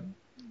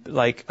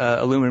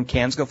 aluminum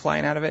cans go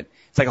flying out of it?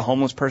 It's like a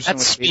homeless person.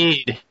 That's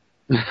Speed.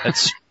 That's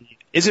Speed.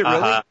 Is it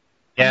really?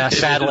 Yeah,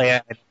 sadly.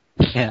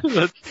 Yeah.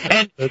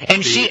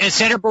 And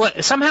Sandra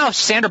Bullock, somehow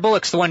Sandra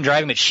Bullock's the one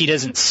driving, but she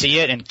doesn't see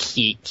it, and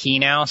Key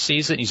now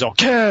sees it, and he's all,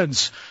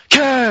 cans!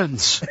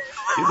 It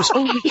was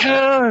only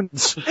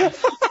cans!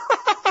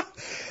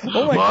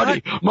 Oh my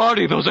God.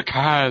 Marty, those are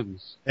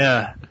cans.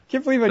 Yeah.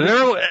 Can't believe I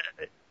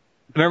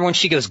Remember when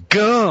she goes,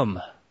 gum?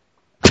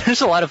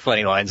 There's a lot of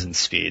funny lines in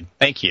Speed.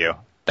 Thank you.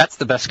 That's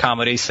the best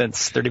comedy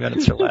since 30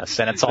 Minutes or Less,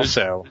 and it's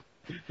also...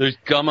 There's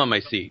gum on my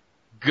seat.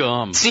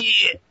 Gum.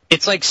 See,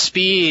 it's like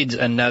Speed's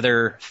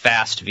another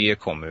fast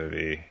vehicle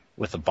movie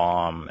with a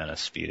bomb and a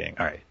speeding.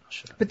 All right.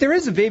 But there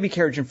is a baby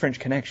carriage in French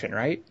Connection,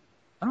 right?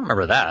 I don't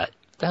remember that.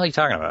 What the hell are you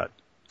talking about?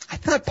 I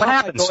thought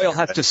Popeye Doyle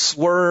has to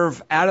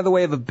swerve out of the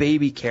way of a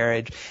baby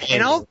carriage.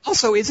 And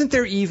also, isn't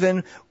there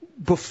even,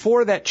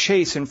 before that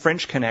chase in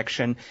French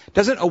Connection,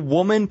 doesn't a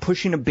woman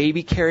pushing a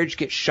baby carriage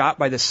get shot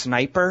by the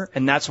sniper?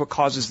 And that's what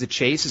causes the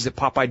chase, is that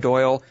Popeye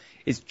Doyle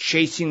is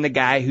chasing the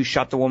guy who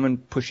shot the woman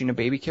pushing a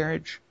baby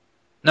carriage?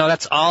 No,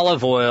 that's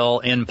Olive Oyl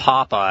in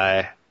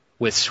Popeye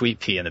with Sweet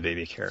Pea in the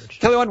baby carriage.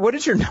 Kelly, what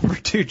is your number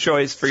 2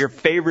 choice for your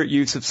favorite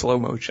use of slow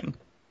motion?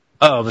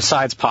 Oh,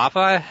 besides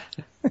Popeye?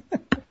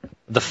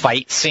 The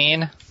fight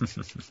scene?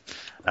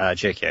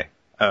 JK.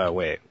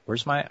 Wait,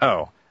 where's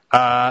my...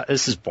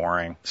 this is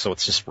boring, so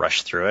let's just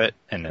rush through it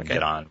and then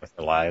get on with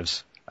our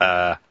lives.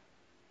 I'll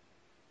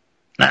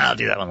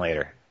do that one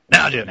later. No,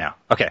 I'll do it now.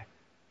 Okay.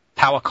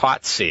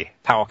 Powakotsi.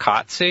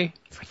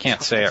 I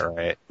can't say it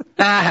right.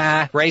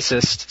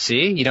 Racist.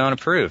 See? You don't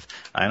approve.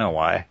 I know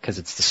why. Because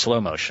it's the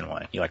slow motion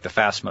one. You like the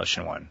fast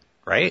motion one,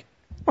 right?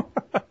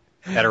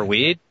 Better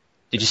weed?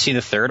 Did you see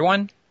the third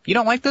one? You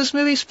don't like those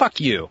movies? Fuck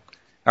you.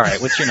 All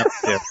right, what's your number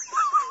 2?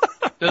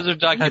 Those are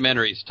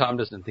documentaries. Tom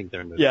doesn't think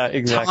they're movies. Yeah,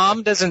 exactly.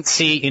 Tom doesn't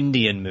see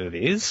Indian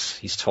movies.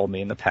 He's told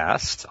me in the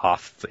past,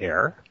 off the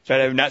air. So I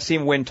have not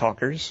seen Wind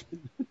Talkers.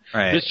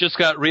 Right. This just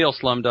got real,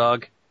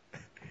 Slumdog.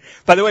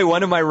 By the way,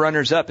 one of my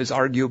runners-up is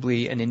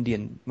arguably an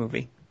Indian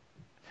movie.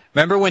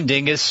 Remember when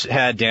Dingus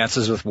had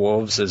Dances with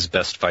Wolves as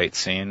best fight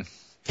scene?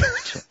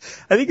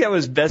 I think that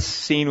was best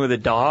scene with a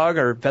dog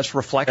or best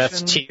reflection.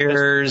 Best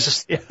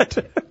tears.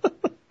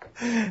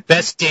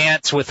 Best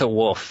dance with a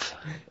wolf.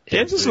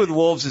 Dances with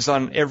Wolves is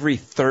on every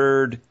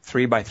third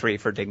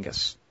 3x3 for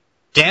Dingus.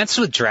 Dance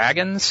with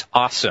Dragons?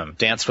 Awesome.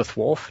 Dance with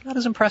Wolf? Not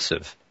as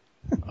impressive.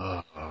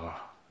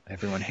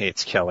 Everyone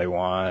hates Kelly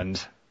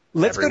Wand.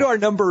 Let's go to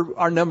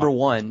our number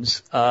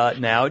ones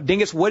now.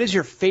 Dingus, what is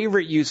your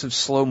favorite use of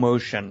slow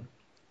motion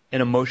in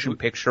a motion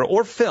picture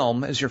or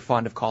film, as you're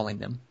fond of calling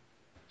them?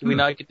 Do we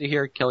not get to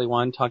hear Kelly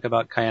Wand talk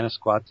about Kayana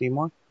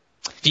more?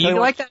 Do you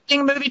like that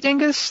movie,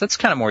 Dingus? That's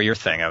kind of more your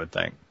thing, I would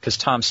think, because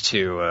Tom's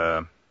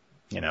too,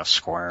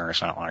 square or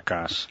something like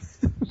us.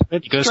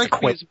 It goes to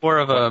quit. It's more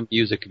of a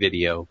music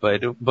video,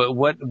 but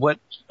what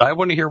I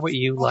want to hear what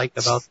you like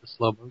about the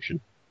slow motion.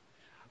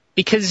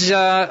 Because,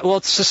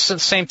 it's just the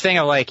same thing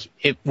of like,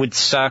 it would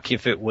suck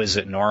if it was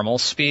at normal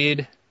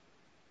speed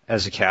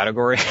as a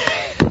category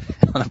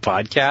on a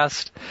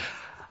podcast.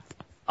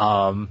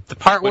 The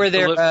part where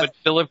they're... Would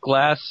Philip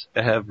Glass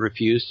have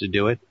refused to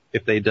do it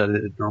if they did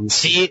it at normal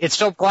speed? See, it's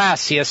Philip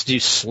Glass. He has to do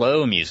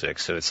slow music,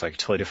 so it's like a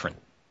totally different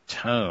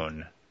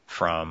tone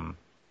from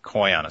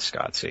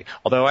Koyaanisqatsi.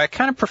 Although I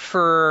kind of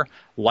prefer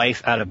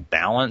Life Out of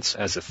Balance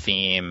as a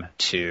theme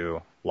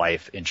to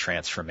Life in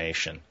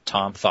Transformation.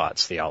 Tom,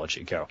 thoughts,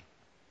 theology, go.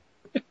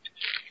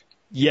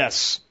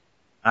 Yes.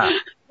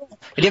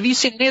 Have you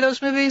seen any of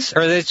those movies,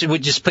 or they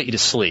would just put you to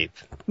sleep?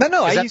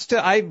 No,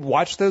 I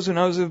watched those when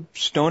I was a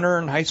stoner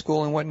in high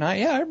school and whatnot.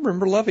 Yeah, I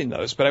remember loving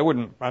those, but I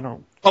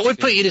don't. What would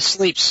put you to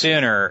sleep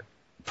sooner?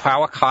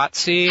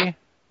 Powakatsi,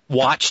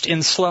 watched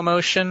in slow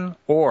motion,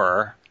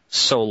 or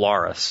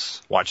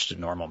Solaris, watched in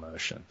normal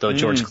motion? The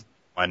George Clooney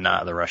one,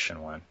 not the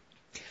Russian one.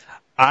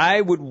 I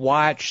would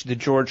watch the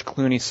George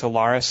Clooney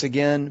Solaris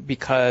again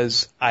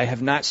because I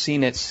have not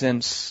seen it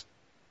since.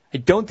 I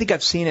don't think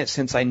I've seen it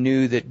since I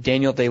knew that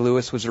Daniel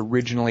Day-Lewis was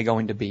originally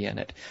going to be in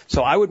it.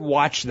 So I would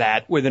watch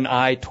that with an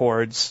eye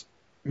towards,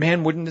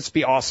 man, wouldn't this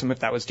be awesome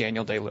if that was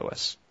Daniel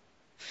Day-Lewis?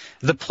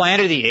 The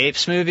Planet of the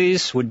Apes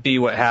movies would be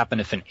what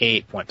happened if an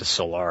ape went to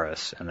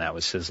Solaris, and that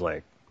was his,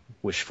 like,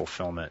 wish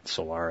fulfillment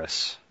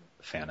Solaris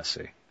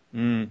fantasy.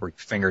 Where your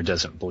finger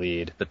doesn't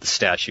bleed, but the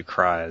statue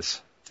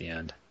cries at the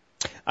end.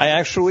 I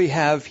actually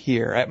have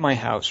here at my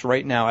house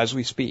right now as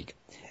we speak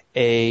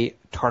a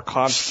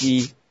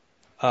Tarkovsky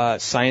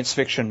science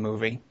fiction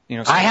movie. You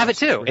know, I have it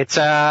too. It's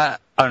I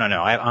have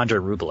Andrei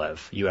Rublev.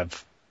 You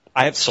have.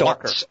 I have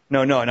Stalker. Solaris.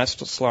 No, not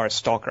Solaris.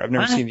 Stalker. I've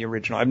never seen the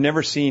original. I've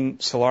never seen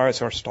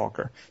Solaris or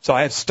Stalker. So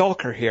I have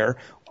Stalker here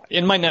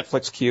in my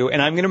Netflix queue,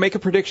 and I'm going to make a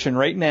prediction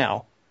right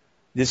now.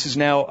 This is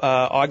now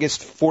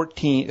August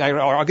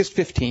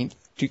 15th,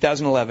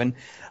 2011.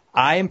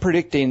 I am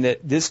predicting that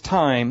this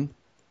time,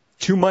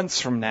 2 months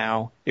from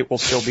now, it will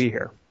still be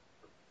here.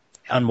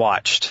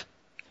 Unwatched.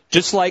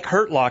 Just like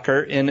Hurt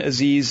Locker in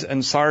Aziz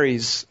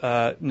Ansari's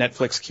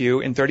Netflix queue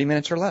in 30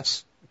 minutes or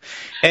less.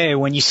 Hey,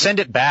 when you send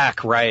it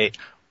back, right,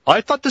 I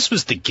thought this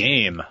was the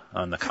game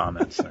on the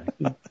comments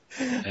thing.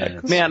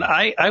 Man,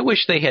 I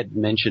wish they had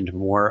mentioned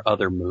more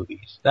other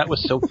movies. That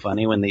was so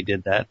funny when they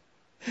did that.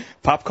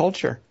 Pop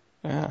culture.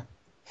 Yeah.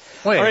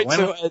 Wait, all right,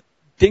 so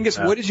Dingus,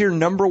 what is your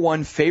number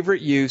one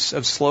favorite use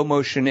of slow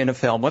motion in a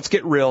film? Let's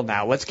get real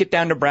now. Let's get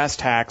down to brass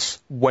tacks.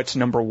 What's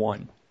number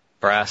one?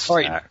 Brass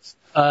tacks.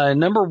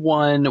 Number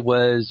one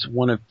was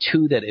one of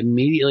two that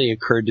immediately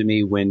occurred to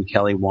me when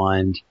Kelly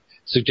Wand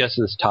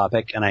suggested this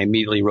topic, and I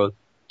immediately wrote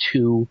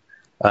two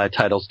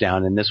titles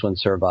down, and this one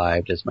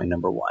survived as my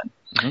number one.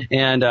 Mm-hmm.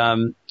 And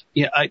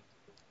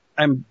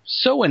I'm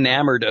so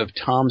enamored of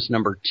Tom's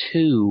number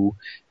two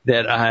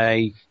that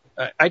I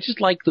just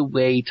like the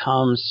way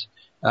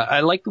I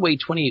like the way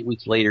 28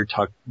 Weeks Later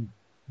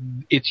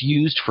it's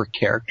used for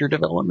character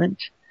development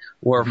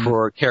or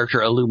for character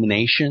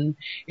illumination,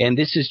 and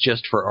this is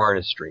just for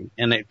artistry,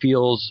 and it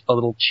feels a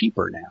little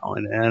cheaper now,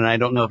 and I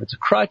don't know if it's a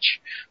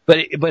crutch, but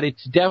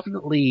it's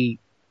definitely,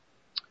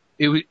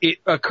 it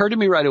occurred to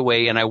me right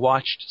away, and I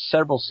watched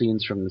several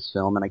scenes from this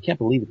film, and I can't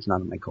believe it's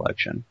not in my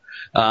collection,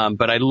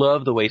 but I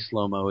love the way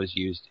slow-mo is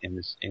used in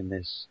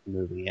this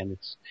movie, and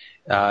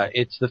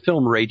it's the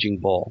film Raging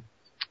Bull,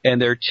 and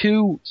there are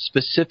two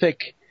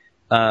specific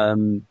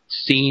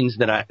scenes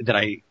that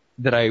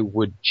I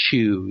would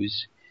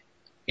choose.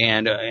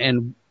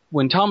 And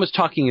when Tom was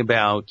talking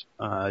about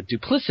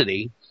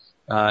duplicity,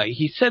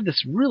 he said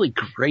this really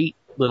great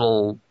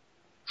little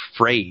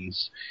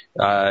phrase,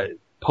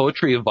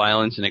 poetry of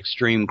violence and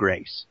extreme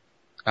grace,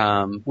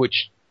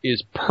 which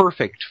is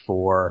perfect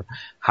for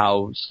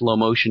how slow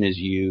motion is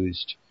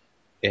used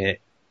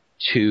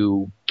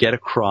to get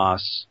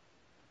across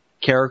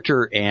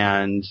character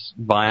and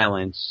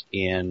violence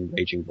in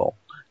Raging Bull.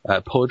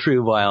 Poetry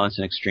of violence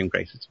and extreme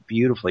grace. It's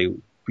beautifully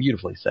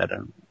said.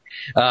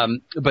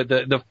 But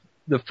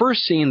the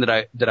first scene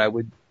that I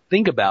would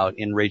think about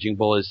in Raging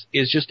Bull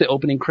is just the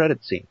opening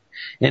credits scene,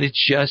 and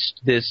it's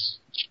just this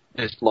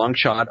long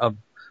shot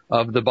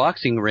of the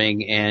boxing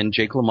ring and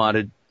Jake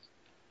LaMotta,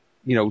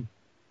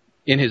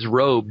 in his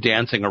robe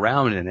dancing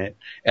around in it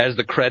as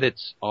the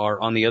credits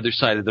are on the other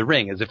side of the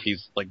ring, as if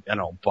he's like, I don't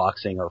know,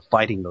 boxing or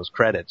fighting those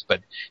credits.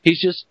 But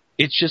it's just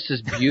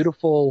this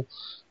beautiful.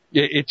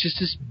 It's just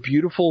this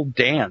beautiful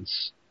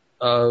dance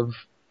of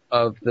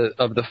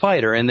the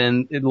fighter, and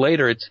then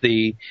later it's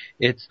the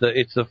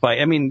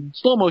fight. I mean,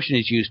 slow motion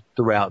is used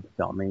throughout the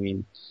film. I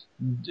mean,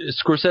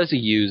 Scorsese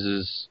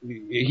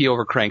he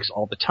overcranks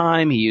all the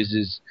time. He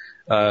uses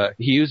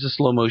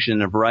slow motion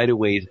in a variety of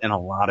ways in a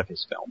lot of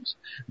his films.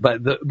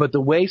 But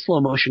the way slow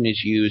motion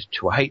is used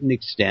to a heightened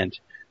extent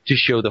to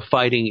show the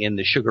fighting in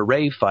the Sugar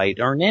Ray fight,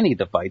 or in any of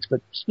the fights,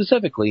 but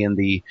specifically in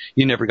the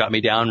You Never Got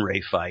Me Down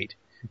Ray fight,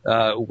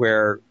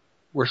 where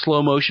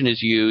slow motion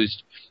is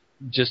used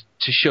just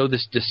to show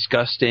this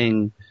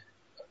disgusting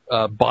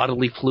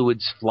bodily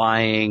fluids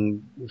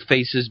flying,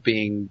 faces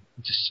being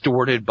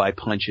distorted by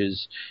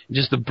punches,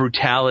 just the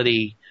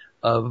brutality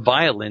of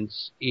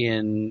violence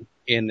in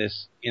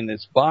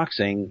this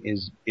boxing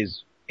is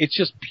it's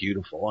just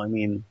beautiful. I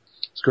mean,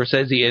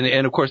 Scorsese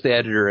and of course the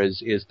editor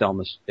is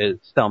Thelma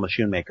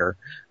Schoonmaker,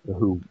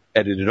 who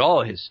edited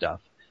all his stuff,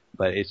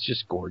 but it's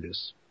just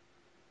gorgeous.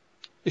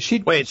 Is she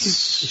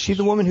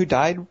the woman who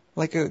died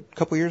like a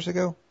couple years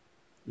ago?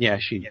 Yeah,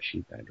 she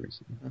died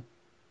recently.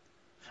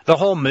 The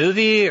whole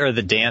movie or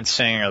the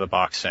dancing or the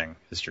boxing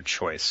is your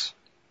choice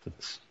for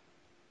this?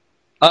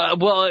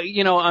 Well,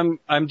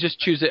 I'm just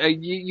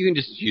choosing. You can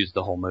just choose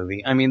the whole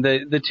movie. I mean,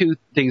 the two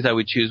things I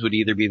would choose would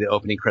either be the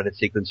opening credit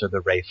sequence or the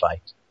Ray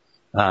fight.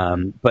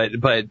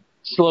 But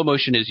slow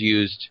motion is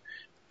used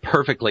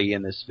perfectly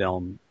in this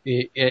film,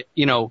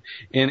 you know,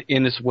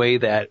 in this way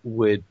that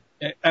would,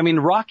 I mean,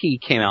 Rocky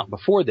came out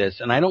before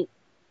this, and I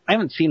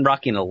haven't seen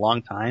Rocky in a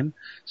long time,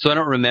 so I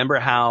don't remember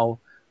how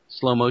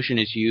slow motion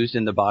is used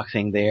in the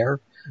boxing there,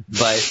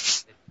 but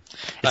it's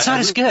not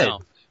as good,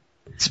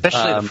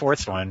 especially the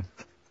fourth one.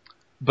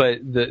 But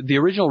the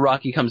original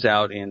Rocky comes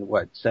out in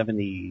what,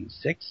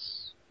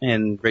 76,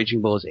 and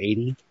Raging Bull is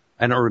 80.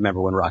 I don't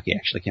remember when Rocky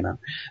actually came out,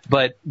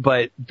 but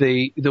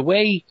the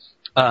way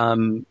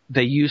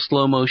they use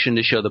slow motion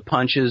to show the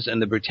punches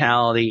and the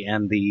brutality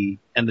and the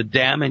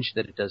damage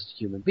that it does to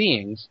human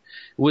beings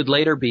would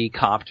later be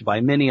copied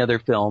by many other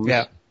films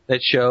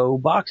that show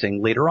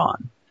boxing later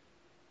on.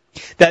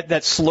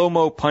 That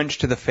slow-mo punch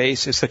to the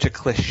face is such a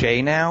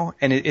cliche now,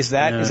 and is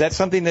that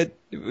something that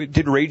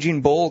did Raging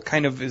Bull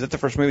is that the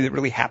first movie that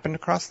really happened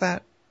across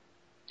that?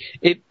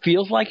 It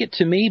feels like it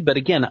to me, but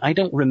again, I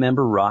don't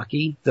remember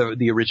Rocky,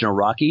 the original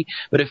Rocky,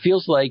 but it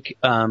feels like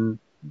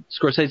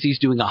Scorsese's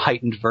doing a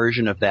heightened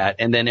version of that,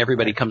 and then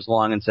everybody comes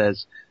along and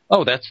says,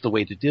 "Oh, that's the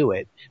way to do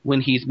it,"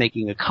 when he's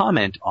making a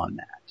comment on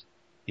that,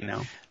 you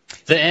know.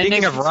 The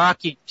ending of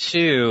Rocky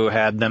 2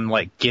 had them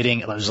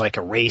it was like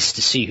a race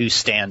to see who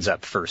stands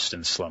up first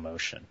in slow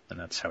motion, and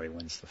that's how he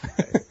wins the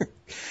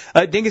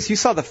fight. Dingus, you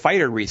saw The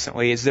Fighter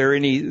recently. Is there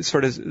any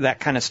sort of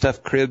that kind of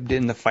stuff cribbed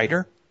in The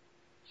Fighter?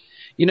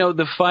 You know,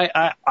 the fight,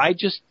 I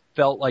just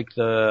felt like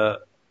the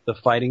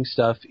fighting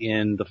stuff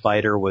in The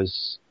Fighter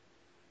was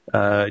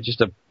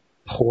just a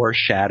poor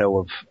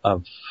shadow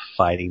of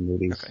fighting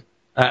movies. Okay.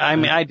 I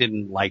mean, I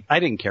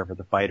didn't care for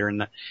The Fighter,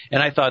 and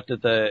I thought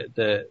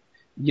that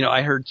you know,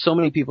 I heard so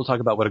many people talk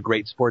about what a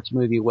great sports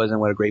movie was and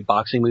what a great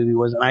boxing movie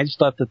was, and I just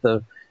thought that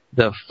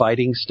the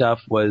fighting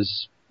stuff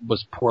was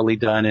poorly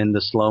done, and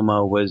the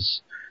slow-mo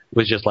was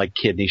just like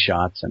kidney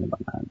shots and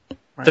whatnot.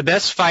 Right. The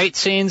best fight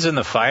scenes in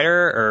The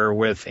Fighter are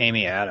with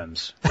Amy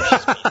Adams, where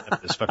she's beating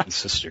up his fucking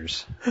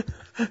sisters.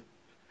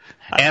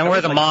 And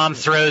where the mom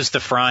throws the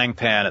frying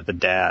pan at the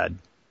dad,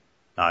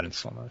 not in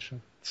slow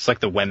motion. It's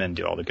like the women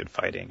do all the good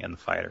fighting in The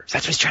Fighter.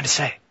 That's what he's trying to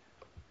say.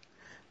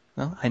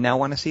 Well, I now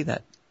want to see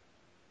that.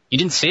 You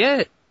didn't see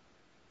it?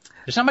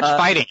 There's not much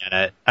fighting in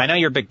it. I know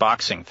you're a big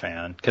boxing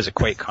fan because of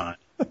QuakeCon.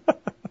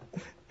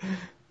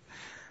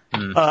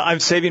 I'm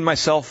saving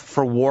myself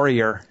for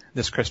Warrior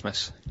this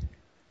Christmas.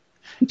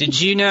 Did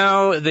you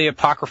know the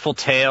apocryphal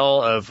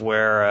tale of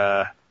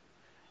where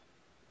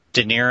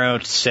De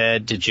Niro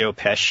said to Joe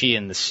Pesci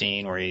in the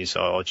scene where he's,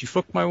 "Oh, did you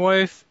fuck my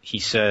wife?" He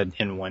said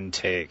in one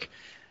take,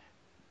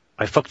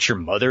 "I fucked your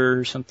mother,"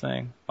 or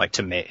something.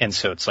 And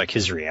so it's like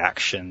his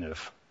reaction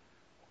of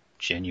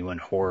genuine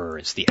horror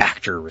is the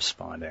actor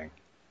responding.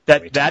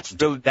 That's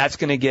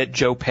going to get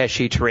Joe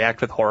Pesci to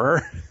react with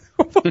horror.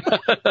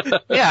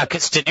 Yeah,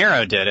 because De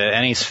Niro did it,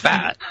 and he's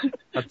fat.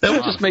 That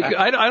would just make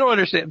I don't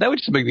understand. That would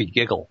just make me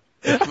giggle.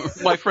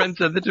 If my friend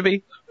said that to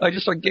me, I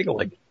just start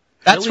giggling.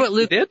 That's what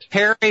Luke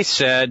Perry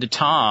said to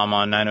Tom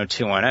on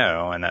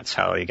 90210, and that's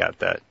how he got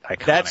that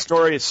iconic. That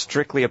story is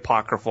strictly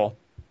apocryphal.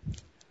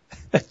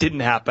 That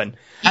didn't happen.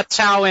 That's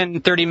how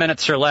in 30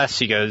 Minutes or Less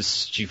he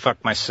goes, "Did you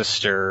fuck my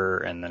sister?"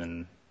 And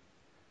then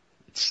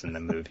it's in the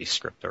movie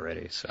script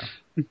already. So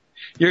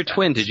you're a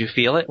twin. Did you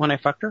feel it when I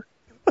fucked her?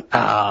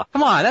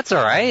 Come on, that's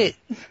all right.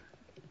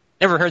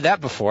 Never heard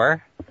that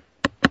before.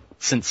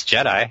 Since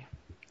Jedi.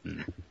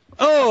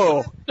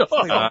 Oh!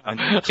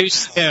 Too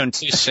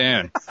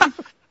soon.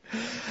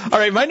 All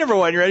right, my number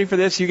one. You ready for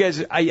this? You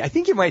guys, I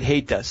think you might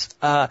hate this.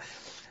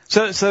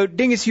 So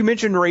Dingus, you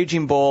mentioned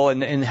Raging Bull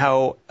and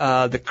how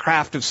the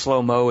craft of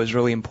slow-mo is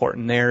really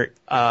important there.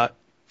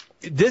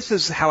 This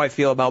is how I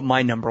feel about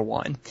my number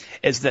one,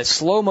 is that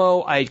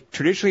slow-mo, I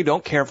traditionally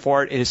don't care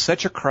for it. It is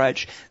such a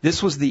crutch.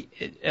 This was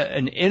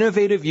an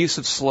innovative use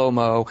of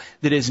slow-mo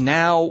that is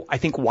now, I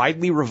think,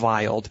 widely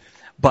reviled.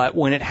 But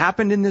when it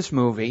happened in this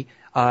movie,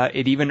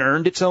 it even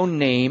earned its own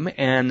name,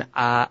 and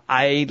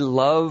I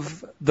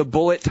love the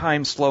bullet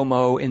time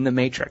slow-mo in The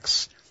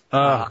Matrix.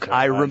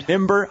 I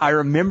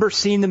remember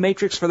seeing The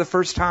Matrix for the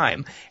first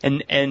time,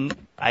 and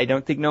I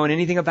don't think knowing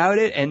anything about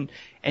it,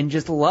 and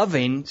just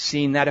loving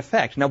seeing that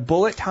effect. Now,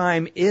 bullet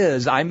time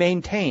is, I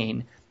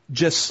maintain,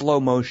 just slow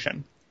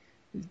motion.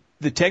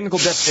 The technical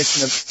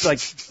definition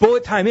of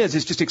bullet time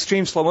is just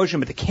extreme slow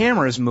motion, but the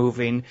camera is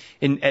moving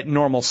at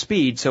normal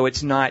speed, so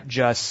it's not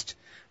just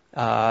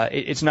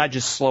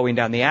slowing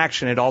down the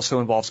action. It also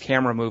involves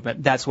camera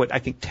movement. That's what I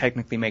think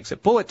technically makes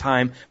it bullet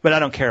time, but I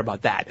don't care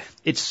about that.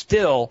 It's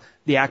still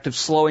the act of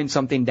slowing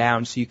something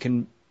down so you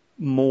can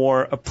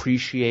more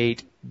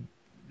appreciate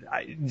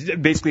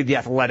basically the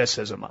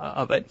athleticism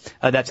of it.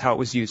 That's how it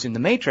was used in The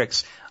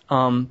Matrix.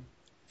 And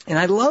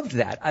I loved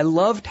that. I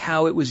loved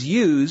how it was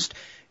used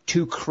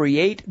to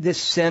create this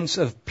sense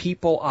of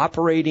people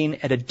operating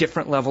at a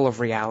different level of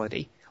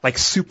reality, like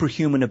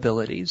superhuman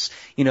abilities.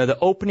 You know, the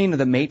opening of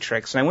The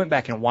Matrix, and I went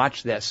back and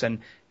watched this, and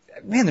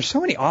man, there's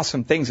so many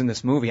awesome things in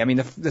this movie. I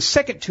mean, the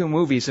second two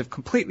movies have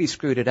completely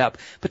screwed it up,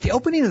 but the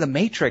opening of The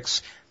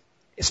Matrix,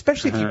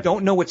 especially if you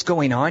don't know what's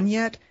going on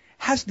yet,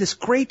 has this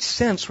great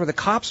sense where the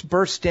cops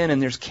burst in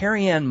and there's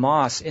Carrie-Anne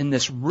Moss in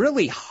this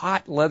really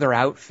hot leather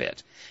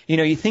outfit. You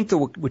know, you think the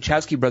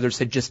Wachowski brothers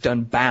had just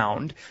done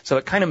Bound, so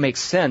it kind of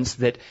makes sense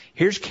that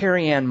here's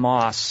Carrie-Anne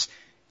Moss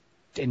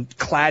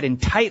clad in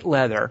tight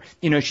leather.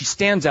 You know, she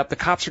stands up, the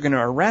cops are going to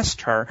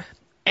arrest her,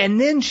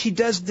 and then she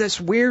does this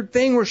weird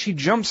thing where she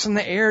jumps in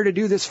the air to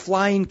do this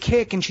flying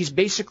kick, and she's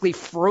basically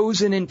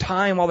frozen in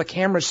time while the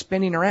camera's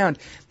spinning around.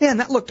 Man,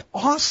 that looked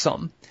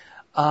awesome.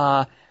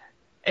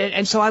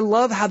 And so I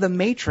love how The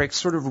Matrix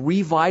sort of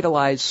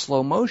revitalized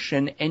slow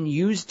motion and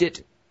used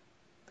it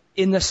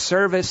in the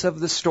service of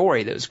the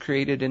story that was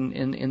created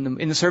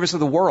in the service of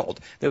the world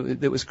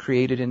that was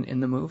created in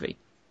the movie.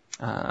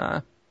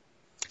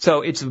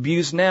 So it's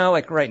abused now,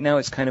 like right now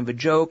it's kind of a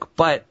joke,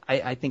 but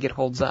I think it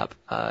holds up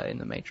in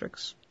The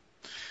Matrix.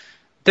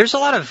 There's a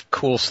lot of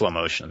cool slow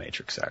motion in The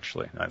Matrix,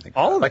 actually. I think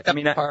all of like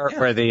it. that part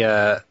where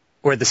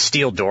the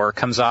steel door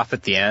comes off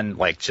at the end,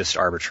 like just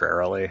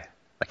arbitrarily.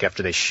 Like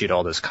after they shoot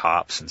all those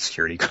cops and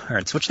security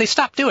guards, which they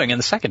stopped doing in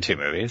the second two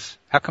movies.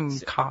 How come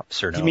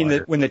cops are no You mean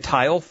longer... when the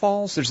tile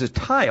falls? There's a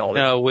tile.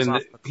 No,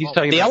 when he's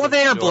talking the about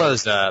elevator the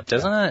blows up,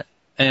 doesn't it?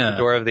 Yeah. The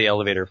door of the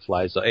elevator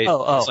flies up.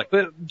 Oh.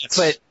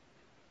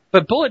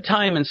 But bullet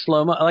time and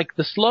slow-mo, like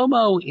the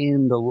slow-mo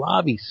in the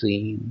lobby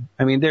scene,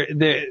 I mean,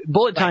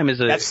 bullet time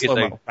is a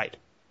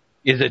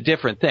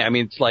different thing. I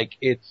mean,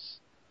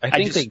 I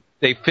think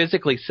they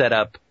physically set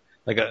up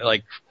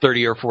like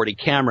 30 or 40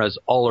 cameras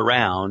all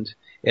around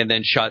and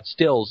then shot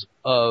stills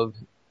of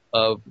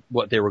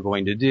what they were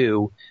going to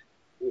do.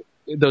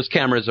 Those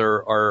cameras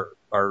are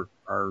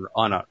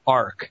on an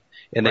arc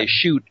and they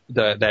shoot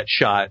that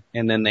shot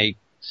and then they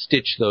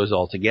stitch those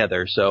all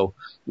together. So,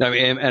 I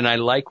mean, and I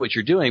like what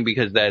you're doing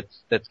because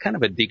that's kind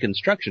of a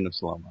deconstruction of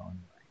slow-mo.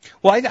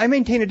 Well, I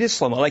maintain it is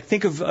slow-mo. Like,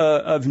 think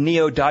of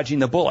Neo dodging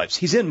the bullets.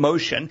 He's in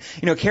motion.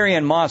 You know,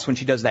 Carrie-Anne Moss, when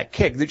she does that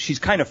kick, she's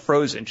kind of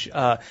frozen.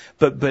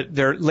 But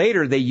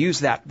later they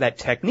use that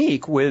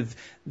technique with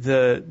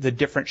the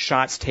different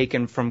shots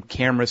taken from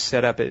cameras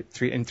set up in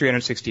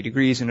 360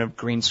 degrees in a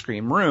green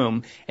screen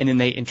room, and then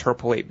they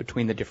interpolate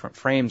between the different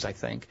frames, I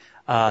think.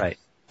 Right.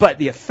 But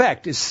the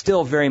effect is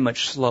still very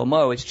much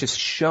slow-mo. It's just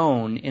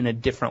shown in a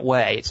different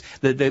way. It's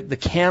the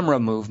camera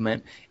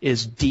movement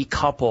is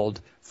decoupled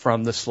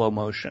from the slow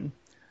motion.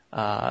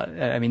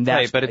 I mean,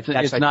 that's right, but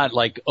it's not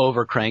like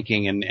over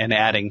cranking and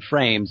adding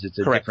frames. It's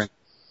a different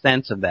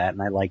sense of that,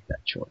 and I like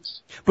that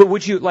choice. But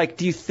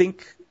do you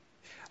think,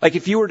 like,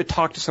 if you were to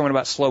talk to someone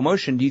about slow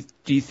motion, do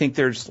you think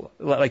there's,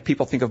 like,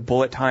 people think of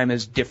bullet time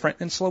as different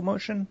than slow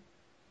motion?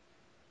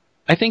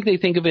 I think they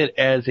think of it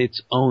as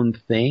its own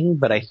thing,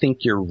 but I think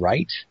you're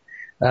right,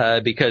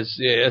 because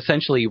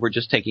essentially we're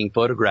just taking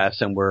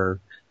photographs and we're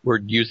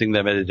using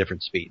them at a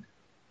different speed.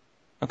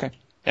 Okay.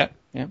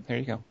 Yeah, there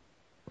you go.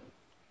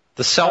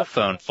 The cell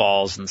phone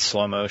falls in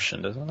slow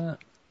motion, doesn't it?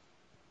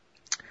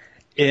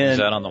 Is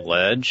that on the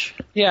ledge?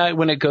 Yeah,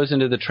 when it goes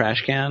into the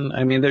trash can.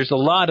 I mean, there's a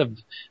lot of,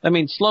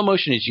 slow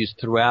motion is used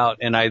throughout,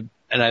 and I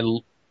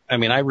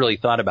really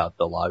thought about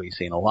the lobby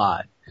scene a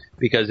lot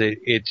because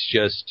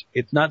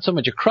it's not so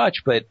much a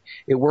crutch, but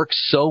it works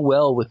so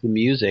well with the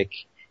music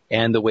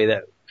and the way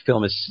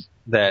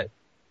that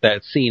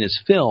that scene is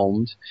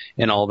filmed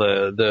and all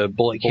the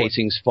bullet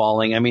casings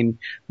falling. I mean,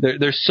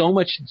 there's so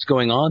much that's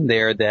going on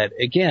there that,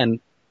 again,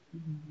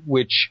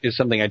 which is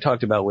something I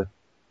talked about with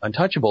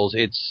Untouchables,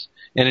 it's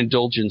an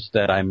indulgence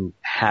that I'm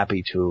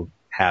happy to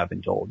have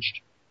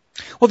indulged.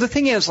 Well, the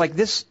thing is, like,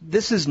 this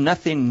is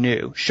nothing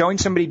new. Showing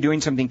somebody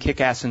doing something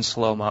kick-ass in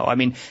slow-mo. I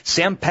mean,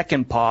 Sam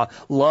Peckinpah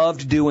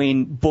loved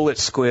doing bullet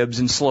squibs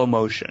in slow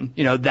motion.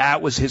 You know,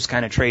 that was his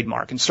kind of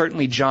trademark. And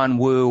certainly John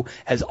Woo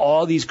has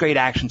all these great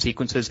action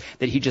sequences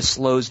that he just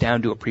slows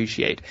down to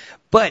appreciate.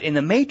 But in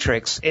The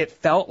Matrix, it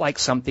felt like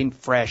something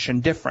fresh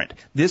and different.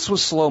 This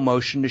was slow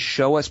motion to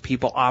show us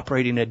people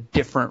operating a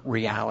different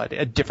reality,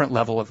 a different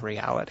level of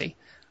reality.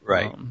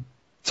 Right.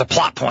 It's a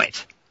plot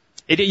point.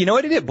 You know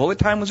what it did? Bullet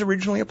time was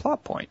originally a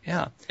plot point.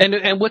 Yeah.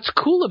 And what's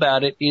cool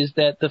about it is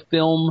that the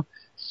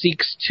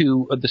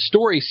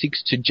story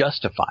seeks to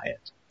justify it.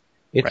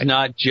 It's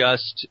not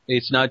just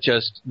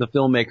the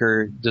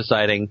filmmaker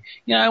deciding,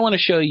 I want to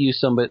show you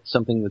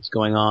something that's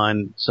going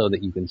on so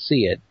that you can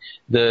see it.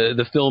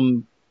 The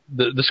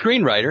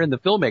screenwriter and the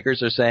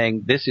filmmakers are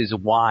saying this is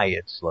why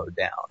it's slowed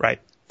down.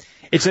 Right.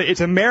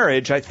 It's a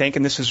marriage, I think,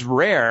 and this is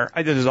rare.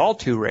 This is all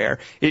too rare.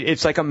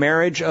 It's like a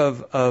marriage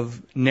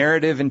of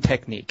narrative and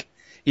technique.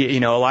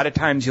 You know, a lot of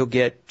times you'll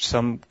get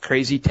some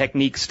crazy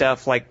technique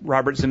stuff like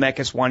Robert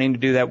Zemeckis wanting to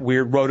do that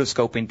weird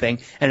rotoscoping thing,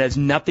 and it has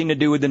nothing to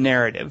do with the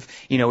narrative.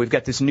 You know, we've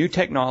got this new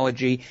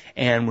technology,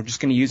 and we're just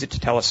going to use it to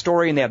tell a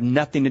story, and they have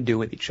nothing to do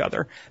with each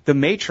other. The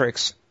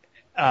Matrix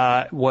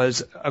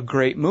was a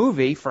great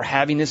movie for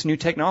having this new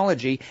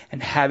technology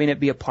and having it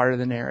be a part of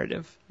the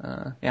narrative.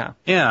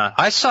 Yeah,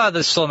 I saw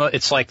the slow-mo.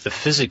 It's like the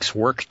physics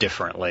work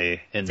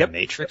differently in the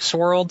Matrix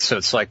world, so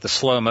it's like the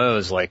slow-mo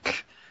is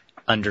like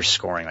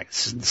underscoring, like,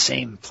 this is in the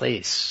same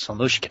place. Slow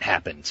motion can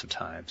happen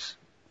sometimes.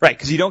 Right,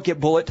 because you don't get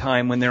bullet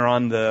time when they're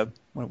on the,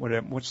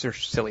 what's their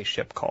silly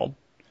ship called?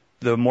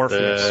 the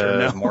Morpheus. Or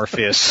no?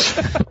 Morpheus.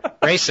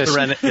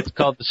 Racist. It's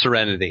called the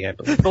Serenity, I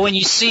believe. But when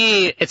you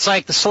see, it's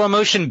like the slow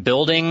motion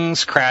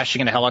buildings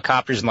crashing into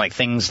helicopters and like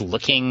things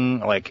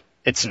looking like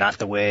it's not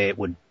the way it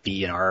would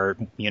be in our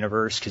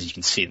universe because you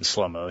can see it in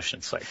slow motion.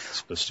 It's like it's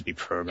supposed to be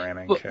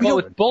programming. Well,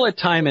 with Bullet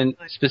Time and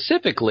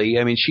specifically,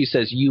 I mean, she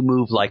says you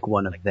move like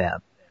one of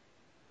them.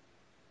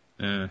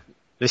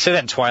 They say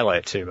that in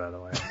Twilight too, by the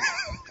way.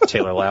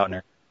 Taylor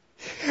Lautner.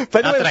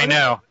 But not that I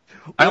know.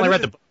 I only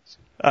read the books.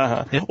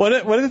 One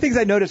of the things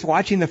I noticed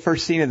watching the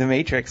first scene of The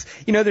Matrix,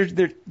 you know,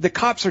 the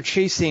cops are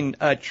chasing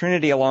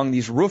Trinity along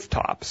these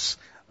rooftops.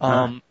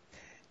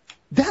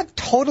 That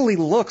totally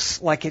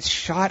looks like it's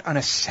shot on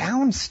a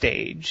sound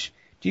stage.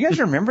 Do you guys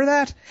remember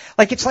that?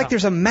 Like, it's like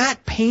there's a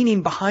matte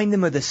painting behind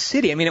them of the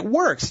city. I mean, it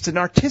works. It's an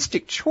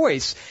artistic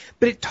choice,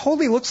 but it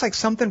totally looks like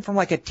something from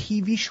like a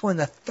TV show in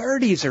the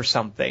 30s or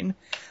something.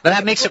 But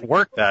that makes it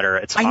work better.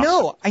 It's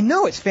awesome. I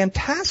know. It's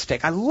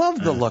fantastic. I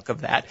love the look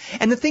of that.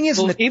 And the thing is,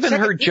 well, even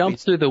her jump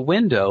through the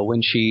window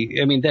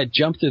that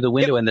jump through the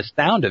window and the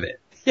sound of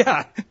it.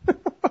 Yeah.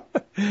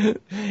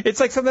 It's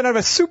like something out of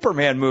a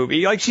Superman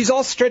movie. Like she's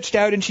all stretched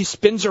out and she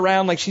spins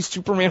around like she's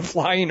Superman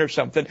flying or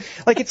something.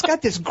 Like it's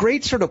got this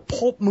great sort of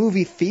pulp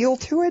movie feel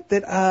to it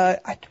that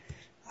I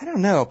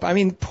don't know. I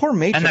mean, poor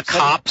Matrix. And the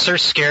cops are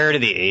scared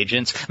of the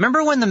agents.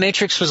 Remember when the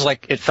Matrix was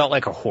like it felt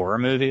like a horror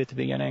movie at the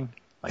beginning?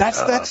 Like,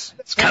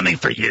 it's coming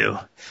for you.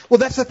 Well,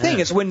 that's the thing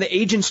is when the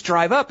agents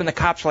drive up and the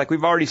cops are like,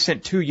 we've already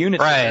sent 2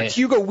 units. Right.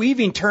 Hugo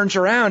Weaving turns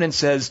around and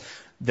says,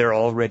 they're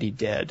already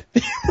dead.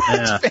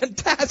 It's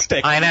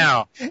fantastic. I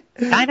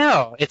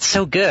know. It's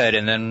so good.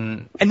 And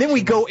then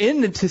we go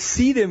in to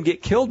see them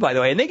get killed, by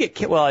the way. And they get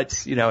killed. Well,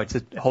 it's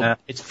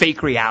it's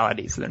fake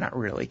reality, so they're not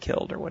really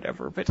killed or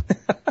whatever. But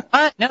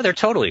no, they're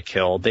totally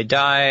killed. They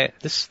die.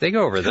 They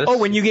go over this. Oh,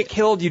 when you get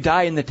killed, you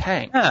die in the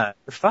tank. Yeah,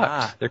 they're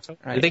fucked.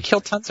 They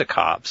kill tons of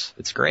cops.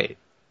 It's great.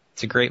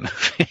 It's a great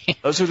movie.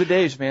 Those are the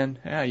days, man.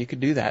 Yeah, you could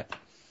do that.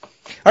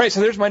 All right,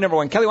 so there's my number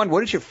one. Kelly,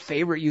 what is your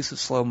favorite use of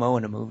slow-mo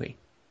in a movie?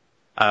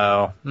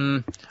 Oh,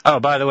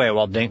 by the way,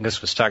 while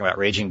Dingus was talking about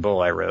Raging Bull,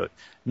 I wrote,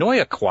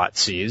 Noya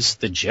Quatsis,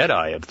 the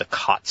Jedi of the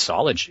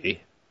Kotsology.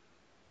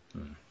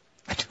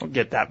 I don't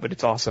get that, but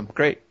it's awesome.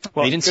 Great.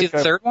 Well, you didn't see the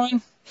third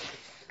one?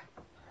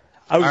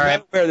 I was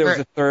not aware there was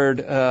a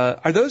third.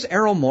 Are those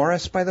Errol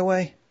Morris, by the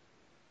way?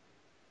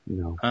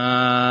 No.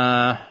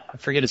 I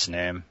forget his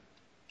name.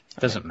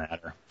 It doesn't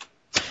matter.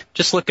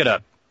 Just look it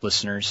up,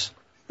 listeners.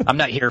 I'm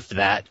not here for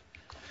that.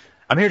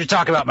 I'm here to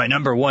talk about my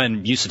number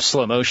one use of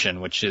slow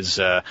motion, which is,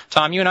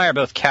 Tom, you and I are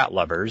both cat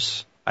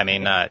lovers. I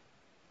mean, not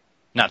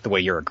the way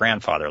you're a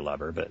grandfather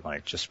lover, but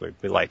like just we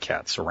like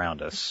cats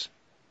around us.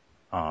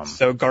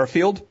 So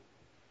Garfield?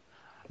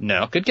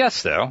 No, good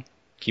guess though.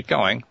 Keep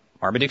going.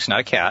 Marmaduke's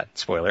not a cat.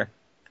 Spoiler.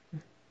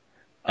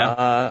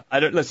 No?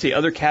 Let's see,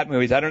 other cat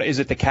movies. I don't know. Is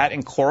it the cat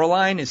in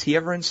Coraline? Is he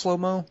ever in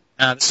slow-mo?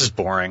 This is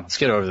boring. Let's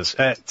get over this.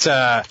 It's,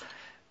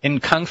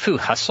 in Kung Fu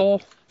Hustle.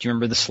 Do you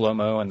remember the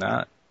slow-mo in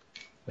that?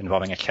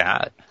 Involving a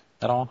cat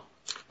at all?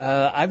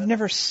 Have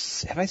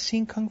I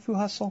seen Kung Fu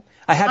Hustle?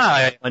 I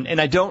have, and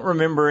I don't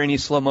remember any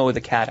slow-mo with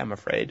a cat, I'm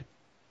afraid.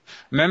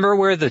 Remember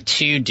where the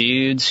 2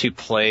 dudes who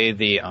play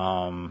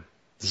the,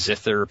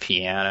 zither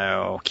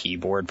piano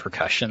keyboard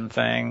percussion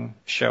thing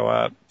show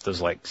up?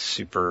 Those like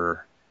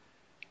super,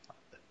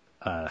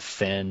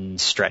 thin,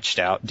 stretched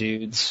out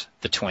dudes?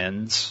 The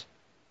twins?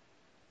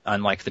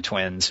 Unlike the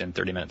twins in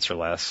 30 Minutes or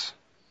Less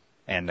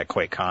and the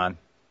QuakeCon.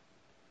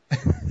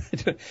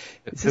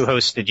 Who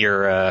hosted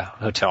your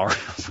hotel room?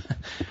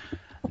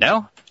 No?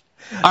 All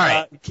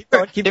right. Keep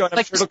going.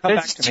 I'm sure it'll come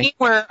back to me.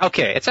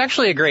 It's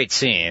actually a great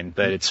scene,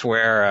 but it's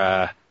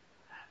where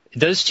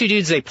those 2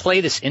 dudes, they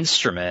play this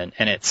instrument,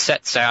 and it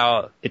sends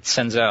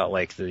out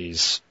like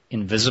these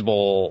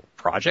invisible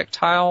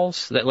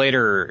projectiles that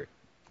later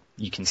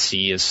you can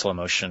see as slow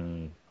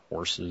motion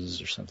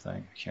horses or something.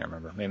 I can't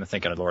remember. Maybe I'm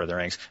thinking of Lord of the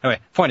Rings.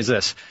 Anyway, point is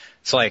this.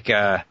 It's like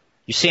you're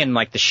seeing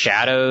like the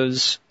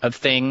shadows of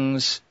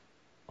things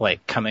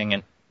like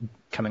coming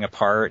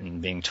apart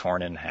and being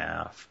torn in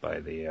half by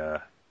the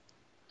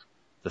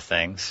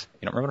things.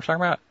 You don't remember what I'm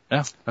talking about?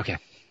 No? Okay.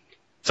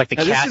 It's like the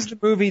cat.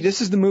 This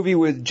is the movie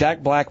with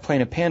Jack Black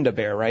playing a panda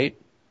bear, right?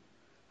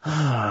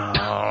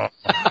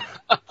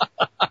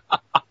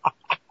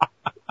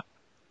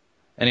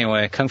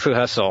 Anyway, Kung Fu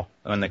Hustle,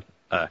 when the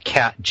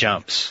cat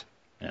jumps.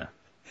 Yeah.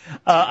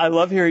 I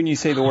love hearing you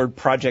say the word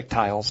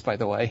projectiles, by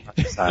the way.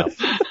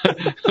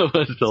 It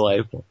was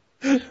delightful.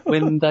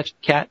 When the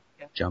cat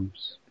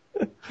jumps.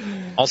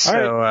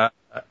 Also,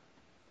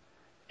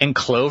 in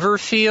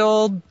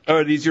Cloverfield. Oh,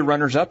 are these your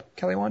runners-up,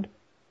 Kelly Wand?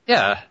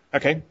 Yeah.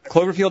 Okay.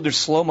 Cloverfield, there's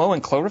slow-mo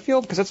in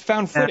Cloverfield? Because that's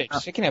found footage.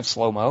 It can have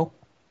slow-mo.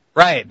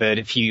 Right, but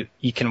if you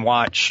can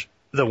watch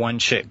the one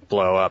chick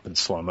blow up in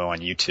slow-mo on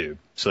YouTube,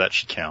 so that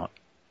should count.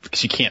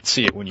 Because you can't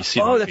see it when you see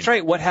the movie. Oh, that's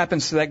right. What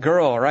happens to that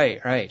girl? Right.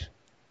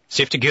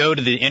 So you have to go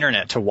to the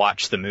internet to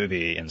watch the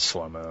movie in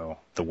slow-mo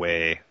the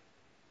way...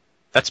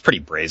 That's pretty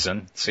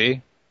brazen,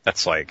 see?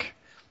 That's like,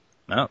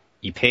 no,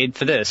 you paid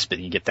for this, but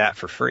you get that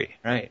for free.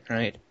 Right.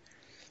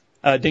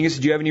 Dingus,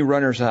 did you have any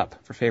runners-up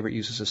for favorite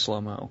uses of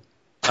slow-mo?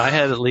 I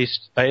had at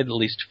least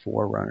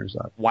 4 runners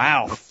up.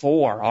 Wow,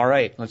 4. All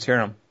right, let's hear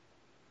them.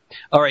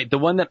 All right, the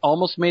one that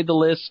almost made the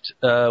list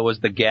was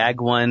the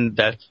gag one.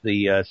 That's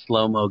the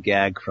slow-mo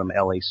gag from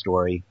L.A.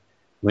 Story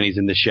when he's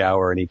in the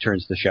shower and he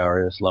turns the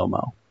shower to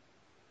slow-mo.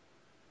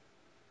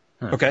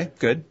 Okay,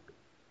 good.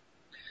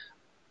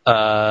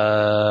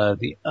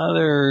 The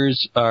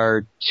others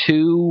are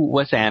 2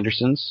 Wes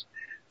Andersons.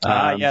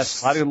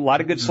 Yes, a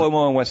lot of good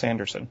slow-mo in Wes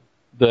Anderson.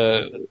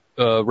 The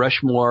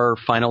Rushmore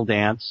Final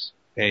Dance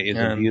is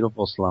a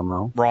beautiful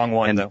slow-mo. Wrong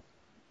one, though.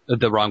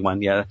 The wrong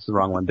one, yeah, that's the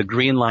wrong one. The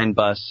Green Line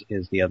Bus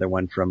is the other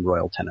one from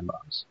Royal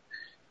Tenenbaums.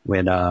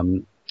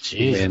 When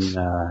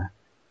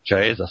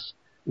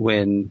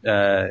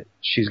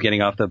she's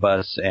getting off the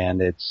bus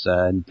and it's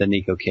the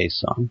Nico Case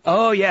song.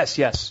 Oh,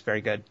 yes, very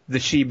good. The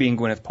she being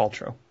Gwyneth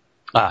Paltrow.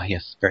 Ah,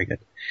 yes, very good.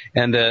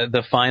 And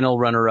the final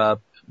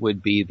runner-up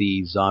would be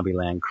the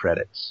Zombieland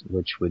credits,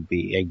 which would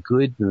be a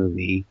good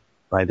movie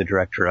by the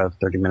director of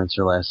 30 Minutes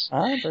or Less.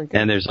 Ah, very good.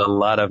 And there's a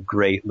lot of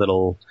great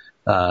little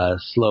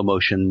slow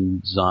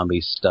motion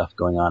zombie stuff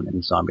going on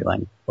in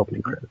Zombieland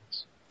opening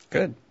credits.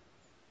 Good.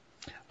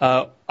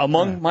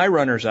 Among my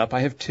runners-up,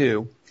 I have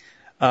 2.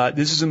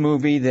 This is a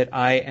movie that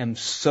I am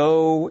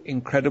so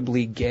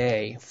incredibly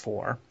gay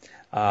for.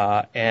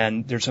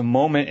 And there's a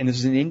moment, and this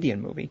is an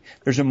Indian movie,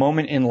 there's a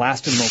moment in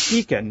Last of the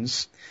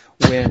Mohicans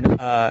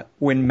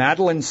when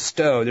Madeleine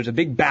Stowe, there's a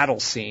big battle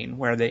scene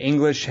where the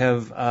English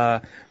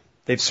have,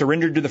 they've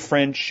surrendered to the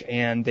French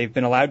and they've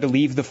been allowed to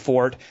leave the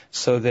fort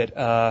so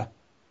that,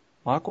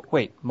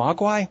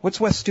 Mogwai? What's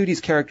Wes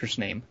Studi's character's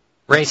name?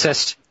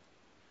 Racist.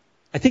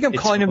 I think I'm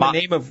calling him the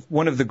name of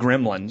one of the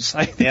gremlins.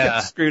 I think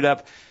I screwed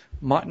up.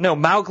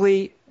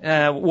 Mowgli,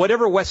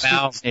 whatever Wes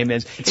Studi's name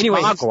is.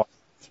 Anyway,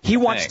 he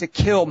wants to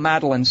kill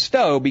Madeleine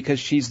Stowe because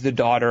she's the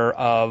daughter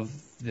of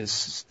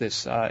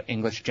this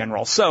English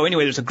general. So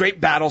anyway, there's a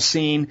great battle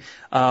scene.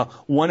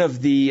 One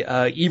of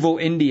the evil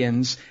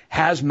Indians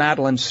has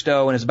Madeleine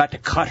Stowe and is about to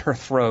cut her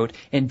throat,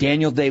 and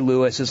Daniel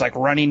Day-Lewis is like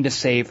running to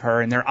save her,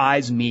 and their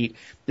eyes meet.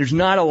 There's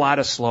not a lot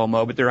of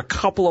slow-mo, but there are a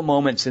couple of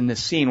moments in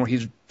this scene where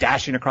he's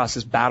dashing across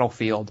this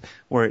battlefield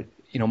where,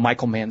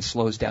 Michael Mann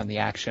slows down the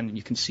action and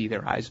you can see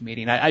their eyes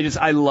meeting.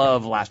 I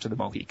love Last of the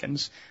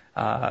Mohicans.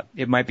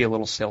 It might be a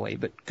little silly,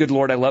 but good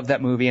Lord, I love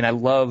that movie, and I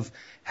love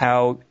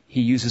how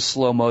he uses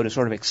slow-mo to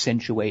sort of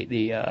accentuate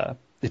the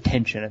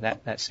tension of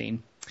that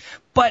scene.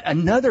 But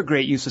another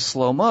great use of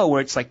slow-mo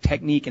where it's like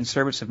technique in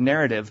service of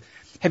narrative.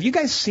 Have you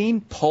guys seen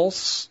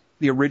Pulse,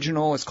 the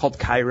original? It's called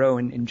Cairo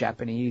in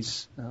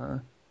Japanese.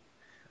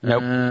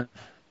 Nope.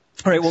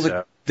 All right,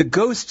 well, the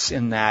ghosts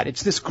in that,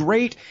 it's a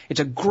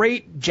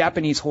great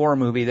Japanese horror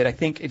movie that I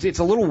think it's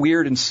a little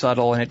weird and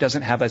subtle, and it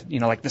doesn't have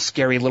like the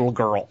scary little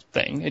girl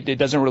thing. It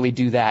doesn't really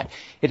do that.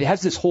 It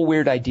has this whole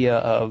weird idea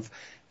of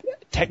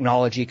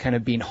technology kind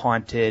of being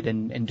haunted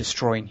and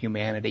destroying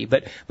humanity.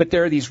 But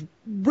there are these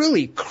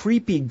really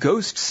creepy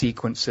ghost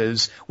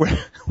sequences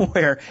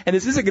where, and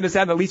this isn't going to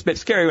sound the least bit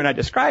scary when I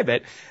describe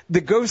it,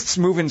 the ghosts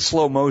move in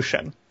slow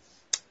motion.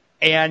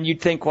 And you'd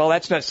think, well,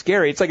 that's not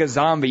scary. It's like a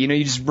zombie.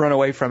 You just run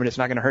away from it. It's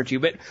not going to hurt you.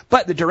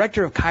 But the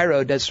director of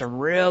Cairo does some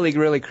really,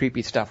 really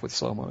creepy stuff with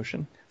slow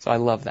motion. So I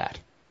love that.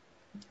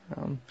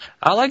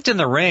 I liked In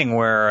the Ring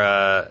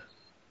where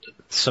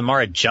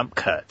Samara jump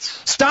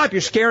cuts. Stop!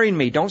 You're scaring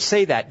me. Don't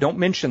say that. Don't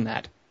mention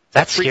that.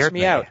 That freaks scared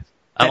me out.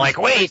 I'm like,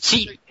 wait,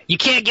 you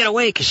can't get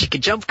away because she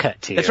could jump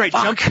cut to you. That's right.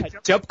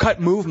 Jump cut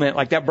movement,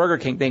 like that Burger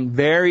King thing.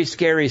 Very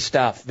scary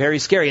stuff. Very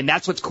scary. And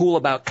that's what's cool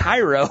about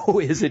Cairo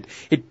is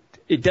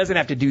it doesn't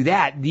have to do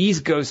that.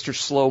 These ghosts are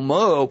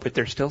slow-mo, but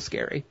they're still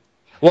scary.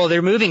 Well,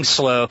 they're moving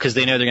slow because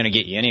they know they're going to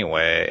get you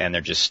anyway, and they're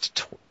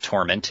just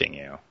tormenting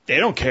you. They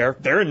don't care.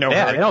 They're in no hurry.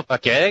 Yeah, they don't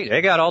fuck you.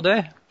 They got all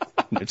day.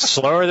 It's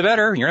slower the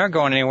better. You're not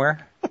going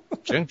anywhere.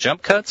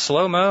 Jump cut,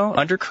 slow-mo,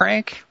 under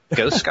crank.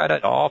 Ghosts got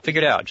it all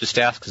figured out. Just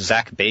ask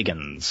Zach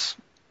Bagans.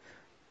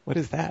 What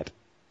is that?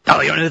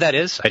 Oh, you know who that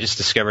is? I just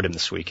discovered him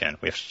this weekend.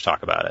 We have to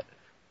talk about it.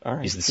 All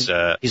right. He's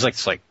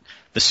like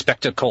the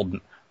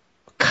spectacled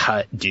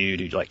cut dude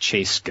who like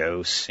chased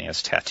ghosts. He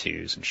has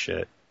tattoos and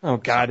shit. Oh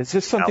God, is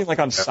this something like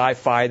on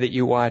Sci-Fi that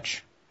you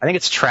watch? I think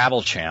it's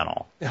Travel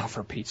Channel. Oh,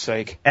 for Pete's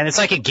sake. And it's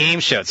like a game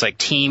show. It's like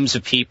teams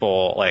of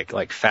people,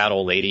 like fat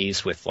old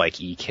ladies with like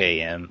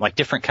EKM, like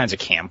different kinds of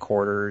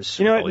camcorders.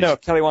 You know what? No,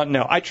 Kelly,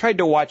 no. I tried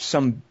to watch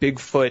some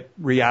Bigfoot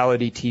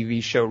reality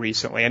TV show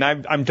recently, and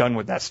I'm done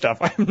with that stuff.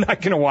 I'm not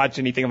going to watch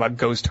anything about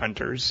ghost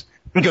hunters.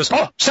 He goes,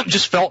 oh, something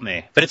just felt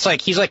me. But it's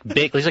like, he's like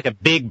big, he's like a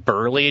big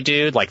burly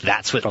dude. Like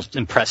that's what'll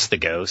impress the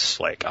ghosts.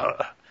 Like,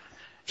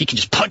 he can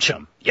just punch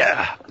him.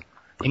 Yeah.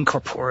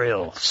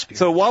 Incorporeal spirit.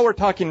 So while we're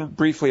talking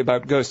briefly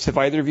about ghosts, have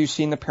either of you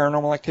seen the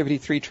Paranormal Activity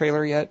 3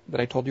 trailer yet that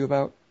I told you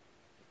about?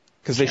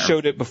 Because they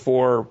showed it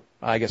before,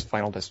 I guess,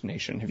 Final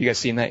Destination. Have you guys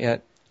seen that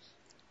yet?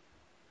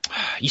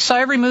 You saw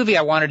every movie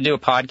I wanted to do a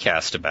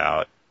podcast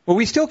about. Well,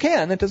 we still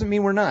can. That doesn't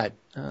mean we're not.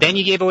 Then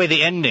you gave away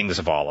the endings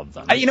of all of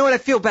them. You know what? I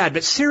feel bad,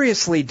 but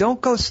seriously,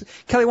 don't go...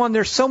 Kelly Wand,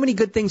 there's so many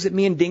good things that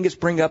me and Dingus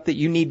bring up that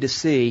you need to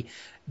see.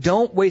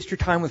 Don't waste your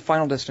time with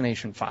Final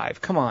Destination 5.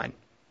 Come on.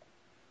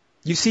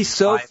 You see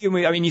so few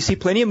movies. I mean, you see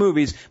plenty of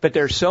movies, but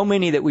there are so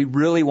many that we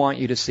really want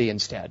you to see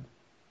instead.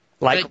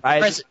 Like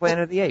Rise of the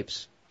Planet of the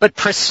Apes. But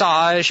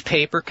Presage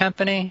Paper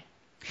Company?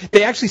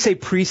 They actually say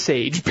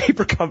Presage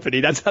Paper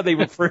Company. That's how they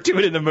refer to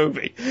it in the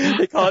movie.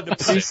 They call it the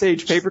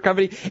Presage Paper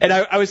Company. And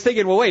I was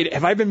thinking, well, wait,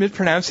 have I been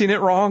mispronouncing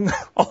it wrong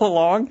all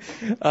along?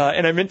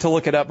 And I meant to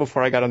look it up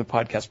before I got on the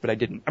podcast, but I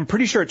didn't. I'm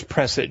pretty sure it's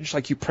presage,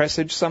 like you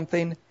presage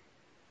something.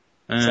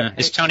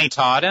 Is Tony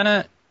Todd in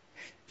it?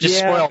 Just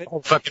spoil the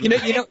whole fucking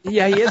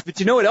yeah, he is.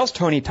 But you know what else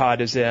Tony Todd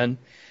is in?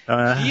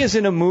 He is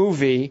in a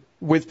movie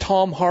with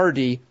Tom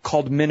Hardy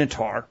called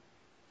Minotaur.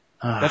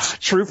 That's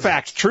true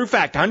fact. True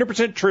fact.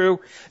 100% true.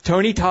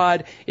 Tony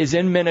Todd is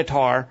in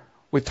Minotaur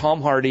with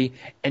Tom Hardy,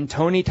 and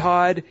Tony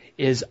Todd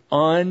is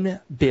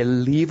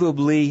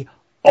unbelievably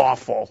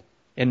awful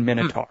in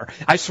Minotaur.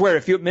 I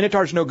swear,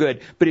 Minotaur's no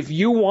good, but if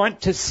you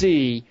want to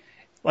see,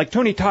 like,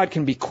 Tony Todd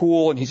can be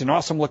cool and he's an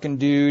awesome looking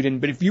dude,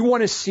 but if you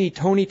want to see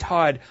Tony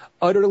Todd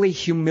utterly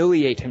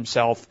humiliate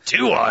himself,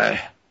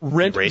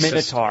 rent Racist.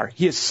 Minotaur.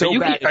 He is so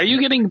bad. Are you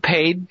getting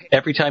paid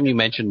every time you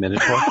mention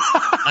Minotaur?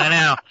 I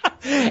know.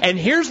 And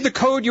here's the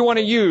code you want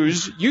to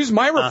use. Use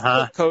my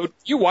referral code.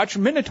 You watch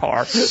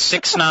Minotaur.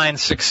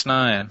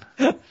 6969.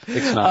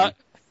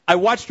 I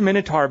watched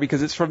Minotaur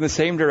because it's from the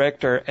same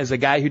director as a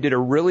guy who did a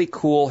really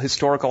cool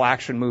historical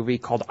action movie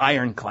called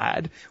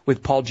Ironclad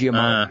with Paul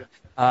Giamatti.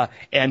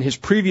 And his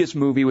previous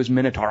movie was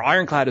Minotaur.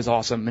 Ironclad is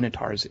awesome.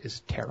 Minotaur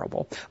is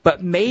terrible.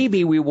 But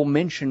maybe we will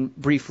mention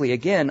briefly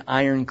again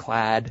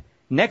Ironclad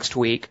next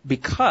week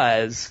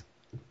because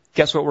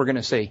guess what we're going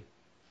to see?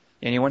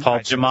 Anyone? Paul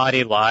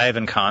Giamatti live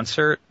in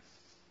concert?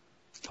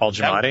 Paul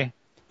Giamatti?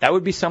 That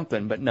would be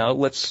something, but no,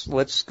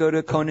 let's go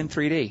to Conan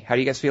 3D. How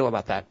do you guys feel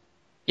about that?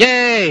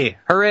 Yay!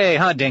 Hooray,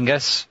 huh,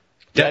 Dingus?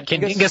 Yeah,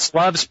 Dingus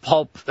loves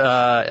pulp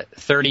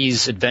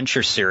 30s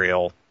adventure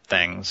serial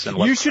things. And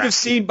you should have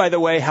seen, by the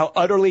way, how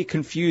utterly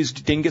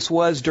confused Dingus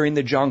was during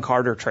the John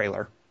Carter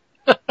trailer.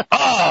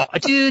 Oh,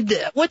 dude,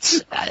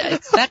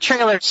 that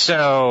trailer? It's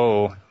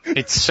so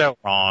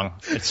wrong.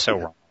 It's so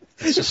wrong.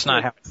 It's just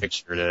not how I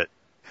pictured it.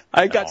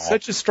 I got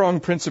such a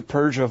strong Prince of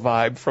Persia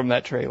vibe from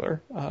that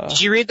trailer.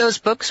 Did you read those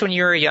books when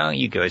you were young?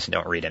 You guys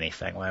don't read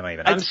anything. Why am I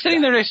even? I'm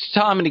sitting there next to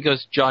Tom, and he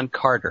goes, "John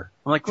Carter."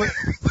 I'm like, "What?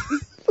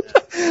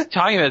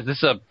 Talking about? Is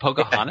this a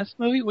Pocahontas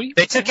movie? What are you?"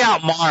 They took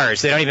out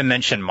Mars. They don't even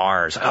mention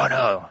Mars. Oh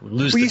no!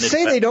 Well, you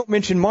say they don't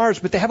mention Mars,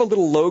 but they have a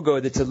little logo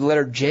that's a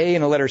letter J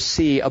and a letter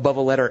C above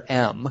a letter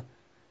M.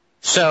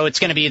 So it's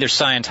going to be either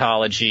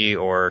Scientology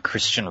or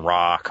Christian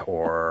rock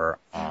or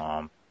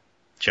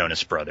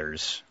Jonas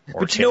Brothers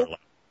or Taylor.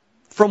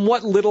 From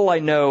what little I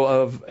know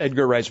of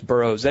Edgar Rice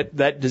Burroughs,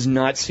 that does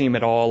not seem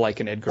at all like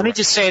an Edgar Rice. Let me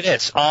just say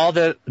this. All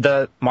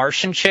the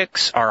Martian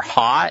chicks are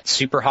hot,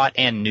 super hot,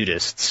 and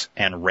nudists,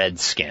 and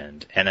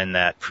red-skinned. And in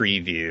that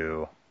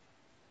preview,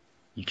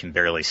 you can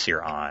barely see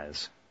her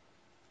eyes.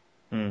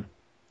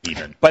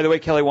 Even. By the way,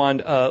 Kelly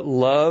Wand,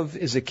 love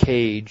is a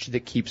cage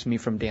that keeps me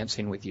from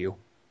dancing with you.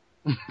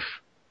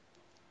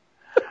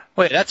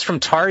 Wait, that's from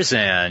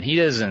Tarzan. He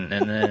doesn't,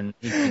 and then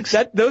he thinks...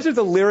 Those are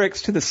the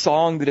lyrics to the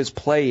song that is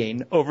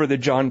playing over the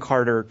John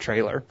Carter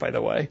trailer, by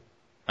the way.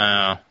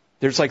 Oh.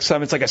 There's like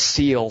it's like a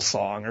Seal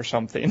song or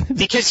something.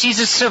 Because he's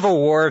a Civil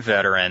War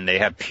veteran, they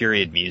have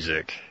period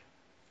music.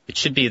 It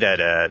should be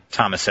that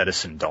Thomas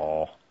Edison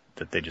doll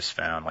that they just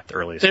found, like the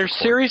earliest. They're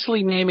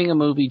seriously naming a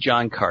movie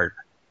John Carter.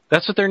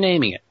 That's what they're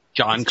naming it.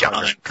 John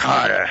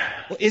Carter.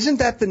 Well, isn't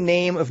that the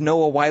name of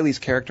Noah Wiley's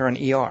character on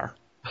ER?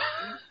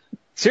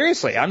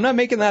 Seriously, I'm not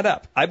making that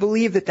up. I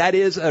believe that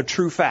is a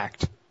true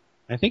fact.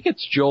 I think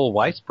it's Joel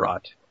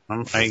Weisbrot.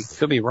 I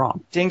could be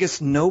wrong. Dingus,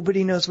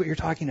 nobody knows what you're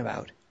talking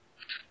about.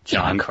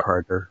 John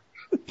Carter.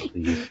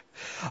 Please.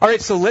 All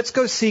right, so let's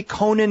go see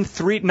Conan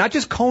 3. Not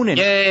just Conan.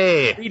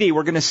 Yay! 3D.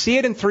 We're going to see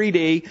it in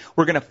 3D.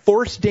 We're going to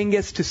force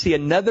Dingus to see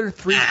another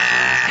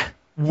 3D.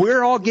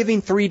 We're all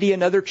giving 3D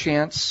another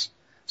chance.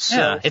 So,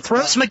 yeah, it's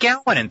Rose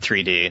McGowan in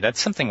 3D. That's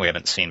something we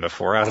haven't seen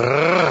before.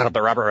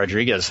 But Robert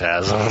Rodriguez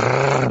has.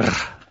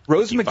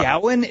 Rose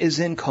McGowan is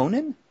in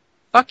Conan?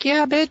 Fuck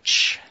yeah,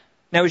 bitch.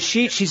 Now,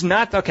 she's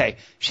not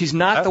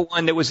the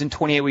one that was in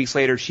 28 Weeks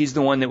Later. She's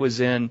the one that was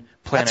in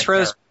Planet That's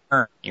Rose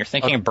Byrne. You're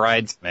thinking of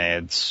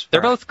Bridesmaids.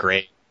 They're both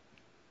great.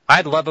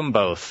 I'd love them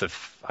both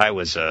if I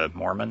was a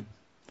Mormon.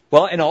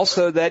 Well, and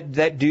also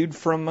that dude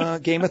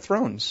from Game of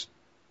Thrones.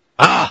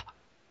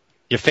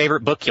 Your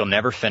favorite book you'll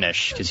never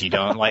finish because you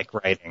don't like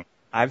writing.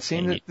 I've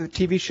seen the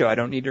TV show. I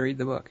don't need to read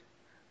the book.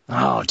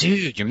 Oh,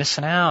 dude, you're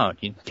missing out.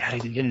 You gotta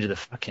get into the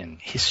fucking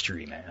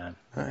history, man.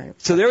 All right.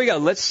 So there we go.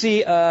 Let's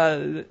see.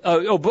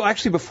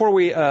 Actually, before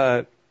we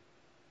sign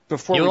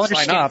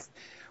off,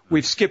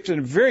 we've skipped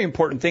a very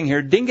important thing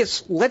here.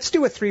 Dingus, let's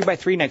do a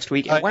 3x3 next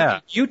week. And why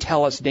don't you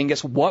tell us,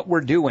 Dingus, what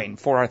we're doing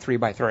for our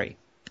 3x3?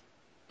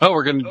 Oh,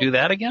 we're going to do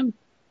that again?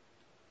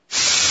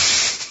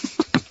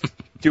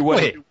 Do what?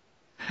 Wait.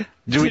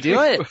 Do we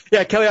do it?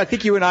 Yeah, Kelly, I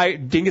think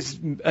Dingus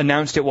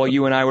announced it while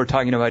you and I were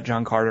talking about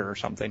John Carter or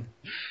something.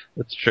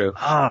 That's true.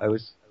 I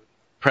was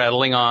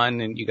prattling on,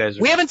 and you guys.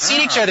 We haven't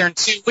seen each other in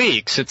 2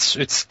 weeks.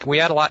 We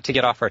had a lot to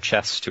get off our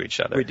chests to each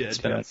other. We did.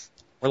 Yes.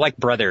 We're like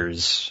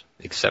brothers,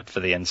 except for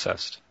the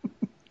incest.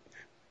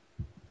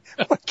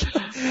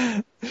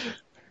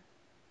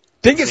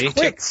 Dingus,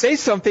 quick, say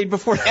something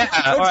before. Yeah,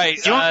 all right.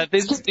 These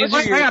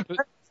are your,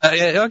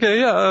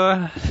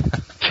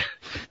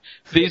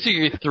 these are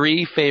your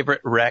 3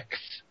 favorite wrecks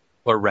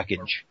or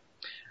wreckage.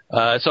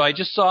 So I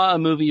just saw a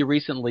movie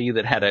recently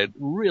that had a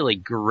really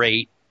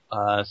great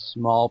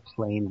small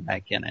plane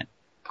wreck in it.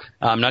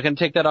 I'm not going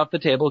to take that off the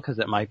table because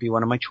that might be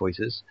one of my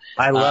choices.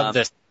 I love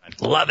this.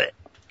 Love it.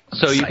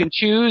 So you can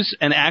choose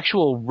an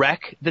actual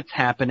wreck that's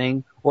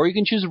happening, or you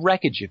can choose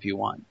wreckage if you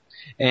want.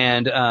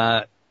 And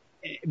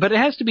but it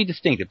has to be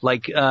distinctive.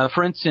 Like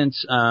for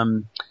instance,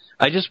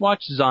 I just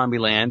watched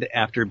Zombieland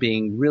after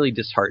being really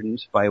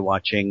disheartened by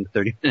watching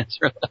 30 Minutes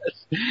or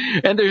Less.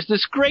 And there's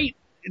this great,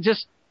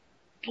 just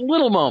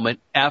little moment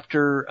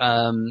after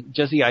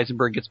Jesse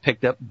Eisenberg gets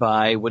picked up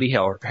by Woody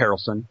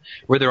Harrelson,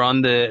 where they're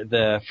on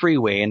the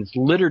freeway and it's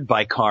littered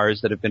by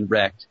cars that have been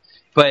wrecked.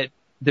 But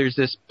there's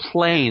this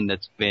plane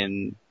that's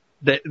been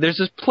there's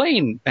this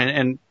plane,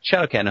 and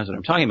Shadowcat knows what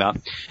I'm talking about.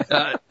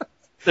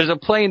 There's a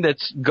plane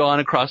that's gone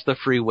across the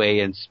freeway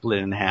and split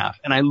in half,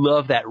 and I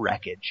love that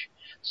wreckage.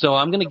 So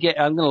I'm gonna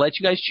let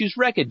you guys choose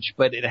wreckage,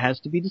 but it has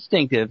to be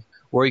distinctive,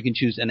 or you can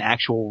choose an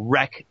actual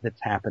wreck that's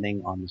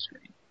happening on the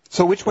screen.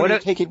 So which one are you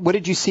taking? What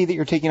did you see that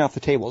you're taking off the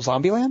table?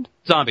 Zombieland?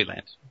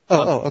 Zombieland.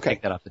 Oh, okay.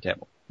 Take that off the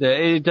table.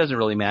 It doesn't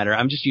really matter.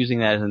 I'm just using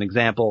that as an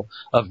example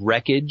of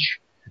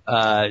wreckage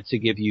to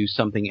give you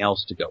something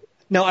else to go with.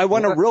 Now, I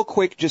want to real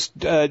quick just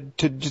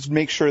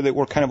make sure that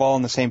we're kind of all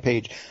on the same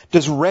page.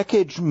 Does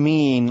wreckage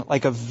mean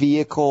like a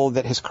vehicle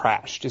that has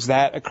crashed? Is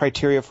that a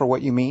criteria for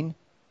what you mean?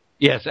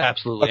 Yes,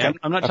 absolutely. Okay.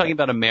 I'm not talking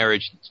about a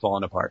marriage that's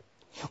fallen apart.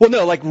 Well,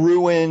 no, like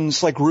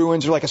ruins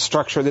are like a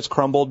structure that's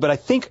crumbled. But I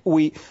think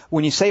when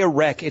you say a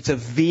wreck, it's a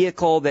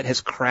vehicle that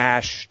has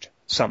crashed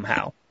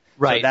somehow.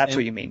 Right. So that's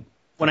what you mean.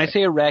 When I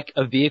say a wreck,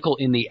 a vehicle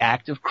in the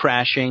act of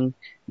crashing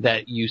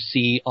that you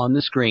see on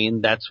the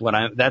screen, that's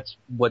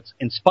what's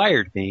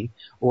inspired me.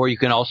 Or you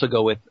can also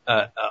go with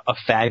a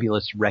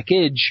fabulous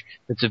wreckage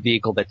that's a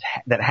vehicle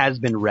that has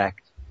been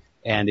wrecked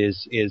and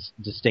is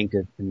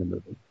distinctive in the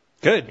movie.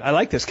 Good. I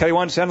like this. Kelly,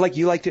 it sounded like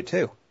you liked it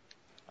too.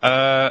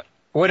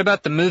 What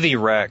about the movie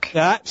wreck?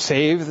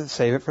 Save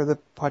it for the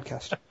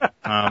podcast.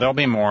 There'll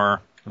be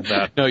more of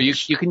that. No,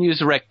 you can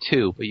use wreck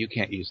 2, but you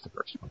can't use the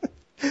first one.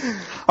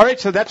 All right,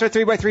 so that's our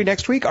 3x3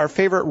 next week. Our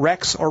favorite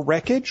wrecks or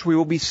wreckage. We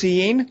will be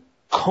seeing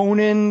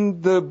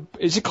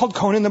is it called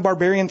Conan the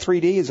Barbarian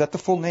 3D? Is that the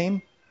full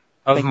name?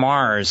 Of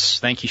Mars.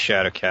 Thank you,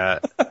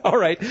 Shadowcat. All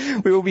right,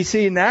 we will be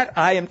seeing that.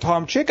 I am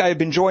Tom Chick. I have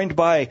been joined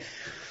by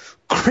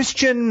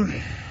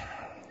Christian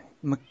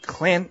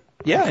Christian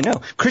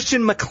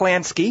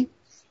McClansky.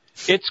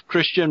 It's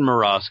Christian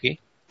Morosky.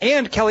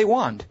 And Kelly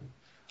Wand.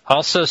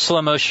 Also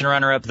slow motion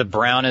runner-up, the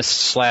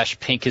brownest /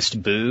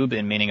 pinkest boob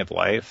in Meaning of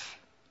Life.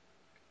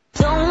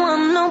 Don't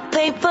want no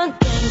paper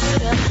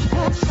gangster.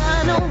 Won't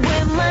sign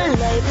away my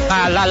life.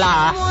 La la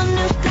la. Someone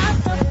who's got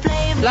the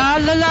flavor. La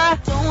la la.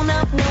 Don't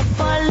have no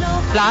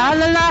follow. La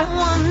la la. Don't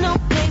want no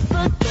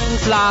paper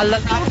gangster. La la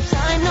la. Don't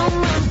sign no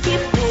monkey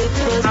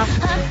papers. I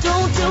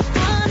don't do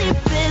funny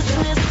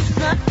business.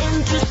 Not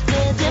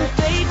interested in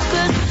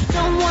fakers.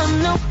 Don't want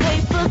no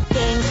paper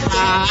gangster.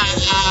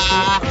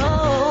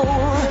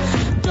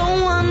 Oh,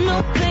 don't want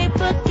no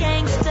paper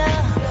gangster.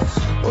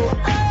 Oh,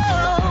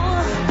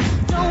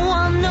 don't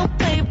want no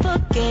paper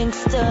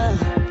gangster.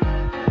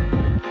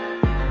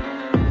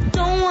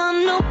 Don't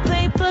want no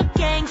paper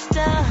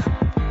gangster.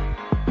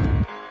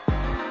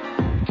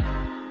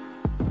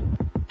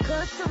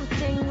 Got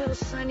something real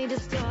shiny to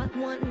start.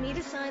 Want me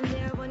to sign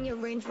there on your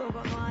Range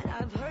Rover heart?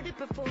 I've heard it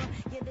before.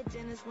 Yeah, the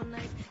dinners were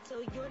nice. So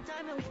your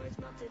diamond words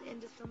melted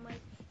into some ice.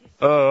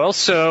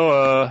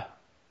 Also,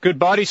 good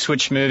body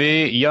switch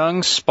movie,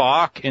 young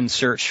Spock in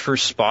Search for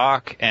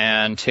Spock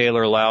and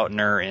Taylor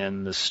Lautner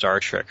in the Star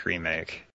Trek remake.